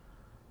 perhaps. Yeah.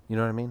 You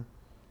know what I mean?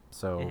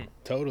 So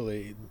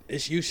totally.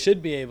 You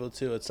should be able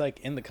to. It's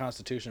like in the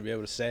Constitution to be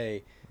able to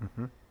say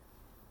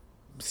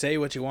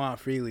what you want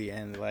freely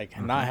and like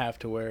not have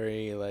to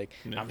worry. Like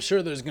Yeah. I'm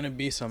sure there's gonna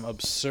be some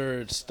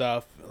absurd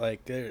stuff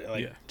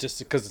Yeah. just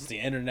because it's the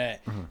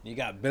internet. You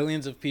got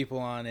billions of people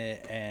on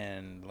it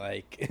and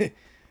like.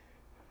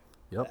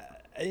 yep.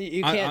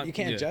 You I- can't I- you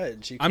can't yeah.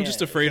 judge. You I'm just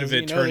can't, afraid of 'cause it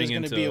you know turning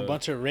there's gonna be a into-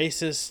 bunch of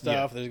racist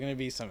stuff. There's gonna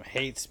be some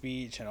hate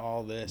speech and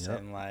all this Yep.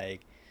 and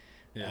like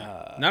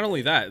Yeah. Not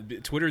only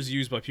that, Twitter's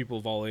used by people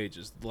of all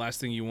ages. The last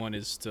thing you want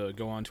is to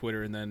go on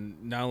Twitter and then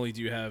not only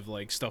do you have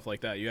like stuff like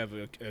that, you have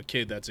a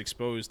kid that's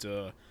exposed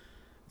to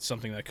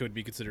something that could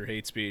be considered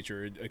hate speech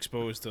or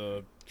exposed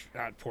to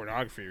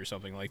pornography or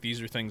something. Like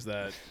these are things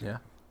that Yeah.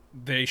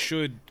 they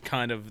should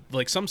kind of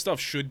like some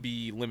stuff should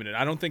be limited.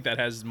 I don't think that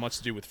has much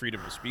to do with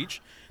freedom of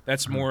speech.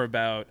 That's more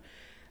about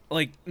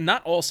like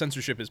not all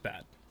censorship is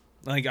bad.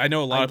 Like I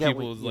know a lot I of get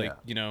people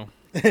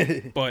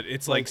what- but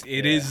it's like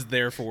it is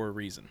there for a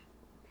reason.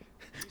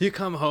 you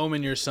come home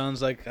and your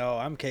son's like, oh,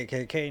 I'm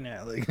KKK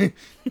now. Like,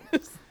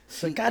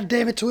 it's like, God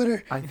damn it,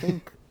 Twitter. I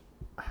think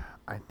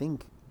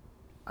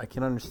I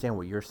can understand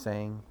what you're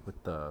saying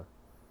with the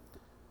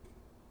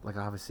like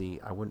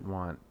obviously I wouldn't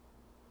want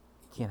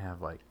you can't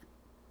have like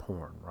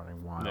porn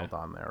running wild Yeah.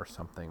 on there or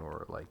something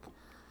or like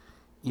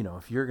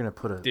if you're gonna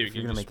put a Dude, if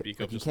you you're can gonna just make it speak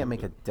like, up you just a can't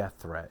make little a death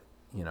threat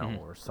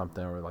or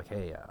something or like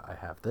hey I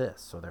have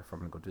this so therefore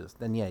I'm gonna go do this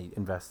then yeah you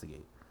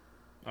investigate.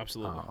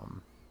 Absolutely.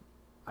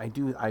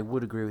 I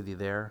would agree with you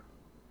there,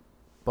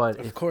 but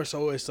Of if course,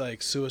 always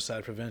like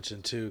suicide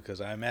prevention too,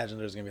 because I imagine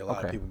there's gonna be a lot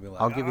of okay people be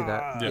like, I'll give you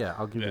that "Ah." yeah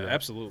I'll give you that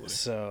absolutely.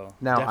 So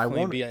Now, I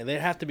definitely won't- there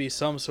have to be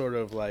some sort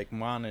of like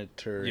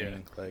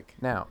monitoring, like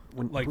now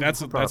when Like who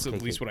that's brought up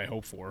at least KKK? what I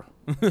hope for.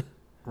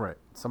 Right,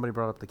 somebody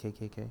brought up the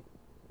KKK.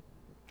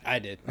 I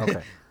did.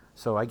 Okay,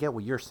 so I get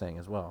what you're saying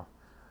as well.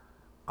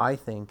 I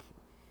think,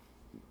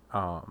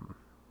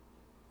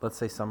 let's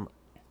say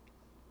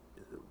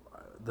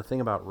the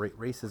thing about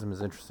racism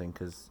is interesting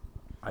because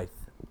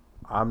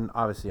I'm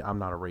obviously I'm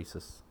not a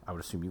racist. I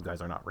would assume you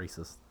guys are not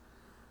racist,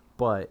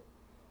 but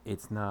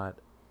it's not.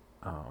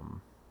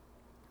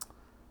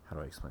 How do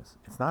I explain this?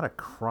 It's not a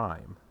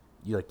crime.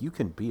 You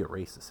can be a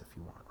racist if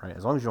you want, right?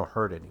 As long as you don't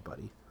hurt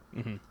anybody.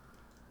 Mm-hmm.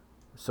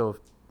 So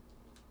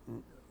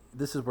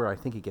this is where I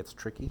think it gets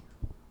tricky.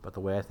 But the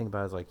way I think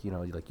about it is like you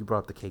brought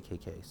up the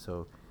KKK.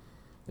 So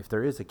if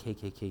there is a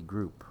KKK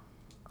group,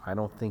 I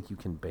don't think you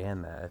can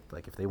ban that.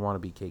 Like if they want to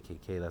be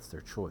KKK, that's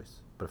their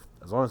choice. But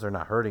as long as they're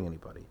not hurting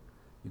anybody,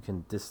 you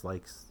can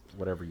dislike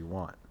whatever you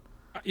want.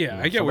 Yeah,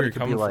 I get where you're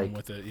coming from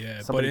with it.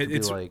 Yeah, but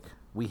it's like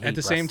we hate at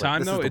the same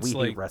time though. It's we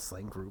hate like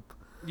wrestling group.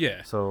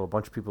 Yeah. So a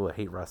bunch of people that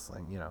hate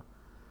wrestling,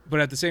 But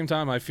at the same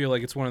time, I feel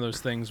like it's one of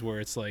those things where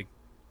it's like,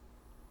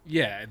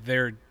 yeah,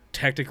 they're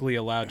technically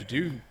allowed to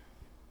do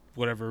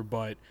whatever,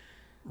 but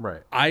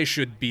right. I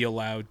should be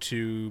allowed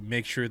to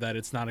make sure that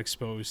it's not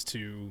exposed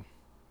to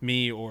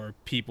me or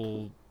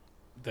people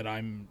that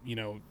I'm,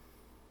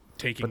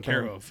 taking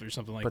care of or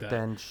something like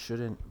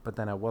that. But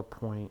then at what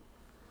point?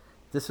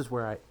 This is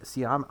where I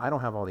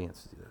don't have all the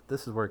answers either.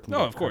 This is where it can.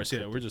 No, of course,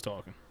 yeah, we're just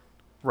talking.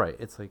 Right.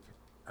 It's like,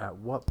 at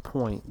what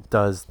point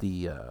does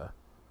if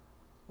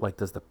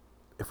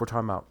we're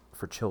talking about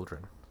for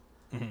children,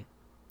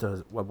 Mm-hmm.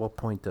 at what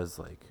point does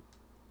the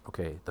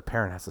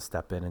parent has to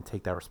step in and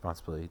take that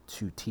responsibility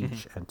to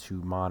teach and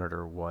to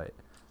monitor what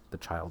the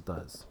child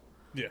does.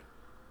 Yeah.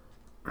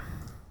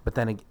 But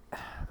then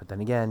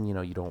again,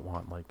 you don't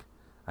want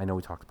I know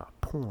we talked about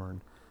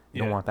porn.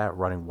 You don't want that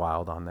running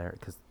wild on there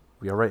because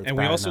we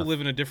also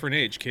live in a different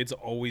age. Kids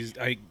always,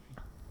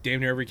 damn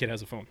near every kid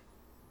has a phone.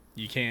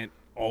 You can't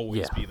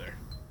always be there.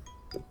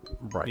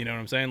 Right. You know what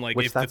I'm saying? Like,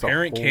 Which if the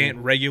parent can't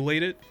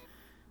regulate it,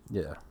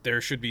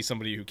 there should be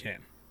somebody who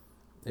can.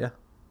 Yeah.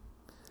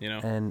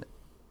 And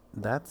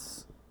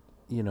that's,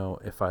 I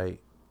could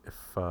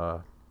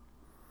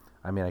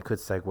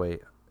segue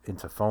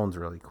into phones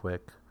really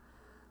quick,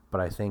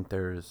 but I think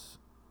there's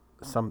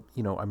some,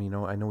 I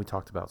know we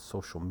talked about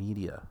social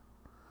media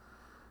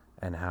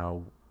and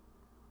how,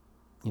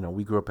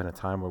 we grew up in a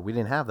time where we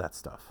didn't have that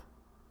stuff.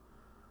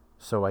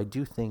 So I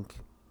do think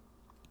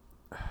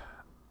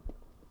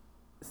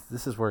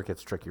this is where it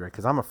gets tricky, right?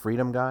 Because I'm a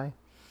freedom guy,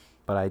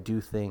 but I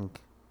do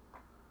think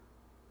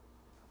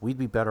we'd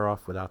be better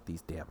off without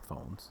these damn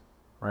phones,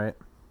 right?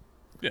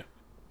 Yeah.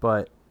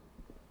 But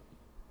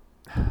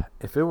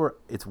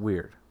it's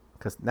weird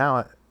because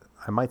now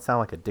I might sound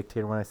like a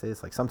dictator when I say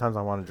this. Like sometimes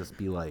I want to just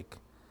be like,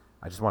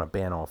 I just want to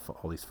ban all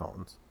these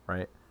phones,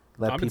 right?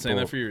 I've been saying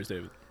that for years,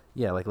 David.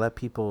 Yeah, let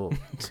people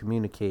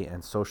communicate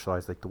and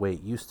socialize like the way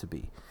it used to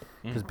be.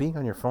 Because being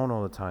on your phone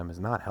all the time is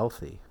not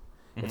healthy.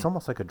 It's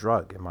almost like a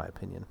drug, in my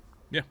opinion.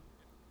 Yeah.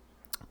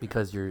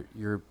 Because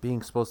you're being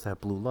exposed to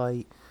have blue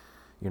light.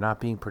 You're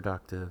not being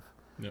productive.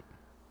 Yep.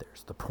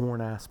 There's the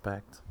porn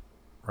aspect,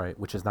 right,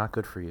 which is not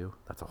good for you.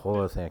 That's a whole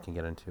other thing I can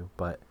get into.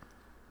 But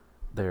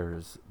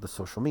there's the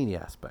social media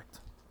aspect.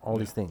 All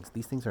these things.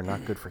 These things are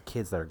not good for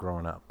kids that are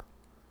growing up.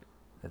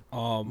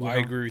 I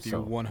agree with you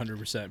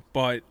 100%.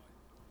 But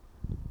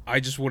I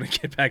just want to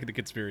get back into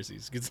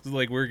conspiracies. It's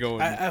like we're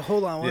going.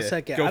 Hold on one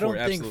second. I don't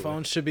think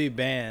phones should be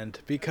banned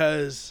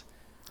because.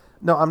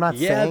 No, I'm not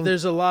saying. Yeah,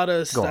 there's a lot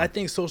of. I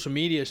think social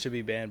media should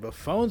be banned, but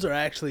phones are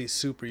actually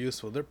super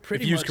useful. They're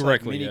pretty much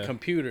like mini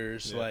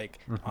computers,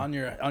 on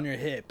your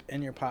hip,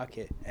 in your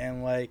pocket,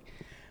 and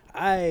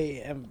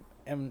I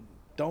am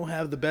don't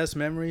have the best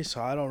memory,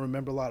 so I don't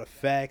remember a lot of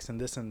facts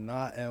and this and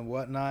that and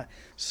whatnot.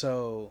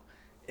 So,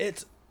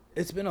 it's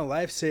been a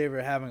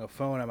lifesaver having a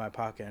phone in my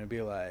pocket and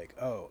be like,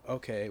 oh,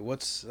 okay,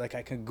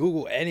 I can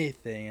Google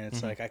anything, and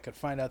it's I could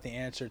find out the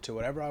answer to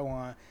whatever I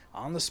want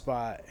on the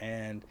spot,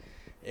 and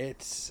I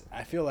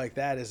feel like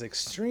that is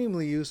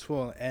extremely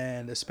useful,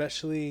 and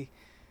especially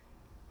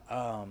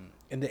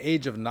in the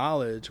age of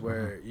knowledge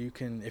where you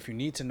can, if you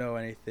need to know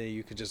anything,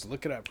 you could just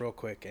look it up real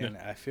quick. And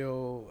I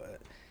feel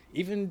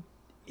even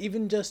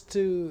just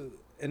to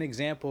an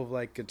example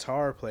of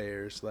guitar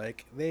players,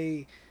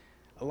 a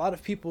lot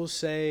of people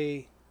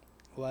say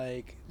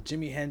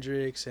Jimi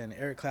Hendrix and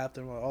Eric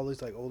Clapton, all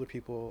these older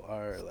people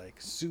are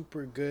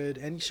super good,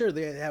 and sure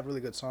they have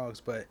really good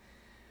songs, but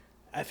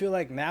I feel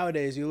like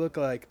nowadays you look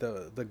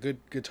the good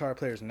guitar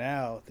players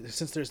now,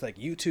 since there's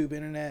YouTube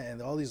internet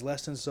and all these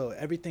lessons, so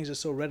everything's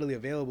just so readily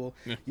available.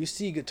 You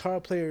see guitar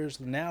players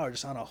now are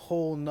just on a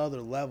whole nother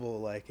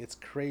level. It's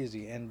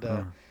crazy. And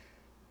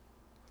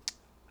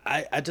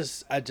I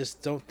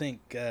just don't think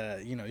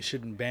you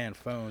shouldn't ban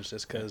phones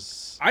just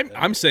because.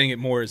 I'm saying it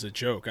more as a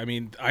joke. I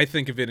mean, I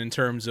think of it in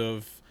terms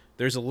of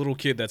there's a little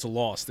kid that's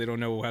lost. They don't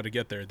know how to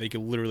get there. They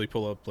could literally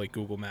pull up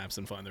Google Maps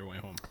and find their way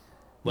home.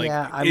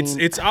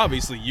 It's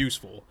obviously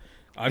useful.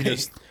 I'm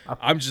just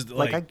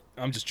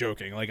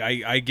joking.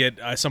 I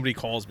get somebody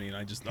calls me and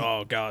I just,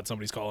 oh God,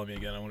 somebody's calling me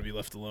again. I want to be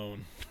left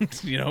alone.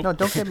 No,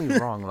 don't get me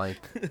wrong.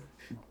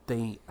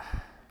 They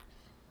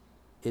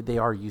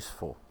are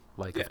useful.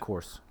 Of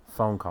course,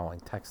 phone calling,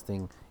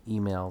 texting,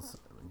 emails,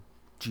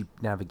 Jeep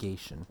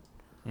navigation.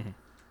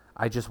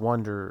 I just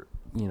wonder,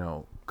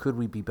 could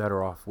we be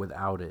better off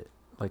without it?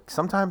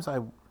 Sometimes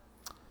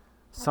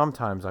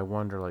sometimes I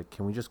wonder, like,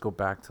 can we just go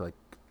back to like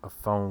a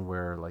phone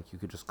where like you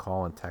could just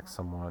call and text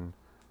someone,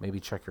 maybe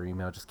check your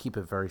email, just keep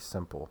it very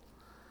simple.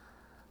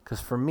 Because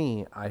for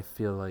me, I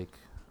feel like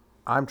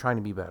I'm trying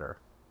to be better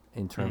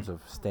in terms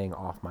of staying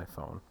off my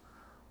phone,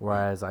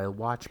 whereas I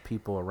watch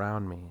people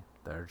around me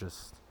that are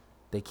just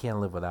they can't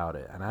live without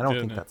it, and I don't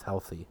think that's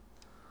healthy.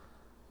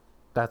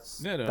 I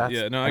And get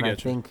you. I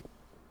think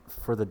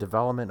for the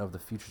development of the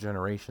future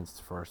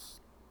generations, for us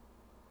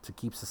to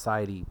keep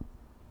society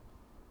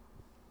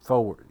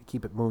forward,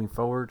 keep it moving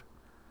forward,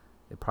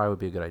 it probably would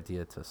be a good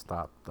idea to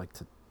stop, like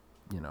to,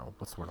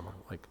 what's the word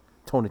like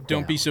tone it down.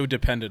 Don't be so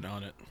dependent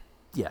on it.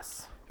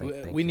 Yes.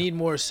 We need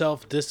more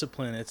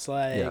self-discipline. It's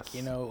like, Yes.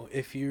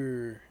 if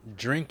you're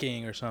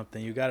drinking or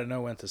something, you got to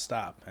know when to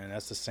stop. And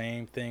that's the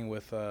same thing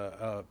with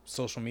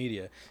social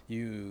media.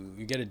 You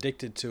get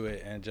addicted to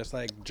it, and just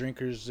like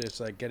drinkers,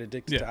 it's like get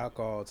addicted to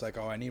alcohol. It's like,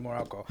 oh, I need more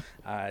alcohol.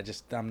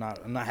 I'm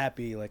not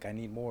happy. Like I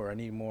need more.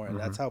 And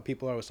that's how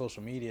people are with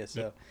social media.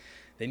 So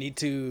they need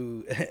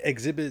to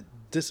exhibit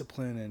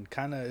discipline, and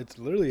kind of, it's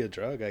literally a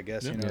drug, I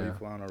guess. If you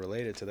want to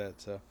relate it to that.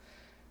 So.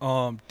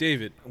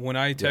 David, when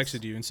I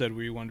texted you and said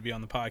we wanted to be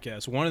on the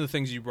podcast, one of the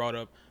things you brought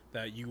up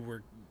that you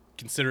were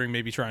considering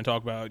maybe trying to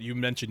talk about, you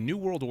mentioned New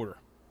World Order.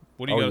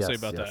 What do you got to say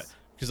about that?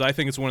 Because I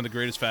think it's one of the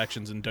greatest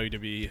factions in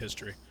WWE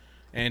history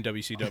and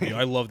WCW.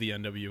 I love the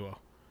NWO.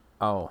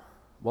 Oh,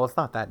 well, it's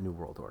not that New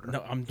World Order.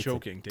 No, I'm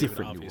joking, David,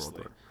 different obviously. New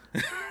World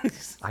Order.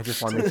 I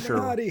just want to make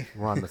sure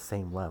we're on the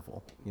same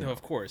level. No,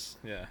 of course,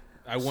 yeah.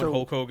 I want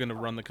Hulk Hogan to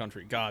run the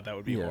country. God, that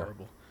would be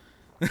horrible.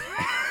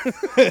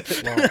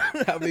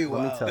 That'd be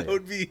wild. That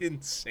would be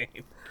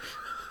insane.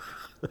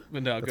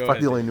 But no, That's go probably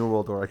ahead. the only New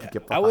World Order I could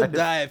get behind. I would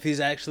die if he's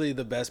actually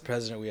the best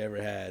president we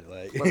ever had.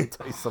 Like, Let me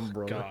tell you something,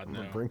 bro. God,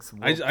 no. Bring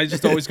some I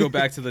just always go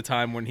back to the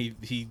time when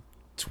he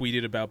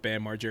tweeted about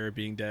Bam Margera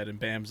being dead, and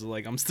Bam's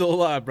like, "I'm still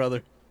alive,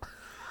 brother."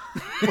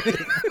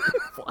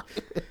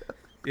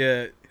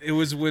 Yeah, it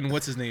was when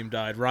what's his name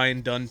died.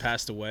 Ryan Dunn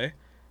passed away,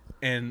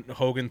 and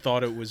Hogan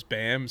thought it was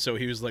Bam, so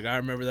he was like, "I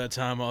remember that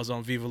time I was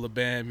on Viva La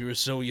Bam. You were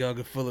so young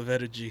and full of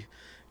energy.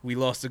 We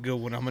lost a good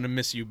one. I'm gonna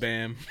miss you,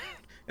 Bam."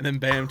 And then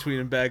Bam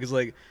tweeting back is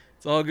like,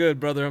 "It's all good,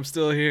 brother. I'm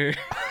still here."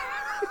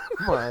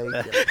 My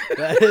God.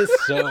 that is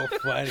so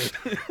funny.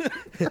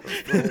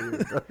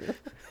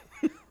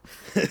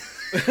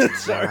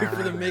 Sorry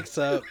for the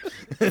mix-up.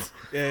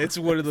 Yeah, it's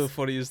one of the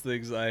funniest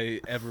things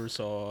I ever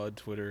saw on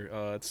Twitter.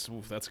 That's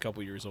a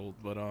couple years old,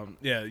 but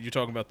yeah, you're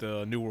talking about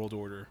the New World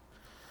Order.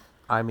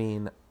 I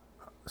mean,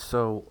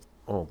 oh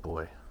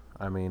boy.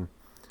 I mean,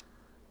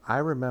 I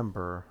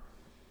remember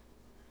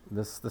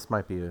this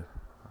might be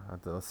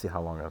let's see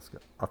how long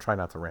I'll try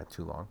not to rant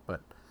too long,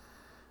 but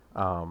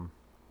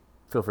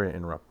feel free to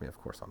interrupt me, of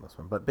course, on this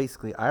one. But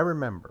basically, I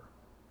remember,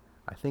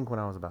 I think when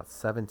I was about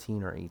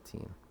 17 or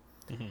 18,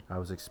 I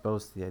was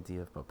exposed to the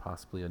idea of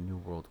possibly a New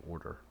World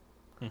Order.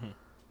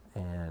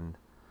 And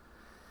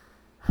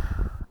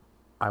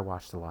I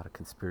watched a lot of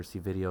conspiracy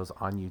videos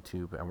on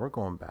YouTube, and we're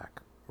going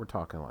back. We're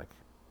talking like,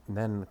 and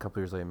then a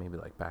couple years later, maybe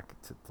like back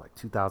to like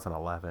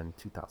 2011,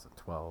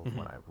 2012,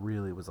 when I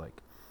really was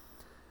like,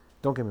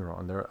 don't get me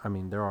wrong,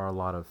 there are a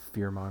lot of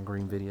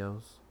fear-mongering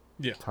videos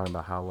talking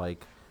about how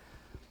like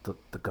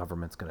the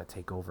government's going to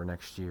take over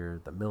next year,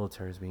 the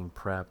military is being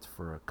prepped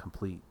for a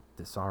complete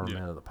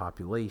disarmament of the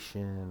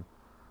population,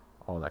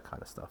 all that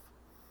kind of stuff.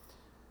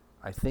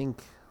 I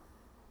think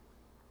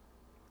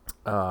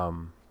I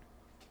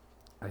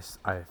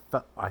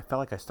felt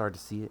like I started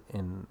to see it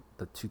in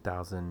the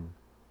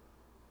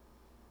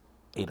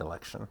 2008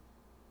 election,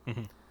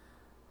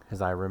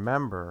 because I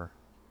remember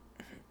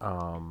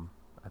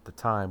at the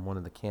time one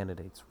of the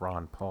candidates,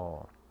 Ron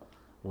Paul,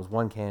 was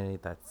one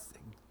candidate that's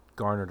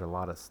garnered a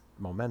lot of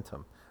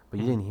momentum, but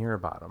you didn't hear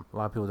about him. A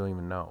lot of people don't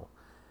even know.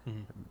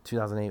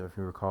 2008, if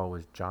you recall,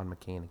 was John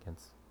McCain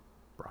against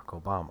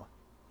Barack Obama.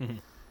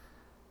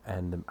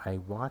 And I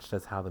watched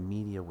as how the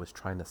media was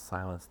trying to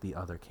silence the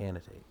other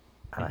candidate,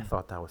 and I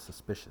thought that was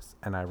suspicious.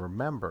 And I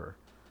remember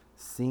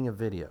seeing a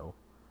video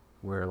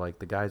where like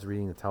the guy's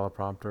reading the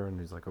teleprompter, and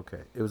he's like,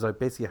 okay, it was like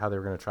basically how they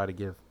were going to try to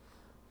give.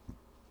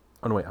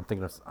 Oh no, wait, I'm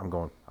thinking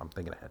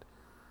ahead.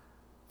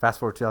 Fast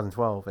forward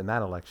 2012, in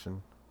that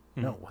election.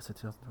 No, was it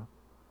 2012?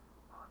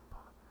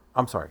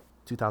 I'm sorry,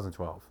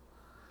 2012.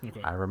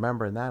 Okay. I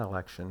remember in that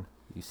election,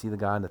 you see the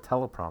guy on the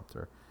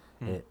teleprompter.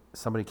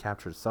 Somebody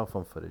captured cell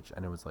phone footage,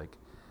 and it was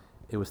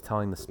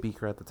telling the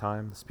speaker at the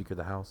time, the Speaker of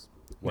the House,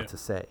 what to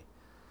say.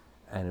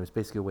 And it was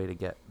basically a way to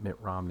get Mitt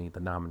Romney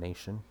the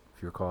nomination.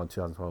 If you recall, in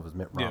 2012, it was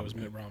Mitt Romney. Yeah, it was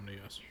Mitt Romney,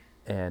 yes.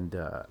 And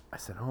I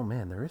said, oh,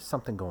 man, there is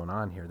something going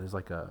on here. There's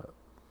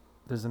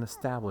an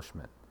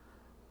establishment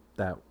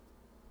that,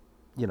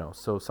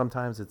 so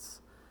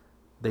sometimes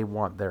they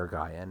want their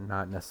guy in,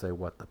 not necessarily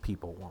what the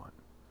people want.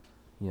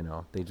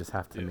 They just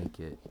have to make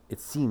it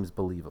seems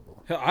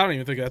believable. Hell, I don't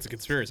even think that's a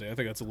conspiracy. I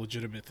think that's a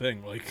legitimate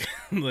thing. Like,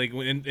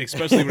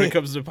 especially when it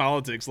comes to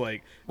politics,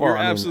 like,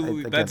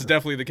 that's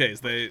definitely the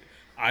case.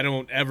 I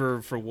don't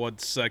ever for 1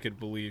 second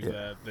believe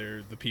that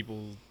they're the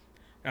people.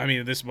 I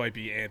mean, this might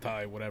be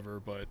anti whatever,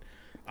 but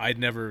I'd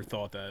never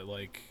thought that.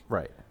 Like,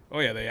 Right. oh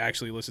yeah, they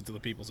actually listen to the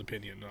people's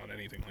opinion on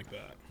anything like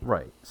that.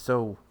 Right.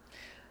 So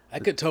I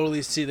could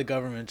totally see the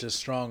government just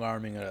strong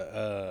arming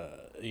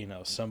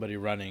somebody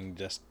running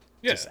just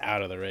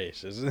out of the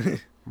race.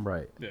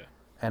 right. Yeah.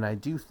 And I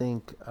do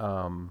think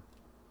where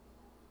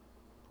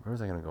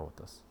was I going to go with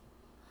this?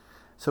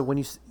 So when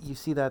you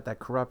see that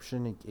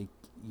corruption,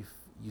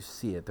 you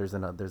see it.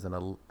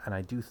 And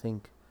I do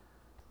think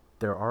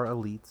there are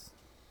elites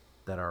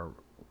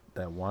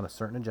that want a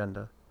certain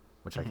agenda,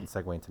 which I can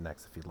segue into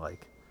next if you'd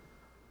like.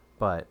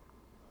 But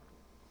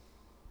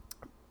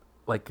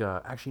like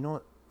actually, you know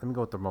what? Let me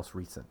go with the most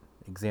recent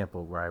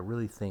example where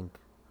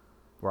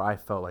I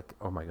felt like,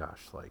 oh my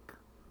gosh, like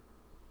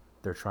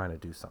they're trying to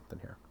do something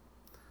here.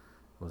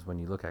 Was when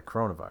you look at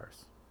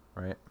coronavirus,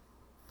 right?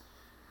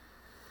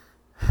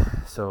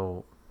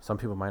 So some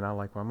people might not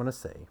like what I'm going to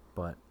say,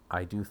 but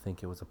I do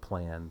think it was a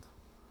planned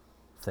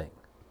thing.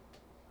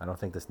 I don't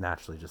think this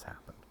naturally just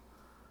happened.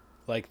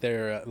 Like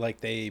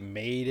they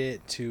made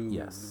it to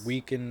Yes.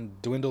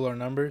 dwindle our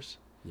numbers.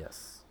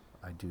 Yes,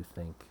 I do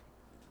think.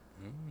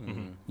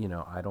 You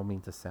know, I don't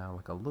mean to sound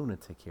like a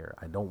lunatic here.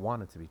 I don't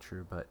want it to be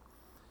true, but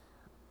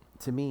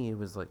to me, it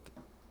was like.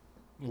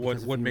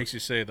 What makes you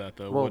say that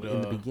though? Well,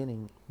 in the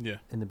beginning, yeah.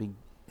 in the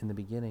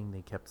beginning,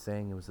 they kept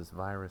saying it was this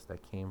virus that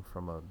came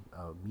from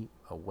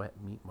a wet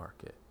meat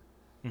market,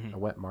 a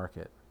wet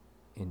market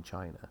in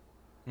China,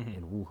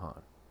 in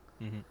Wuhan.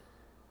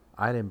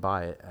 I didn't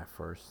buy it at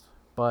first,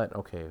 but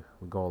okay,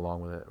 we go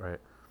along with it, right?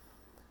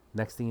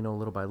 Next thing you know,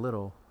 little by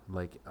little,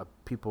 like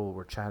people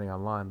were chatting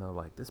online. They're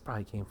like, "This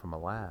probably came from a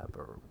lab,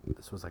 or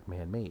this was like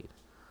man-made."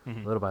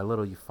 Little by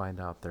little, you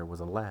find out there was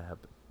a lab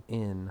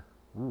in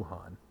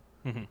Wuhan.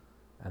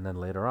 And then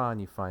later on,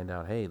 you find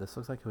out, hey, this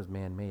looks like it was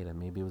man-made, and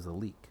maybe it was a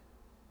leak.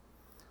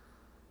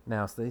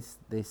 Now, so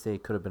they say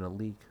it could have been a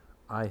leak.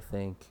 I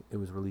think it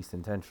was released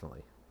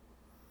intentionally.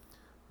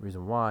 The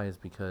reason why is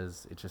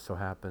because it just so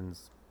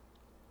happens,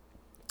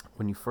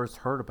 when you first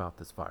heard about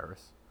this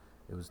virus,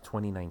 it was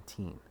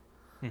 2019.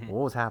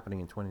 What was happening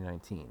in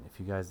 2019? If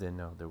you guys didn't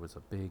know, there was a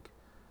big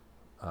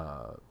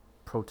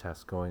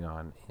protest going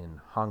on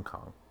in Hong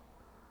Kong,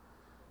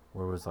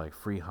 where it was like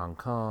free Hong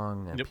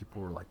Kong, and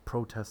people were like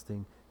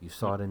protesting. You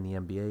saw it in the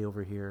NBA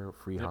over here,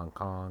 free Hong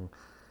Kong,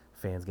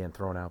 fans getting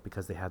thrown out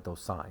because they had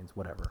those signs,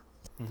 whatever.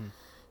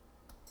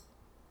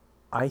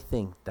 I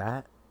think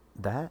that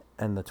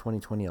and the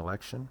 2020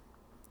 election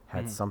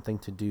had something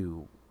to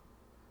do.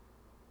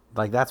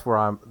 Like it's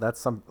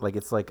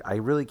like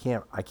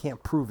I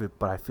can't prove it,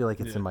 but I feel like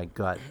it's in my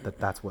gut that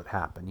that's what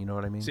happened. You know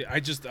what I mean? See,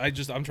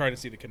 I'm trying to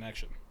see the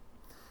connection.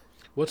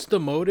 What's the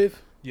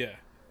motive? Yeah.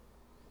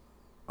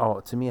 Oh,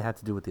 to me, it had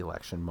to do with the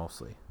election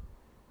mostly,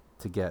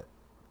 to get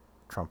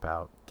Trump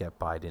out, get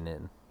Biden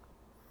in,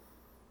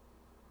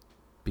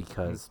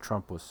 because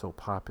Trump was so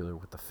popular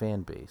with the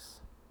fan base,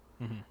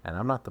 and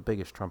I'm not the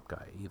biggest Trump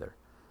guy either,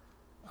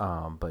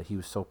 but he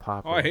was so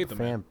popular. Oh, I hate the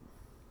fan.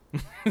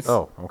 man.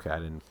 Oh, okay, I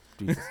didn't.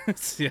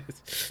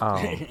 Jesus.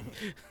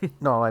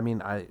 No, I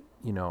mean I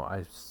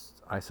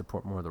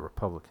support more the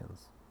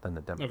Republicans than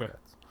the Democrats. Okay.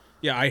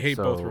 Yeah, I hate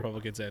both So-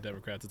 Republicans and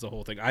Democrats. It's a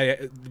whole thing.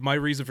 My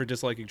reason for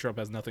disliking Trump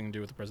has nothing to do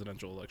with the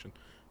presidential election.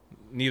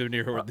 Neither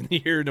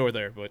here nor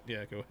there. But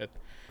yeah, go ahead.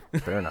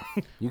 Fair enough.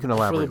 You can For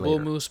the elaborate Bull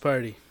later. Moose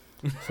Party.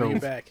 So Bring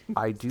it back.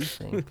 I do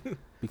think,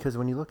 because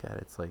when you look at it,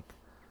 it's like,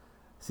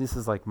 see, this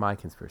is like my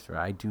conspiracy.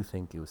 Right? I do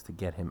think it was to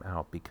get him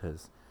out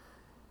because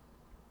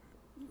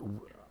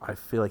I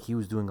feel like he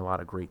was doing a lot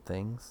of great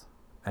things,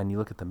 and you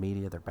look at the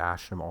media; they're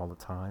bashing him all the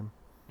time.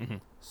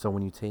 So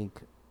when you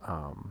take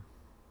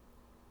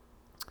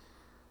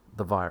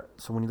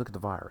so when you look at the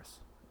virus,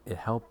 it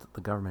helped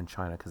the government in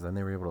China because then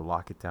they were able to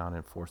lock it down and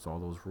enforce all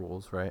those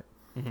rules, right?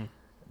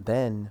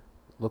 Then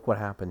look what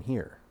happened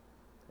here,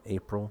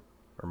 April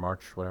or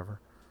March, whatever.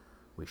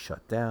 We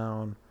shut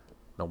down.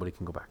 Nobody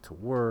can go back to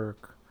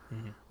work.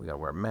 We gotta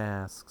wear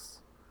masks.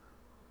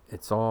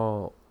 It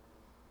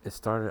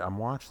started. I'm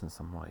watching this.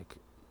 I'm like,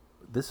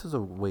 this is a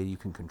way you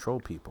can control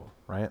people,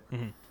 right?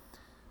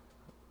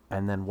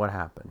 And then what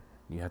happened?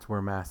 You had to wear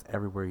a mask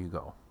everywhere you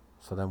go.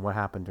 So then what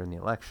happened during the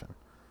election?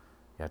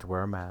 You had to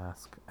wear a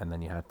mask, and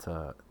then you had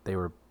to.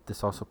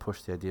 This also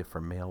pushed the idea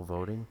for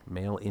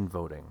mail-in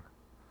voting.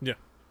 Yeah.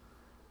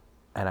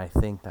 And I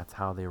think that's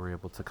how they were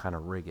able to kind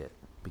of rig it,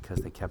 because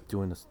they kept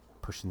doing this,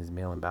 pushing these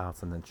mail-in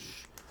ballots, and then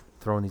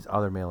throwing these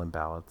other mail-in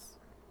ballots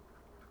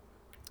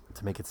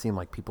to make it seem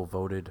like people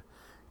voted.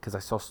 Because I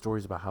saw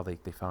stories about how they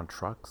found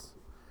trucks,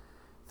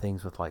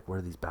 things with like, where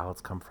do these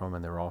ballots come from,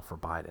 and they were all for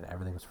Biden.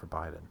 Everything was for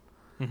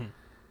Biden.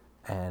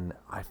 And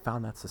I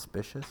found that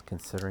suspicious,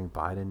 considering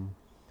Biden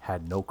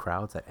had no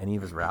crowds at any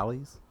of his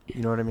rallies.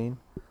 You know what I mean?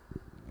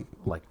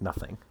 Like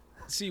nothing.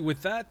 See,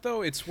 with that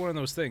though, it's one of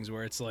those things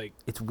where it's like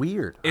It's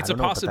weird. it's I a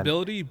don't know, but then-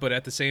 possibility, but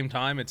at the same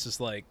time, it's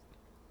just like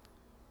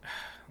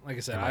I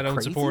said, Am I I don't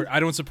crazy?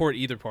 support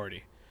either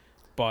party.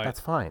 But That's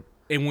fine.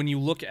 and when you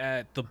look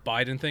at the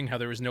Biden thing, how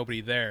there was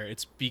nobody there,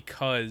 it's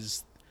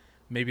because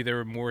maybe they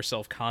were more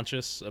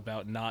self-conscious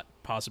about not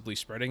possibly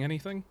spreading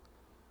anything,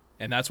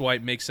 and that's why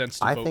it makes sense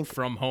to I vote think-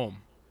 from home.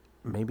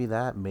 maybe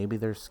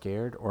they're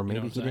scared, or maybe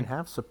what I'm he didn't saying?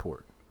 have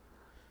support.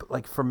 But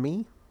like for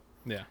me,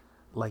 Yeah.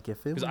 like if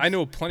it Because was, I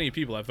know plenty of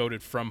people that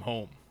voted from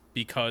home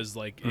because,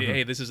 like,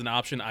 hey, this is an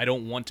option. I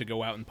don't want to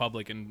go out in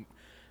public and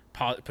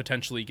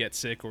potentially get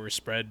sick or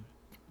spread,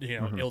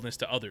 illness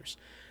to others.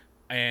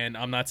 And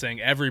I'm not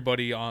saying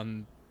everybody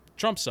on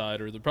Trump's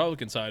side or the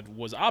Republican side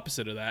was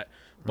opposite of that,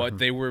 but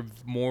they were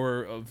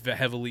more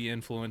heavily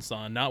influenced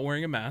on not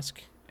wearing a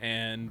mask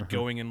and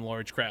going in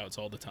large crowds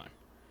all the time.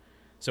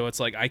 So it's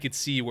like I could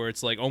see where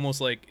it's like almost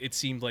like it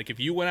seemed like if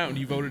you went out and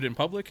you voted in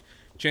public,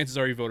 chances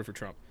are you voted for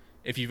Trump.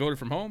 If you voted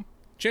from home,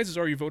 chances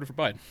are you voted for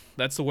Biden.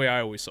 That's the way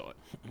I always saw it.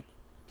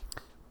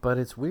 but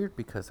it's weird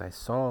because I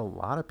saw a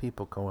lot of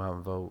people go out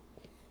and vote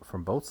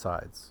from both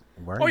sides,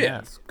 wearing Oh, yeah.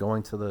 masks,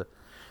 going to the.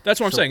 That's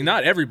what I'm So- saying.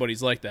 Not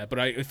everybody's like that,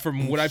 but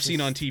from what It's I've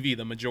seen on just- TV,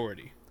 the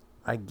majority.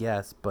 I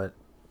guess, but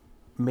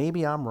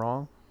maybe I'm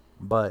wrong.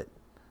 But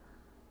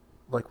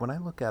like when I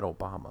look at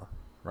Obama,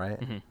 right?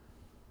 Mm-hmm.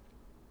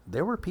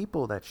 There were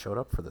people that showed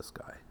up for this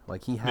guy.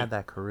 Like he had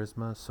that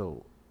charisma.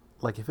 So,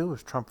 like if it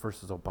was Trump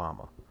versus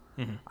Obama,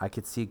 Mm-hmm. I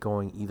could see it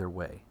going either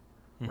way,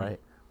 right?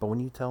 But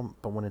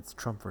when it's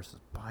Trump versus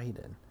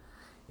Biden,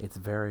 it's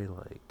very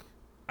like.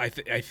 I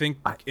think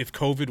if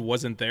COVID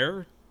wasn't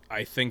there,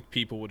 I think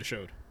people would have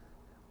showed.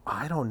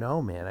 I don't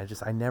know, man.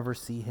 I never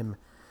see him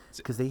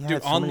because they had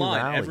Dude, so online,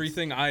 many rallies.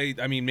 everything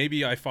I mean,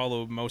 maybe I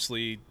follow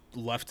mostly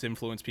left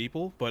influenced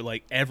people, but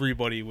like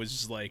everybody was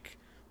just like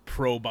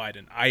pro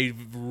Biden. I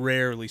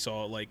rarely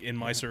saw like in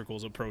my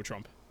circles a pro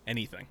Trump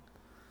anything.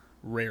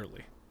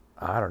 Rarely.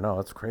 I don't know.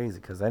 It's crazy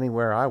because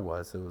anywhere I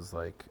was, it was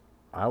like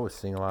I was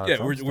seeing a lot of. Yeah,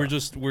 Trump we're stuff.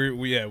 just we're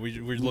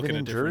looking in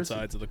at different Jersey.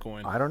 sides of the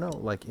coin. I don't know.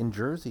 Like in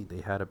Jersey, they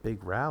had a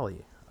big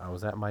rally. I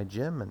was at my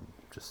gym and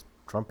just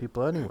Trump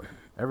people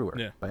everywhere.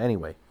 Yeah. But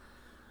anyway,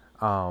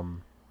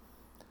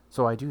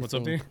 so I do. What's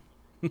up, think,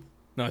 Danny?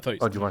 No, I thought you.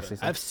 Oh, said do you want to say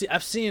that.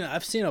 something?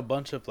 I've seen a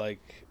bunch of like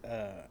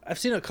I've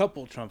seen a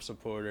couple Trump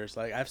supporters.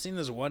 Like I've seen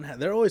this one.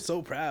 They're always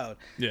so proud.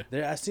 Yeah.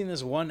 I've seen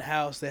this one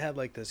house. They had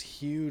like this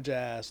huge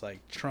ass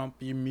like Trump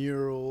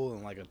mural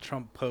and like a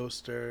Trump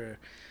poster.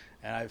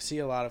 And I see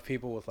a lot of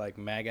people with like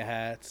MAGA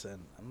hats, and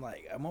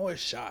I'm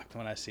always shocked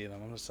when I see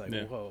them. I'm just like,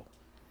 Yeah. whoa.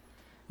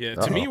 Yeah,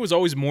 to me, it was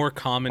always more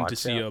common to Watch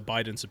see out. a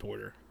Biden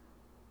supporter.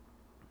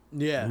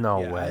 Yeah.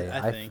 No yeah, way.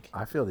 I think.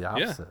 I feel the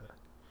opposite.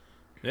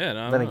 Yeah,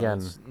 no, Then no,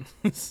 again-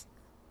 it's-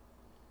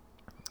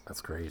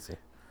 That's crazy.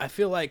 I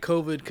feel like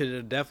COVID could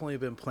have definitely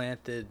been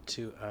planted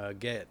to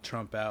get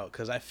Trump out,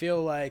 because I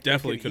feel like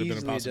Definitely it could have been a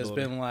easily just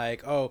possibility. been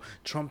like, oh,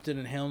 Trump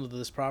didn't handle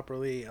this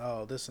properly,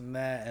 oh, this and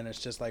that, and it's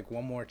just like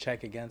one more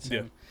check against Yeah.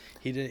 him.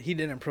 He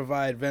didn't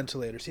provide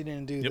ventilators, he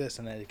didn't do Yep. this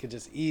and that. It could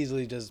just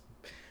easily just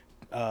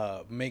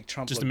make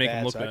Trump Just look to make bad.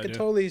 him look so I bad, could yeah.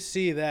 totally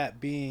see that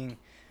being,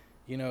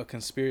 a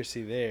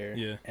conspiracy there.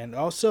 Yeah. And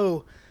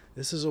also,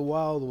 this is a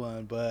wild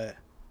one, but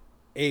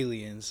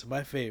aliens,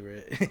 my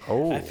favorite.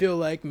 Oh. I feel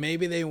like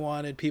maybe they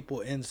wanted people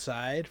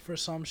inside for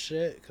some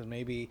shit, because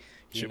maybe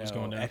Shit was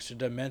going down. extra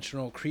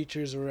dimensional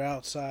creatures were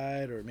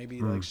outside, or maybe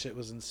like shit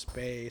was in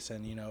space,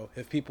 and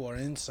if people are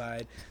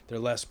inside, they're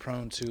less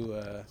prone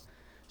to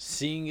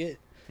seeing it.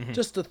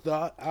 Just a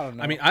thought. I don't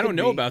know. I mean, I don't Could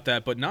know be. about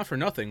that, but not for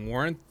nothing.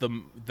 Weren't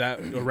that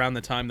around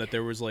the time that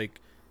there was like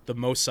the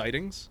most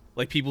sightings?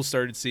 Like people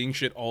started seeing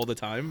shit all the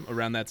time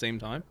around that same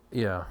time.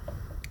 Yeah.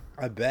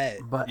 I bet.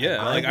 But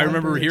Yeah, like I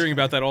remember wonder- hearing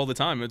about that all the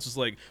time. It's just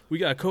like we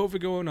got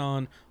COVID going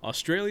on.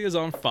 Australia's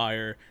on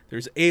fire.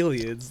 There's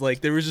aliens.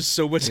 Like there was just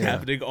so much Yeah.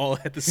 happening all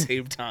at the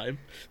same time.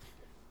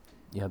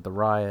 You had the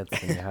riots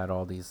and you had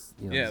all these,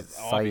 Yeah, these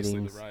obviously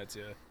sightings. the riots.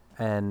 Yeah.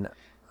 And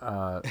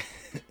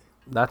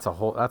that's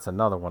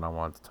another one I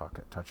wanted to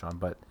touch on.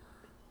 But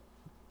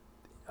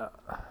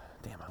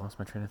damn, I lost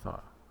my train of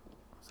thought.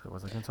 So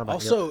was I going to talk about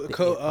Also, the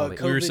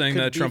COVID We were saying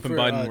could that be Trump and for,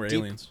 Biden were deep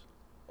aliens.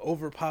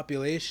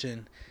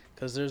 overpopulation,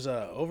 because there's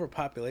a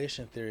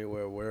overpopulation theory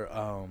where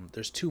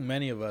there's too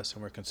many of us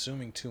and we're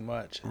consuming too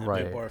much, and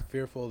Right. people are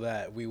fearful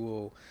that we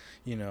will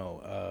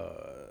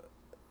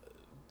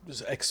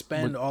just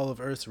expend all of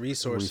Earth's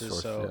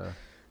resources.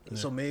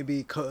 So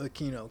maybe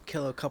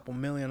kill a couple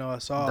million of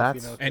us off.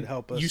 That's- Could And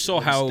help us. you saw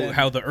extend-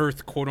 how the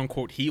Earth quote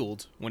unquote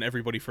healed when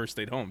everybody first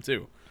stayed home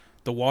too.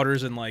 The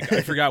waters in like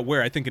I forgot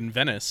where, I think in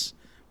Venice,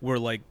 were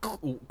like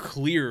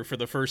clear for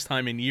the first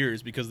time in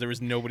years because there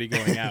was nobody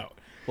going out.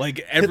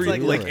 Like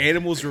like-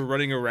 animals were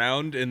running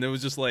around, and there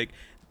was just like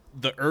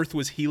the Earth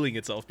was healing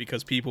itself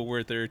because people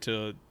weren't there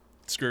to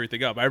screw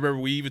everything up. I remember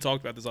we even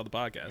talked about this on the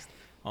podcast.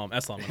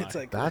 Eslam and It's I.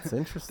 like That's the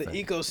interesting.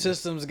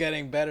 ecosystem's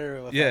getting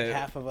better with Yeah. like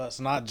half of us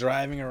not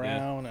driving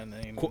around, and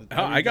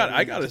I got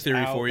everybody a just theory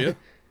out. for you.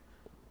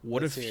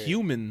 What Let's if hear it.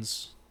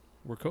 humans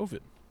were COVID?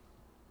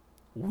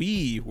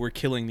 We were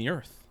killing the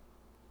Earth.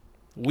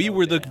 We Oh,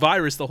 were the damn.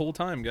 virus the whole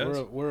time, guys.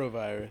 We're a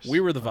virus. We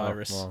were the Oh,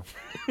 virus. well,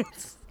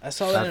 I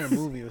saw that in a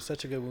movie. It was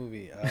such a good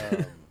movie.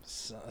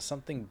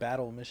 Something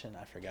Battle Mission.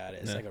 I forgot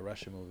it. It's Yeah. like a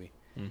Russian movie.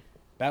 Hmm.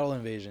 Battle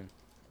Invasion.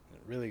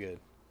 Really good.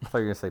 I thought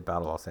you were going to say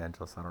Battle Los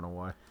Angeles. I don't know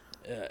why.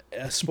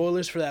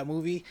 Spoilers for that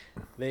movie.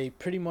 They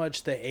pretty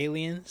much, the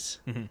aliens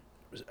Mhm.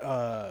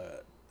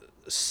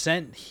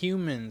 sent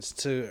humans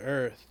to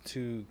Earth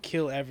to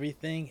kill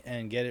everything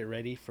and get it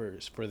ready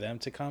for them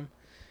to come.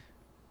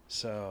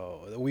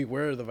 So we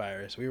were the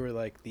virus. We were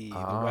like the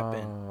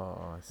weapon.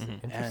 Oh, I see.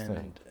 Mhm. Interesting.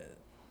 And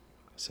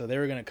so they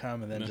were gonna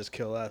come and then just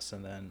kill us,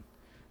 and then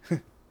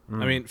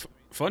I mean,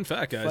 fun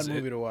fact, guys. fun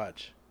movie to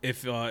watch.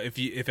 If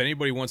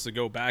anybody wants to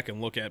go back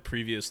and look at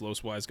previous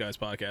Los Wise Guys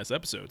podcast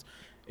episodes,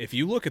 if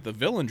you look at the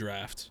villain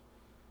draft,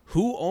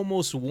 who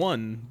almost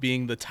won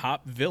being the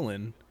top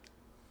villain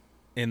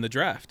in the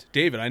draft?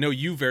 David, I know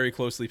you very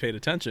closely paid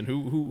attention.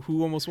 Who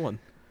almost won?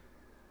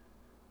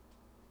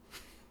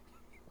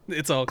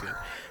 It's all good.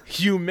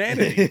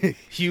 Humanity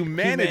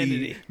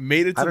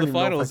made it to I don't the even know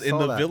if I finals in saw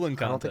the that. villain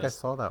I don't think I contest.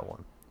 saw that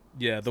one.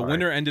 Yeah, the Sorry.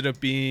 winner ended up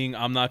being,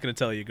 I'm not going to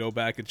tell you. Go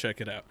back and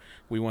check it out.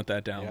 We want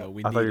that download. Yeah.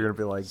 We I need thought you it. were gonna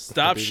be like,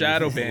 Stop David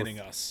shadow was- banning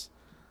us.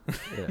 Yeah.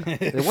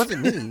 It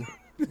wasn't me.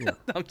 Yeah.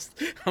 I'm just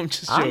I'm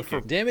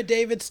joking. Damn it,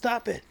 David,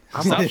 stop it!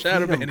 I'm Stop a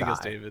shadow freedom banning us,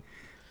 guy. David.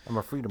 I'm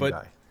a freedom But-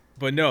 guy.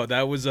 But no,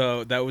 that was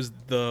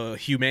the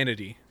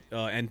Humanity,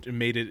 and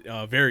made it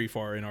very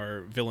far in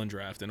our villain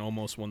draft and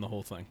almost won the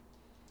whole thing.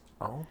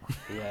 Oh,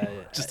 Yeah.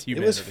 Just It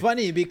was humanity.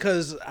 funny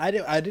because I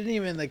didn't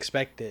even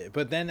expect it,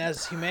 but then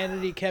as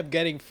humanity kept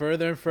getting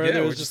further and further, Yeah,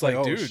 it we're was just just like,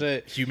 like, oh dude,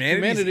 shit, humanity's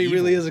humanity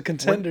really evil. is a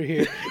contender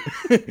here.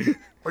 are you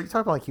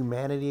talking about like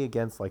humanity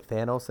against like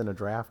Thanos in a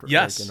draft? Or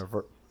Yes. Like in a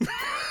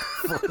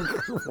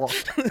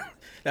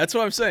That's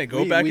what I'm saying.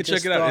 Go back and check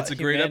just it out. thought It's a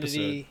great episode.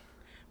 humanity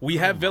We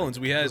have villains.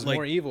 We had was more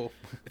like evil.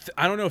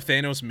 I don't know if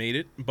Thanos made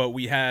it, but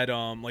we had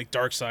like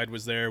Darkseid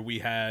was there. We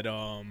had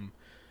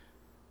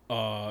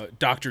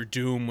Doctor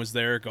Doom was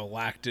there,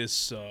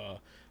 Galactus,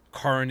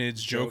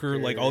 Carnage, Joker,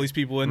 like all these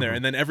people in there.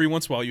 And then every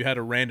once in a while you had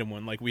a random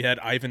one. Like we had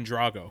Ivan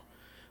Drago.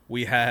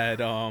 We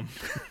had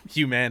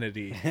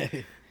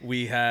Humanity.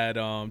 We had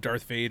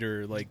Darth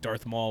Vader, like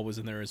Darth Maul was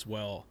in there as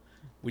well.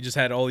 We just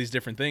had all these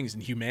different things,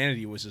 and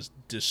Humanity was just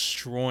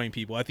destroying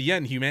people. At the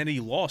end,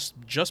 Humanity lost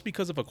just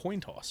because of a coin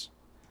toss.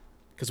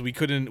 Because we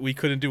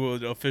couldn't do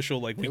an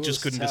official, like we It just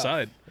was couldn't tough.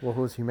 decide. well,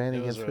 who's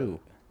humanity It was against who?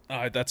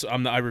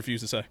 I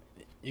refuse to say.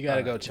 You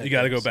gotta go check. You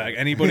got to the go back. episode.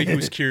 Anybody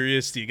who's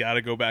curious, you got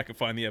to go back and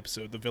find the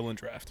episode, the villain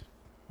draft.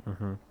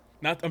 Mm-hmm.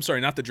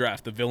 Not the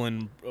draft, the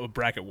villain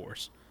bracket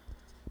wars.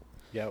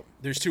 Yep.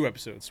 There's 2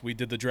 episodes. We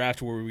did the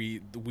draft where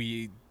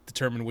we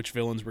determined which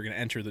villains were going to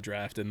enter the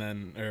draft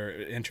or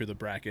enter the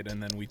bracket,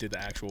 and then we did the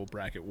actual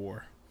bracket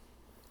war.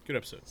 Good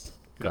episode.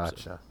 Good episode.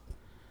 Gotcha.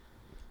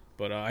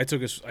 But I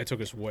took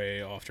us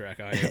way off track.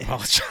 I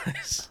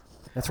apologize.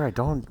 That's right.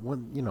 Don't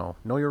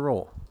know your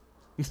role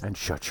and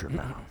shut your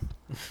mouth.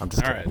 I'm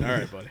just all right,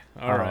 kidding. buddy.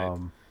 All right.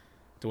 Um,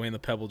 Dwayne the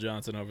Pebble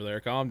Johnson over there.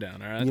 Calm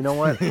down, all right? You know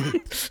what?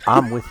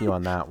 I'm with you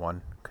on that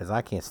one because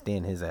I can't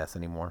stand his ass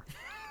anymore.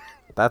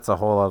 That's a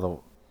whole other,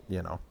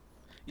 It's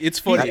He's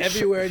funny.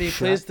 everywhere and he Should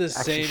plays I- the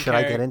actually, same should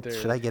I character.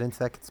 should I get into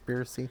that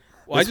conspiracy?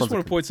 Well, I This just one's a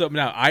want to point something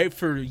out.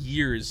 For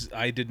years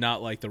I did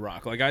not like The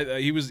Rock. Like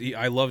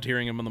I loved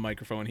hearing him on the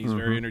microphone. He's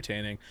very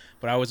entertaining,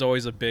 but I was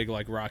always a big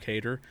like Rock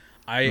hater.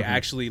 I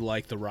actually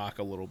like The Rock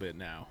a little bit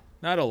now.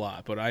 Not a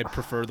lot, but I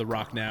prefer The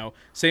Rock now.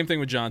 Same thing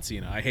with John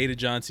Cena. I hated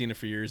John Cena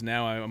for years.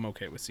 Now I'm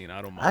okay with Cena.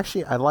 I don't mind.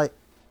 Actually,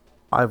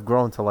 I've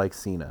grown to like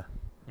Cena.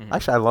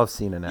 Actually, I love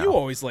Cena now. You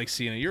always like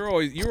Cena. You were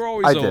always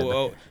I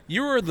did.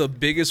 you were the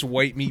biggest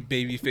white meat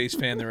babyface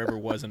fan there ever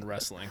was in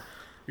wrestling.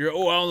 I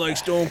don't like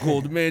Stone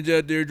Cold. The man's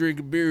out there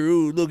drinking beer.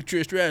 Ooh, look at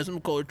Trish Stratus. I'm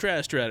gonna call her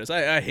Trash Stratus.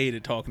 I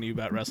hated talking to you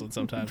about wrestling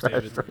sometimes,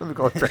 David. Let me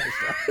go trash.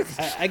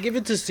 I give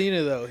it to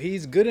Cena though.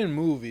 He's good in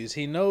movies.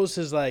 He knows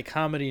his like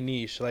comedy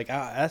niche. Like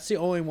that's the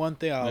only one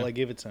thing I'll like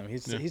give it to him.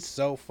 He's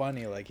so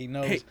funny. Like he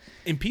knows. Hey,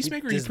 in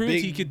Peacemaker, he this proved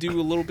he big- could do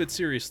a little bit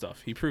serious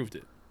stuff. He proved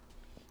it.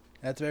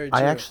 That's very true.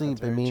 I actually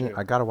That's been very meaning. true.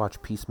 I gotta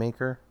watch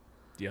Peacemaker.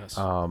 Yes.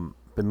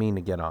 Been meaning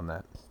to get on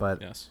that,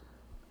 but Yes.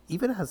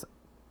 even as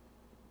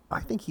I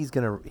think he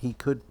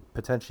could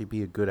potentially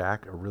be a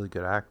really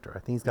good actor. I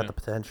think he's got Yeah. the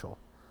potential.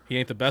 He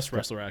ain't the best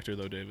wrestler actor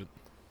though, David.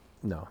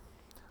 No,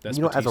 That's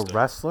as a Batista.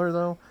 wrestler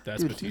though,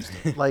 That's dude, Batista.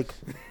 he's like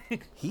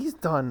he's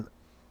done.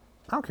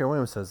 I don't care what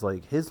anyone says.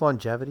 Like his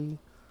longevity,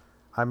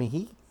 I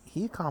mean,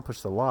 he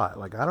accomplished a lot.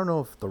 Like I don't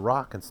know if The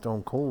Rock and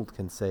Stone Cold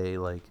can say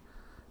like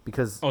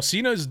because Oh,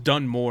 Cena's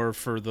done more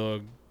for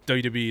the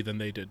WWE than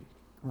they did.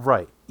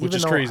 right, which even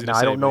is though, crazy to now, I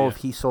say, don't know but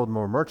if he sold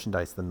more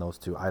merchandise than those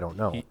two. I don't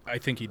know. I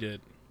think he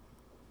did.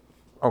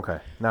 Okay,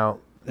 now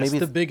That's maybe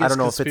the I biggest don't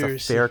know if conspiracy.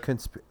 it's a fair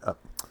conspiracy.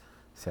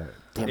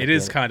 It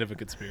is kind of a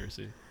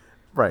conspiracy.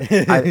 right.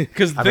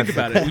 Because I think meant-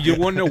 about it. You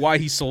want to know why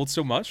he sold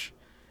so much?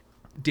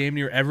 Damn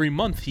near every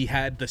month he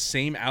had the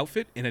same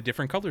outfit in a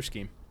different color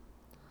scheme.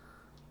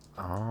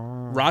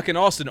 Oh. Rock and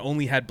Austin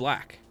only had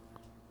black.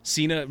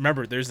 Cena,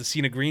 remember, there's the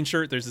Cena green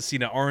shirt, there's the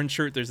Cena orange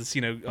shirt, there's the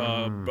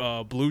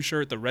Cena blue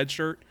shirt, the red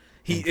shirt.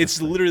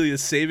 It's literally the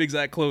same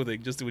exact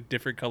clothing, just with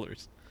different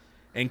colors.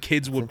 And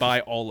kids would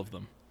buy all of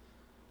them.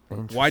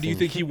 Why do you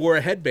think he wore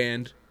a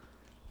headband,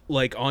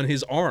 like, on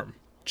his arm?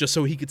 Just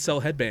so he could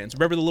sell headbands.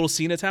 Remember the little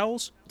Cena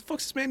towels? What the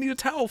fuck's this man need a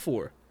towel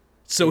for?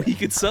 So he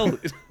could sell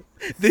it.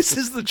 This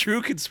is the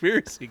true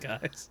conspiracy,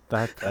 guys.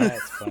 That's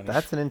funny.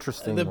 That's an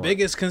interesting. The one.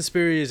 biggest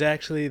conspiracy is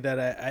actually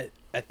that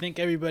I think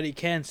everybody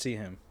can see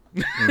him.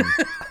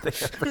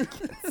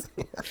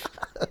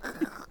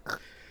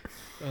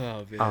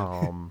 Oh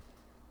man.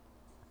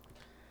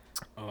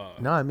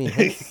 No, I mean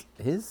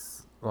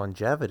his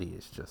longevity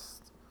is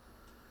just,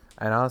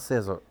 and honestly,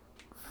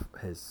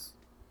 his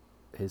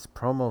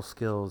promo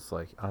skills,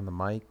 like on the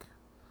mic,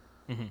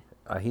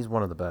 he's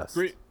one of the best.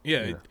 Great.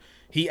 Yeah.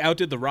 He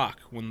outdid The Rock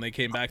when they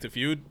came back to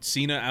feud.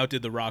 Cena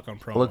outdid The Rock on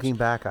promos. Looking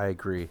back, I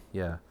agree.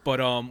 Yeah. But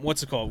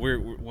what's it called? We're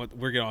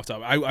getting off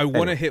topic. I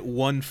want to hit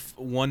one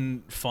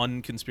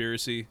fun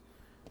conspiracy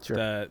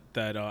Sure.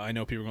 that I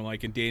know people are gonna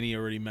like, and Danny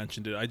already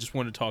mentioned it. I just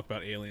want to talk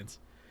about aliens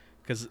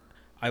because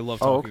I love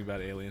talking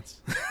about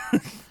aliens.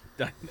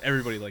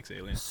 Everybody likes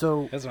aliens.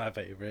 So That's my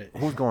favorite.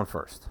 who's going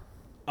first?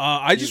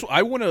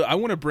 I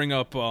want to bring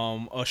up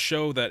a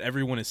show that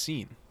everyone has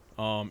seen,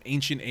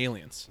 Ancient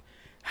Aliens.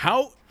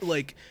 How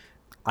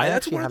I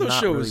that's actually one of have those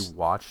not shows. really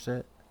watched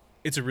it.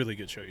 It's a really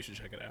good show. You should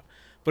check it out.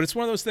 But it's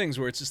one of those things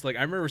where it's just like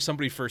I remember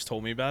somebody first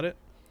told me about it,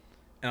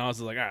 and I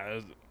was like,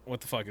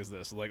 what the fuck is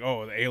this? Like,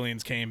 oh, the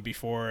aliens came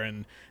before,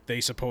 and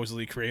they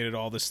supposedly created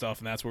all this stuff,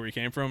 and that's where we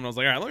came from. And I was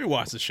like, all right, let me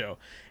watch the show.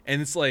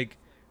 And it's like,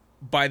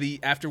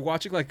 after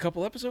watching like a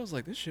couple episodes,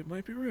 like this shit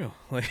might be real.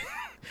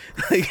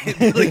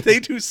 Like they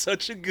do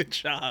such a good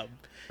job.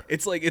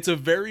 It's like it's a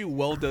very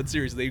well done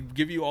series. They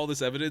give you all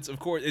this evidence. Of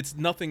course,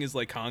 nothing is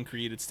like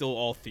concrete. It's still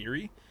all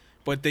theory.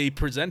 But they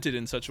present it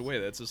in such a way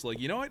that's just like,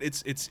 you know what?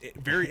 It's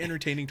very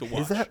entertaining to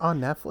watch. Is that on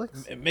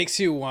Netflix? It makes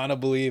you want to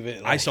believe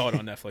it. I saw it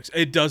on Netflix.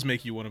 It does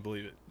make you want to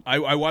believe it.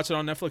 I watched it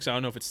on Netflix. I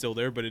don't know if it's still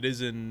there, but it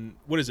is in,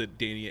 what is it,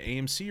 Danny?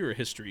 AMC or a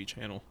History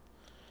Channel?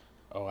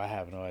 Oh, I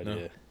have no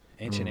idea.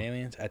 Ancient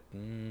Aliens? I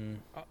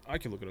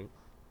can look it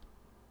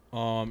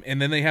up.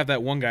 And then they have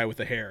that one guy with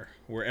the hair,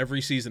 where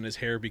every season his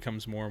hair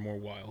becomes more and more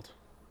wild.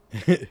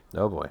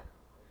 Oh boy.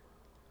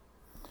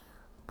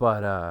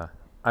 But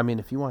I mean,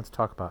 if you want to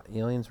talk about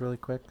aliens really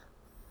quick,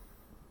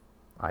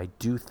 I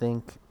do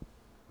think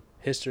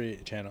History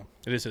Channel.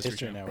 It is History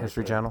Channel. Network,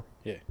 History whatever. Channel.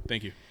 Yeah.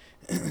 Thank you.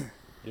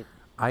 Yep.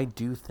 I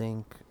do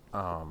think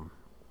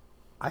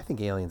I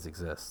think aliens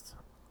exist.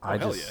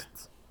 Hell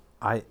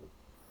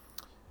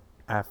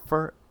At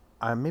first,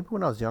 maybe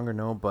when I was younger,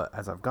 no, but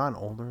as I've gotten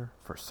older,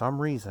 for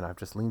some reason, I've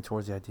just leaned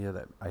towards the idea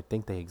that I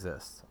think they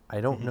exist. I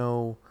don't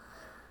know.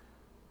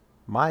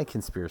 My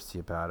conspiracy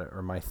about it,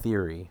 or my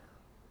theory,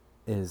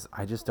 is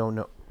I just don't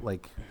know.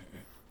 Like,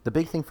 the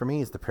big thing for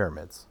me is the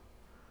pyramids.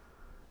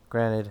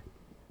 Granted,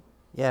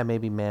 yeah,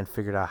 maybe man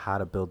figured out how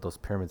to build those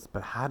pyramids,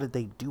 but how did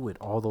they do it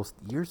all those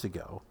years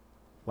ago?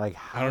 Like,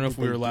 how I don't know did if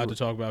we were they allowed do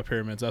to it? talk about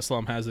pyramids.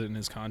 Islam has it in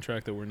his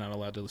contract that we're not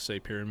allowed to say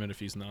pyramid if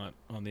he's not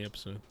on the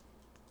episode.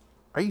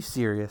 Are you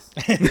serious?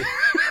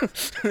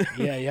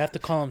 Yeah, you have to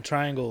call them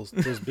triangles.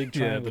 Those big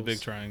Yeah, triangles. the big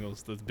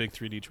triangles, the big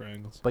 3D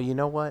triangles. But you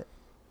know what?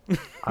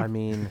 I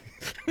mean,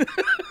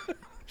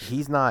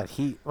 he's not.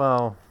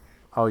 Well,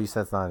 oh, you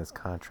said it's not in his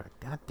contract.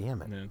 God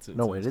damn it! Yeah, it's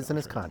No, in it his is in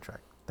his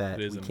contract. contract that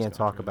It is we in his can't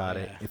talk contract. about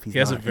it Yeah. if he's He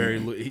has not. a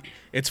very.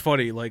 It's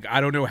funny. Like I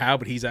don't know how,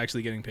 but he's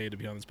actually getting paid to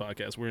be on this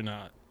podcast. We're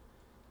not.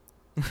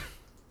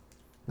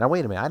 Now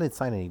wait a minute. I didn't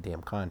sign any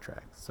damn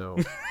contract, so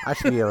I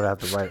should be able to have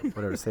the right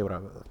whatever to say what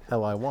the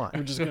hell I want.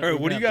 We're just All gonna, right, we're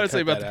what do gonna you got have to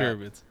say cut about the that out.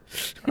 pyramids?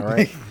 All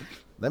right.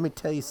 Let me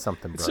tell you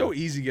something, It's bro. so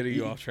easy getting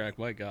you off track.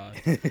 My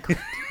God,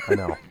 I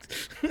know.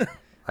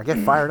 I get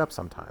fired up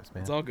sometimes,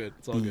 man. it's all good.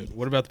 It's all good.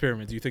 What about the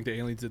pyramids? Do you think the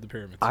aliens did the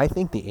pyramids? I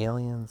think the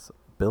aliens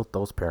built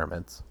those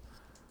pyramids.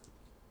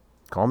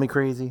 Call me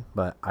crazy,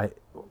 but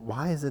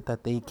why is it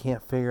that they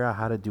can't figure out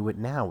how to do it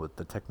now with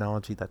the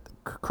technology that?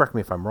 Correct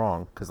me if I'm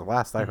wrong, because the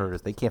last I heard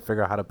is they can't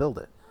figure out how to build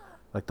it,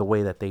 like the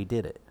way that they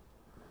did it.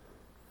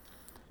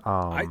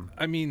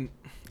 I mean,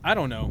 I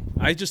don't know.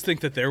 I just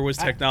think that there was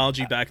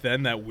technology back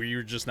then that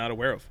we're just not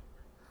aware of.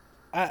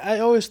 I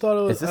always thought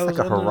it was. Is this I like was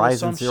a under the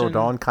Horizon Zero assumption-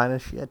 Dawn kind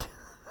of shit?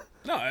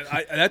 No,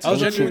 that's I a was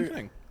genuine under-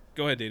 thing.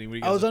 Go ahead, Danny. What do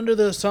you I was got? under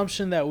the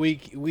assumption that we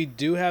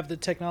do have the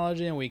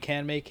technology and we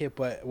can make it,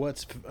 but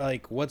what's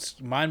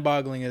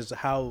mind-boggling is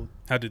how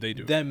How did they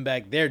do it? them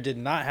back there did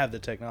not have the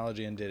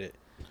technology and did it.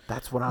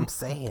 That's what I'm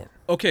saying.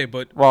 Okay,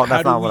 but Well, how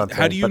that's do not we, what I'm how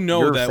saying, do you but know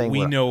you're that saying we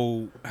what-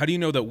 know? How do you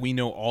know that we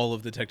know all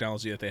of the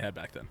technology that they had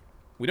back then?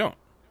 We don't.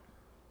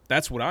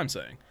 That's what I'm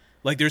saying.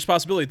 Like, there's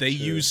possibility they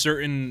use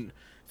certain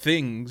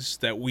things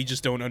that we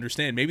just don't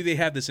understand. Maybe they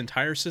have this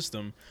entire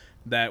system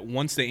that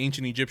once the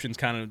ancient Egyptians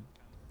kind of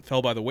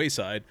fell by the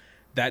wayside,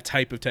 that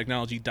type of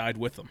technology died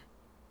with them.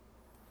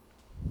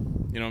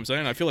 You know what I'm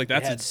saying? I feel like They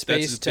that's had that's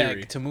space a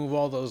theory. tech to move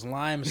all those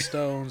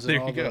limestones There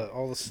and you all go.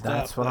 all the stuff.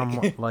 That's what I'm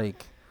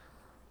like.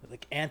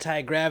 like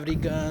anti-gravity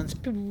guns.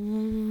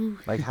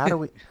 Like, how do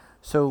we?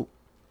 So,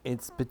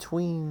 it's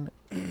between,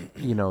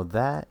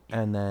 that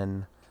and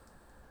then.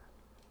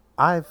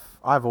 I've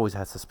always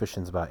had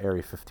suspicions about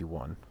Area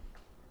 51.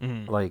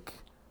 Mm-hmm. Like,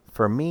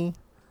 for me,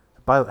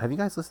 have you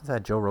guys listened to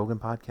that Joe Rogan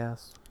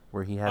podcast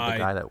where he had the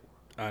guy that?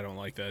 I don't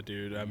like that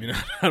dude. I mean,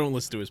 I don't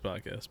listen to his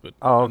podcast, but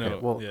Oh, okay. no,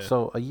 Well, yeah.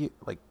 so a year,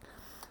 like,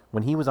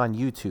 when he was on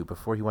YouTube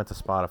before he went to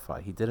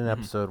Spotify, he did an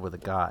episode with a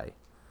guy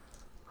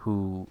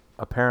who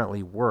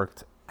apparently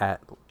worked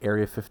at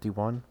Area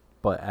 51,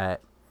 but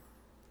at,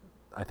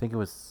 I think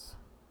it's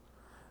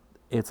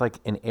like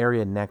an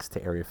area next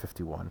to Area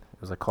 51.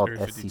 It was like called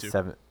Area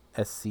 52.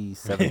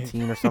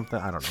 SC17 or something.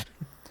 I don't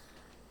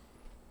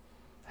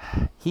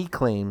know. He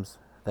claims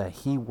that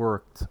he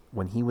worked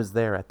when he was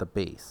there at the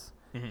base.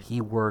 He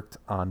worked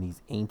on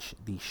these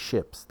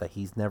ships that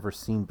he's never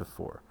seen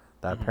before,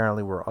 that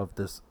apparently were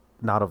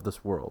not of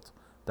this world,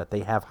 that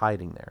they have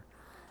hiding there,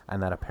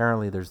 and that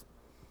apparently there's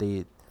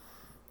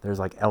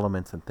like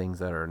elements and things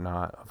that are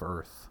not of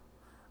Earth.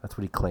 That's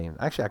what he claimed.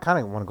 Actually, I kind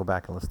of want to go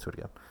back and listen to it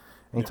again.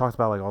 And he talks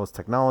about like all this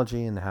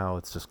technology and how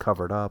it's just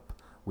covered up.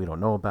 We don't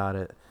know about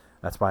it.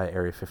 That's why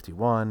Area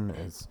 51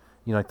 is,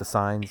 like the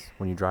signs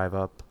when you drive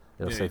up,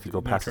 it'll say if you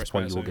go past this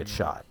point, you will get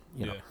shot.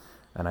 You know.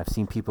 And I've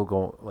seen people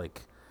go,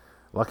 like,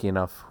 lucky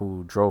enough,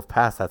 who drove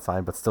past that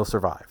sign but still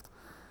survived.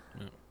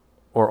 Yeah.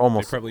 Or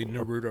almost. They probably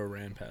Naruto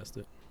ran past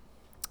it.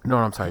 No,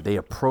 I'm sorry. They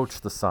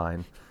approached the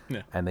sign.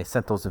 Yeah. And they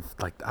sent those,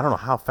 like, I don't know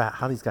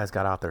how these guys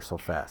got out there so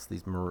fast,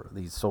 these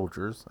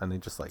soldiers, and they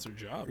just, like,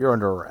 that's their job. You're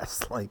under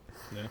arrest. Like,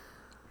 yeah.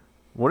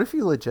 What if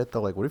you legit,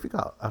 though, like, what if you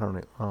got, I don't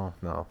know, oh,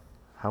 no.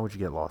 How would you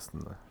get lost in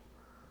the,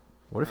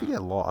 what if you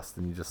get lost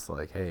and you just,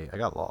 like, hey, I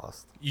got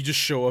lost? You just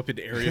show up in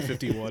Area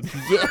 51.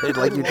 Yeah,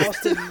 like, you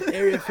lost in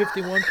Area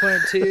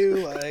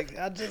 51.2, like,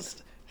 I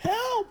just,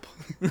 help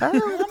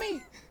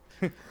me.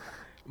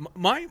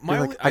 My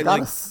like, I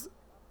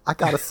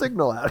got a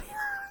signal out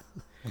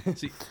here.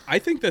 See, I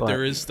think that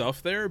there is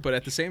stuff there, but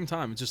at the same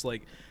time, it's just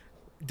like,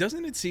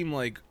 doesn't it seem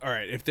like, all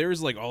right, if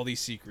there's like all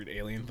these secret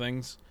alien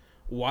things,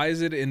 why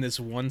is it in this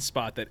one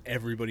spot that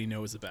everybody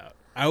knows about?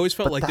 I always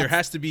felt like there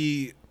has to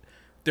be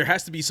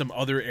some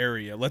other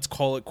area. Let's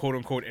call it quote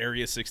unquote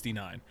Area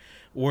 69,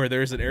 where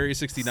there's an Area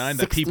 69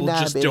 that people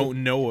just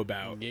don't know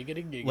about.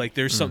 Giggity. Like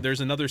there's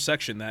another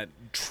section that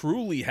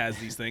truly has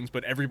these things,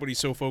 but everybody's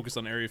so focused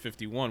on Area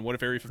 51. What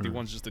if Area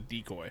 51 is just a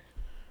decoy?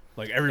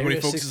 Like everybody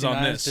Area focuses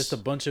on this. Just a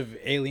bunch of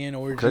alien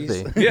orgies.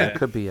 Could be. Yeah. It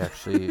could be,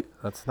 actually.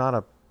 That's not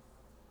a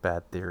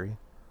bad theory.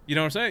 You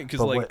know what I'm saying? Because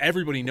like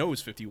everybody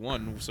knows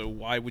 51, so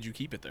why would you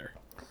keep it there?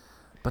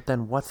 But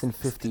then what's in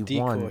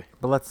 51?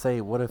 But let's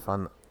say, what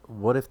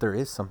if there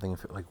is something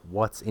like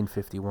what's in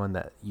 51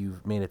 that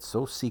you've made it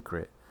so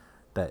secret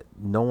that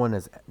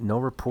no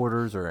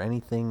reporters or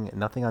anything,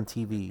 nothing on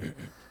TV,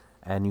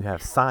 and you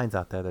have signs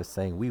out there that are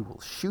saying we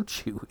will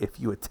shoot you if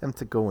you attempt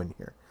to go in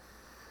here.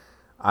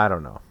 I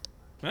don't know.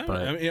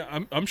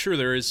 I'm sure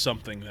there is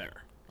something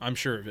there. I'm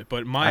sure of it.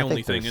 But my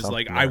only thing is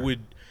like I would,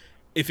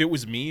 if it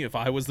was me, if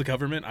I was the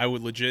government, I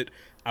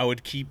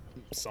would keep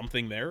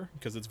something there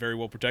because it's very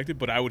well protected.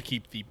 But I would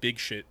keep the big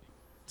shit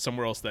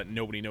somewhere else that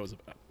nobody knows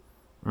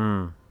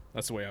about.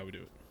 That's the way I would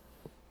do it.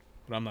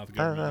 But I'm not the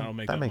government. I don't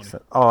make that makes money.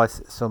 sense. Oh, I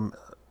see. So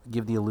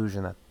give the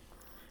illusion that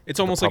it's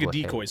almost like a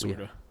decoy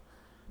sort of.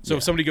 So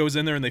if somebody goes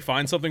in there and they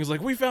find something, it's like,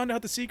 we found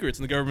out the secrets.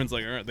 And the government's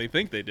like, all right, they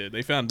think they did.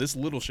 They found this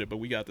little shit, but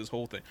we got this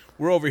whole thing.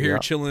 We're over here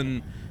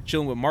chilling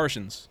with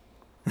Martians.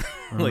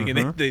 Like,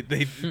 and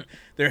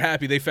they're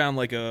happy. They found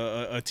like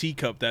a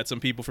teacup that some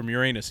people from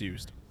Uranus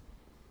used.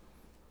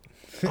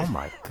 Oh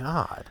my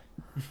God.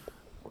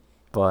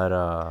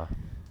 But,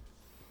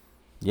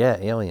 yeah,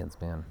 aliens,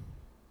 man.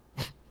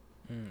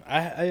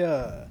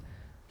 I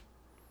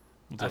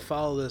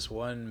follow this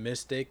one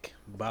mystic,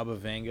 Baba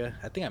Vanga.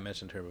 I think I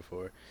mentioned her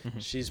before.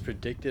 She's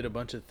predicted a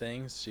bunch of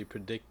things. She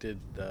predicted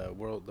the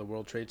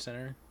World Trade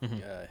Center,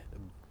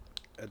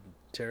 a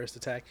terrorist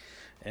attack,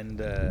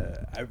 and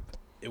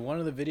in one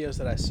of the videos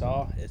that I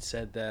saw, it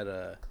said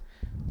that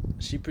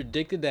she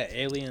predicted that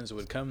aliens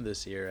would come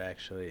this year,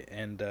 actually,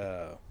 and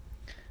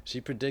she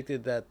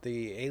predicted that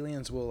the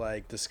aliens will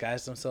like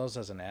disguise themselves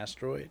as an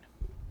asteroid.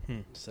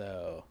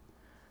 So,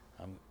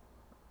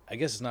 I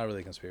guess it's not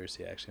really a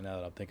conspiracy, actually, now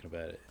that I'm thinking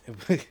about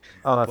it.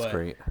 Oh, that's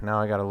great. Now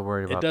I got to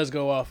worry about it. Does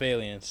go off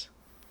aliens.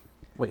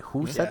 Wait,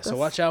 who said this? So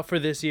watch out for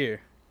this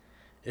year.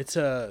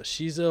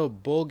 She's a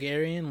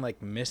Bulgarian,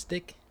 like,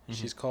 mystic.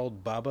 She's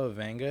called Baba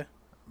Vanga.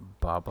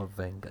 Baba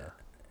Vanga.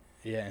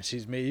 Yeah, and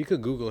you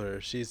could Google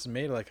her. She's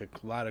made, like, a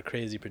lot of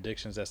crazy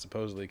predictions that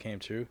supposedly came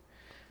true.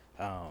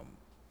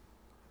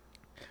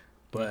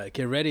 But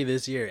get ready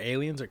this year.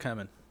 Aliens are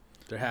coming.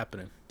 They're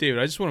happening. David,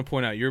 I just want to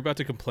point out, you're about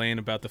to complain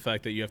about the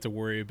fact that you have to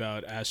worry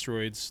about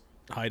asteroids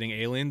hiding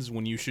aliens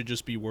when you should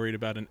just be worried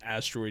about an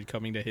asteroid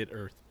coming to hit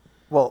Earth.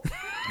 Well,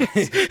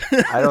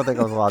 I don't think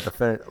I was allowed to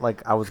finish.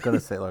 Like, I was going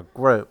to say, like,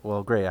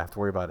 great, I have to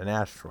worry about an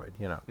asteroid,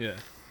 you know. Yeah.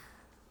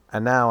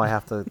 And now I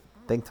have to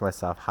think to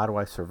myself, how do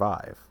I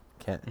survive?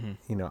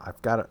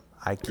 I've got to,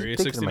 I keep Area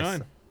thinking 69. to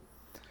myself.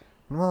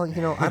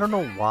 Well, I don't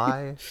know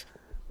why.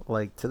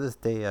 Like, to this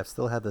day, I've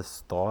still had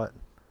this thought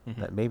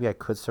that maybe I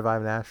could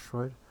survive an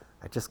asteroid.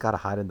 I just gotta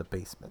hide in the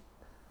basement,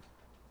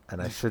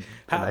 and I should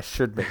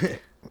make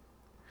it.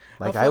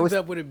 Like, how fucked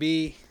up would it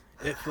be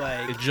if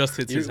like It just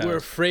hits his we're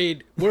house.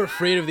 afraid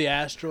of the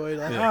asteroid,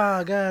 like, Yeah.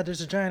 oh god,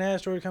 there's a giant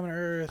asteroid coming to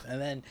Earth,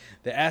 and then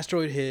the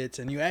asteroid hits,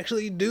 and you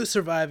actually do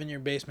survive in your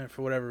basement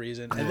for whatever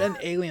reason, and then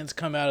aliens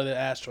come out of the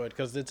asteroid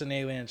because it's an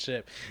alien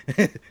ship.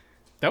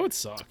 That would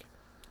suck.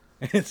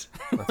 It's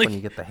That's when you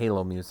get the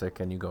Halo music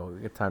and you go,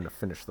 it's time to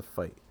finish the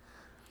fight.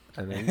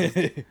 And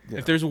then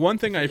If there's one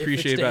thing I if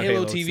appreciate it's the about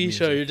Halo it's the TV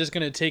show, music. you're just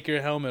gonna take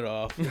your helmet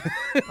off.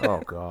 oh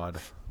god.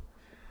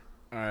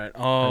 All right.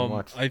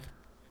 watched-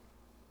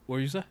 What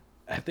you say?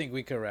 I think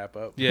we could wrap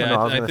up. Yeah, No,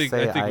 I was I gonna think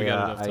say, we got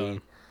enough I'm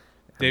time.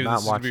 David, not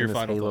this is gonna be watching your this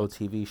final Halo thoughts.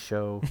 TV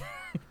show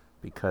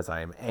because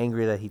I am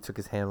angry that he took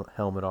his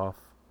helmet off.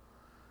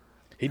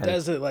 He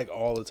does it like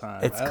all the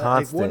time. It's Like,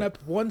 constant.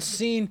 one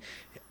scene,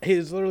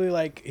 he's literally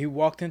like he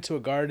walked into a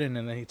garden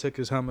and then he took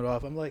his helmet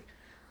off. I'm like,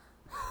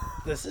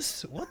 this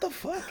is what the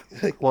fuck?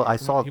 Like, Well, I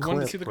saw a He wanted to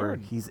clip see the where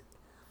garden.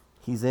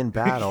 he's in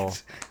battle,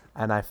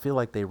 and I feel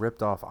like they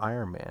ripped off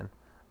Iron Man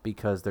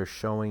because they're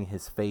showing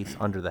his face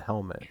under the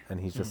helmet, and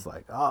he's just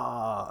like,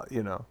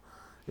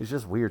 it's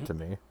just weird to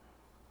me.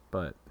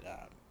 But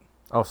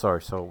oh,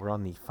 sorry. So we're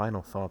on the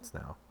final thoughts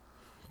now.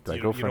 Do I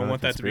You go don't, for you don't another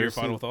want that to be your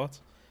conspiracy? final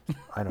thoughts?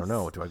 I don't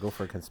know. Do I go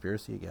for a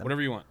conspiracy again?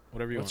 Whatever you want.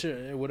 Whatever you what's want.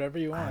 your whatever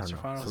you I want? It's don't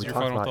your know. final. So we your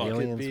talked final about thought. It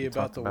aliens. could be we about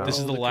talked the about. world. This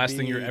is the it could last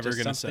thing be you're ever just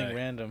gonna something say.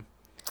 random.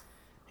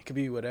 It could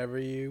be whatever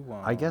you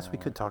want. I guess we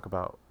could talk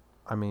about.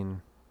 I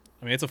mean,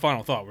 I mean, it's a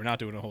final thought. We're not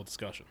doing a whole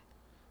discussion.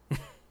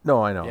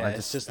 no, I know. Yeah, I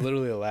it's just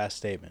literally a last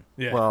statement.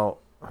 Yeah. well,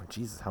 oh,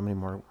 Jesus, how many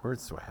more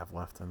words do I have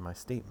left in my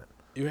statement?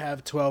 You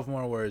have 12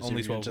 more words. Only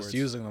You're 12 just words.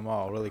 using them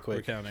all really we're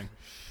quick. counting.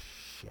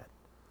 Shit,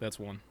 That's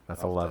one.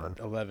 that's Of the 11.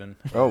 11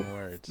 Oh.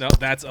 words. No,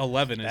 that's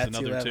 11 is That's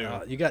another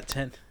 11. two. You got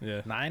 10.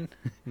 Yeah. 9?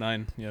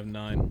 9. You have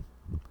 9.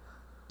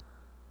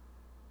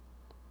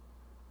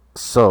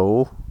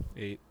 So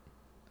 8.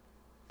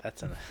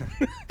 That's an.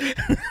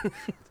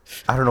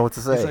 I don't know what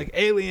to say. It's like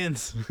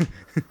aliens.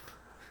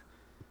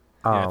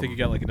 Yeah, I think you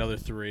got like another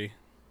 3.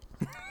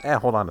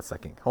 Hold on a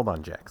second. Hold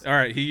on, Jax. All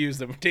right, he used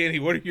them. Danny,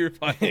 what are your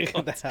final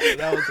thoughts?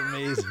 that was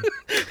amazing.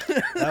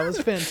 That was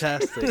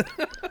fantastic.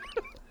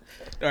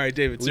 All right,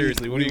 David, We-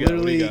 seriously, what do we you got?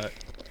 What do you literally-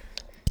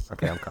 got?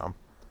 Okay, I'm calm.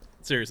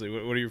 Seriously,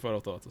 what are your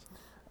final thoughts?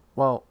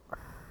 Well,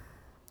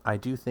 I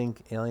do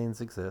think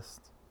aliens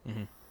exist.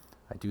 Mhm.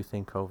 I do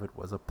think COVID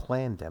was a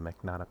plandemic,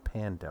 not a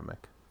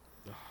pandemic.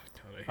 Oh,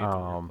 God, I hate the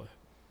Um, wordplay.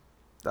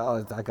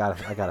 Oh,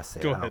 I gotta say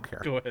it. Go I ahead. don't care.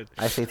 Go ahead.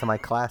 I say to my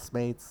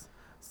classmates,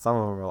 some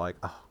of them are like,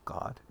 "Oh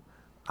God,"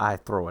 I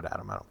throw it at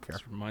them. I don't care.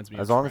 This reminds me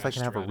As of long as I Trash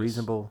can have a Stratus.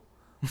 reasonable.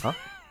 Huh?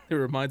 It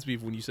reminds me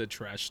of when you said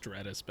Trash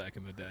Stratus back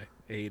in the day.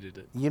 I hated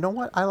it. You know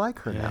what? I like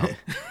her now.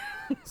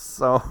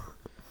 So,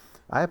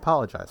 I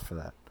apologize for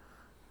that.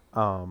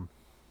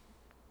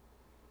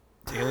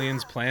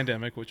 Aliens,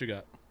 Plandemic, what you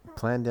got?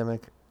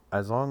 Plandemic.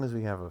 As long as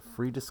we have a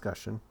free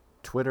discussion,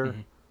 Twitter.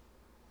 Mhm.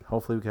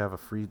 Hopefully, we can have a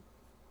free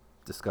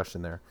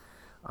discussion there.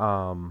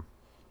 And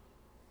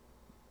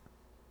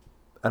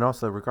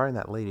also regarding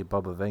that lady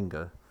Bubba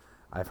Venga,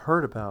 I've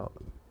heard about.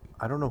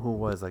 I don't know who it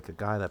was, like a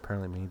guy that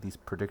apparently made these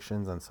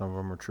predictions, and some of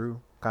them are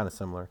true, kind of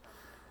similar.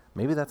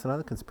 Maybe that's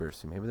another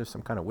conspiracy. Maybe there's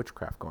some kind of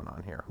witchcraft going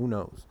on here. Who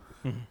knows?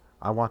 Mhm.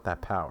 I want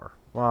that power.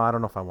 Well, I don't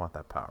know if I want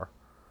that power,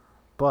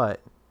 but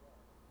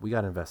we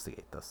got to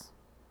investigate this.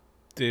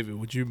 David,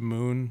 would you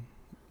moon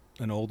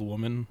an old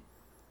woman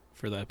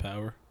for that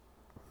power?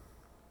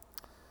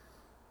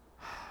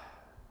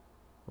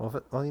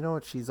 Well, you know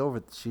what?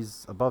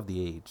 She's above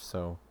the age,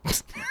 so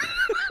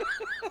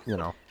you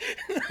know,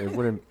 it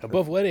wouldn't.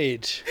 Above what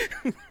age?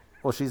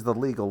 Well, she's the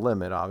legal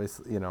limit,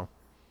 obviously. You know,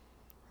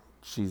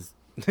 she's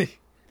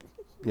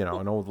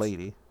an old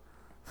lady.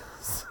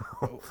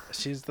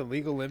 She's the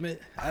legal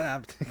limit.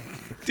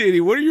 Danny,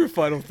 what are your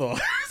final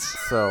thoughts?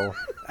 So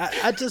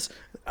I just.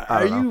 don't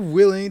Are know. you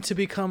willing to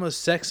become a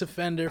sex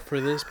offender for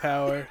this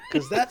power?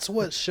 Because that's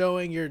what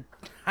showing your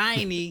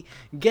tiny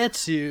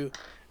gets you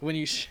when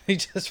you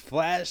just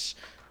flash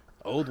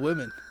old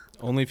women.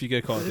 Only if you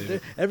get caught,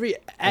 David. Every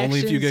action Only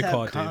if you get have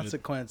caught, David.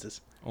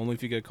 consequences. Only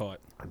if you get caught.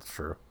 that's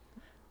true.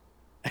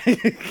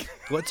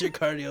 What's your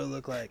cardio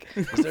look like?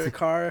 Is there a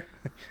car?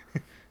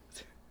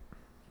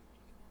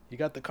 You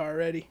got the car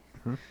ready?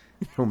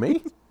 Who,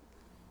 me?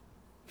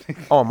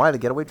 Oh, am I the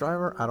getaway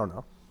driver? I don't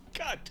know.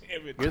 God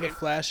damn it. You're the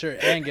flasher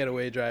and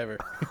getaway driver.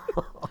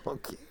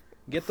 Okay.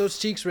 Get those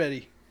cheeks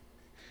ready.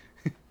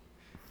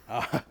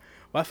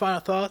 My final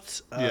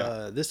thoughts.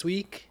 Yeah. This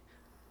week,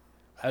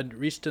 I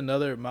reached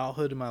another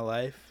milehood in my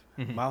life.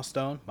 Mhm.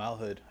 Milestone.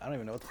 Milehood. I don't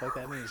even know what the fuck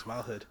that means.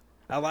 Milehood.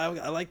 I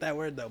like that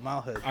word though.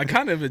 Milehood. I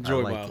kind of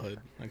enjoy like Wildhood.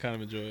 I kind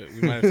of enjoy it.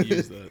 We might have to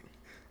use that.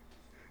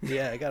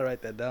 Yeah, I gotta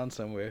write that down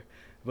somewhere.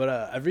 But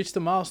I've reached a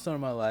milestone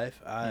in my life.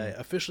 I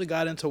officially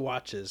got into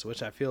watches,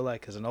 which I feel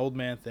like is an old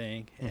man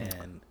thing,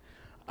 and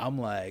I'm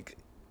like,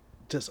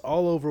 just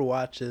all over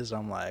watches.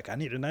 I'm like, I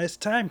need a nice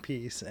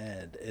timepiece,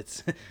 and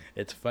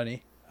it's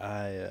funny.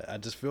 I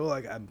just feel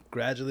like I'm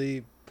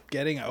gradually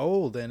getting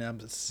old, and I'm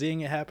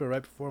seeing it happen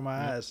right before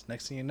my eyes.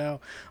 Next thing you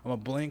know, I'm gonna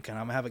blink and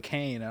I'm gonna have a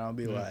cane, and I'll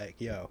be like,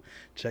 "Yo,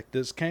 check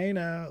this cane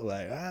out!"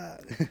 Like,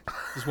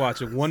 Just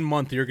watch it. 1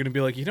 month, you're gonna be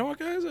like, you know what,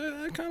 guys?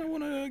 I kind of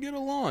want to get a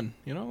lawn.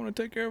 You know, I want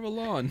to take care of a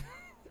lawn.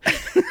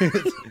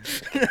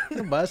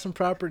 buy some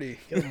property,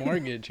 get a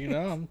mortgage. You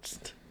know, I'm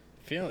just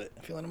feeling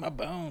it in my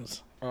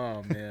bones.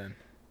 Oh man.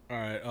 All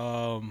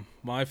right.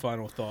 My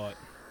final thought.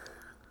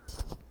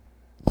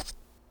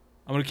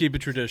 I'm gonna keep it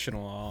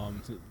traditional.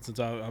 Since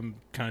I'm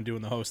kind of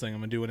doing the host thing, I'm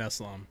gonna do an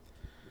Islam.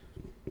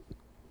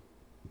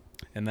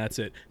 And that's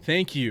it.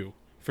 Thank you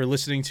for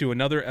listening to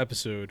another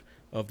episode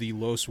of the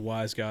Los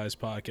Wise Guys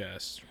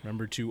podcast.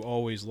 Remember to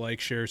always like,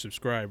 share,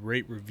 subscribe,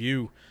 rate,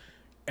 review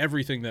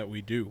everything that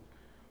we do.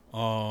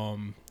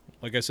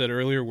 Like I said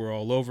earlier, we're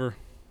all over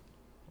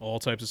all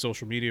types of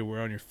social media.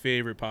 We're on your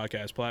favorite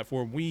podcast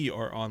platform. We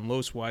are on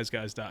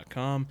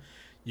loswiseguys.com.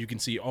 You can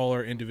see all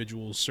our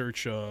individual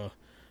social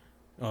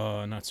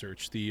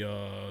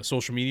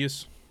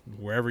medias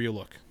wherever you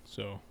look.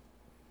 So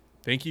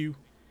thank you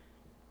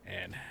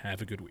and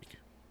have a good week.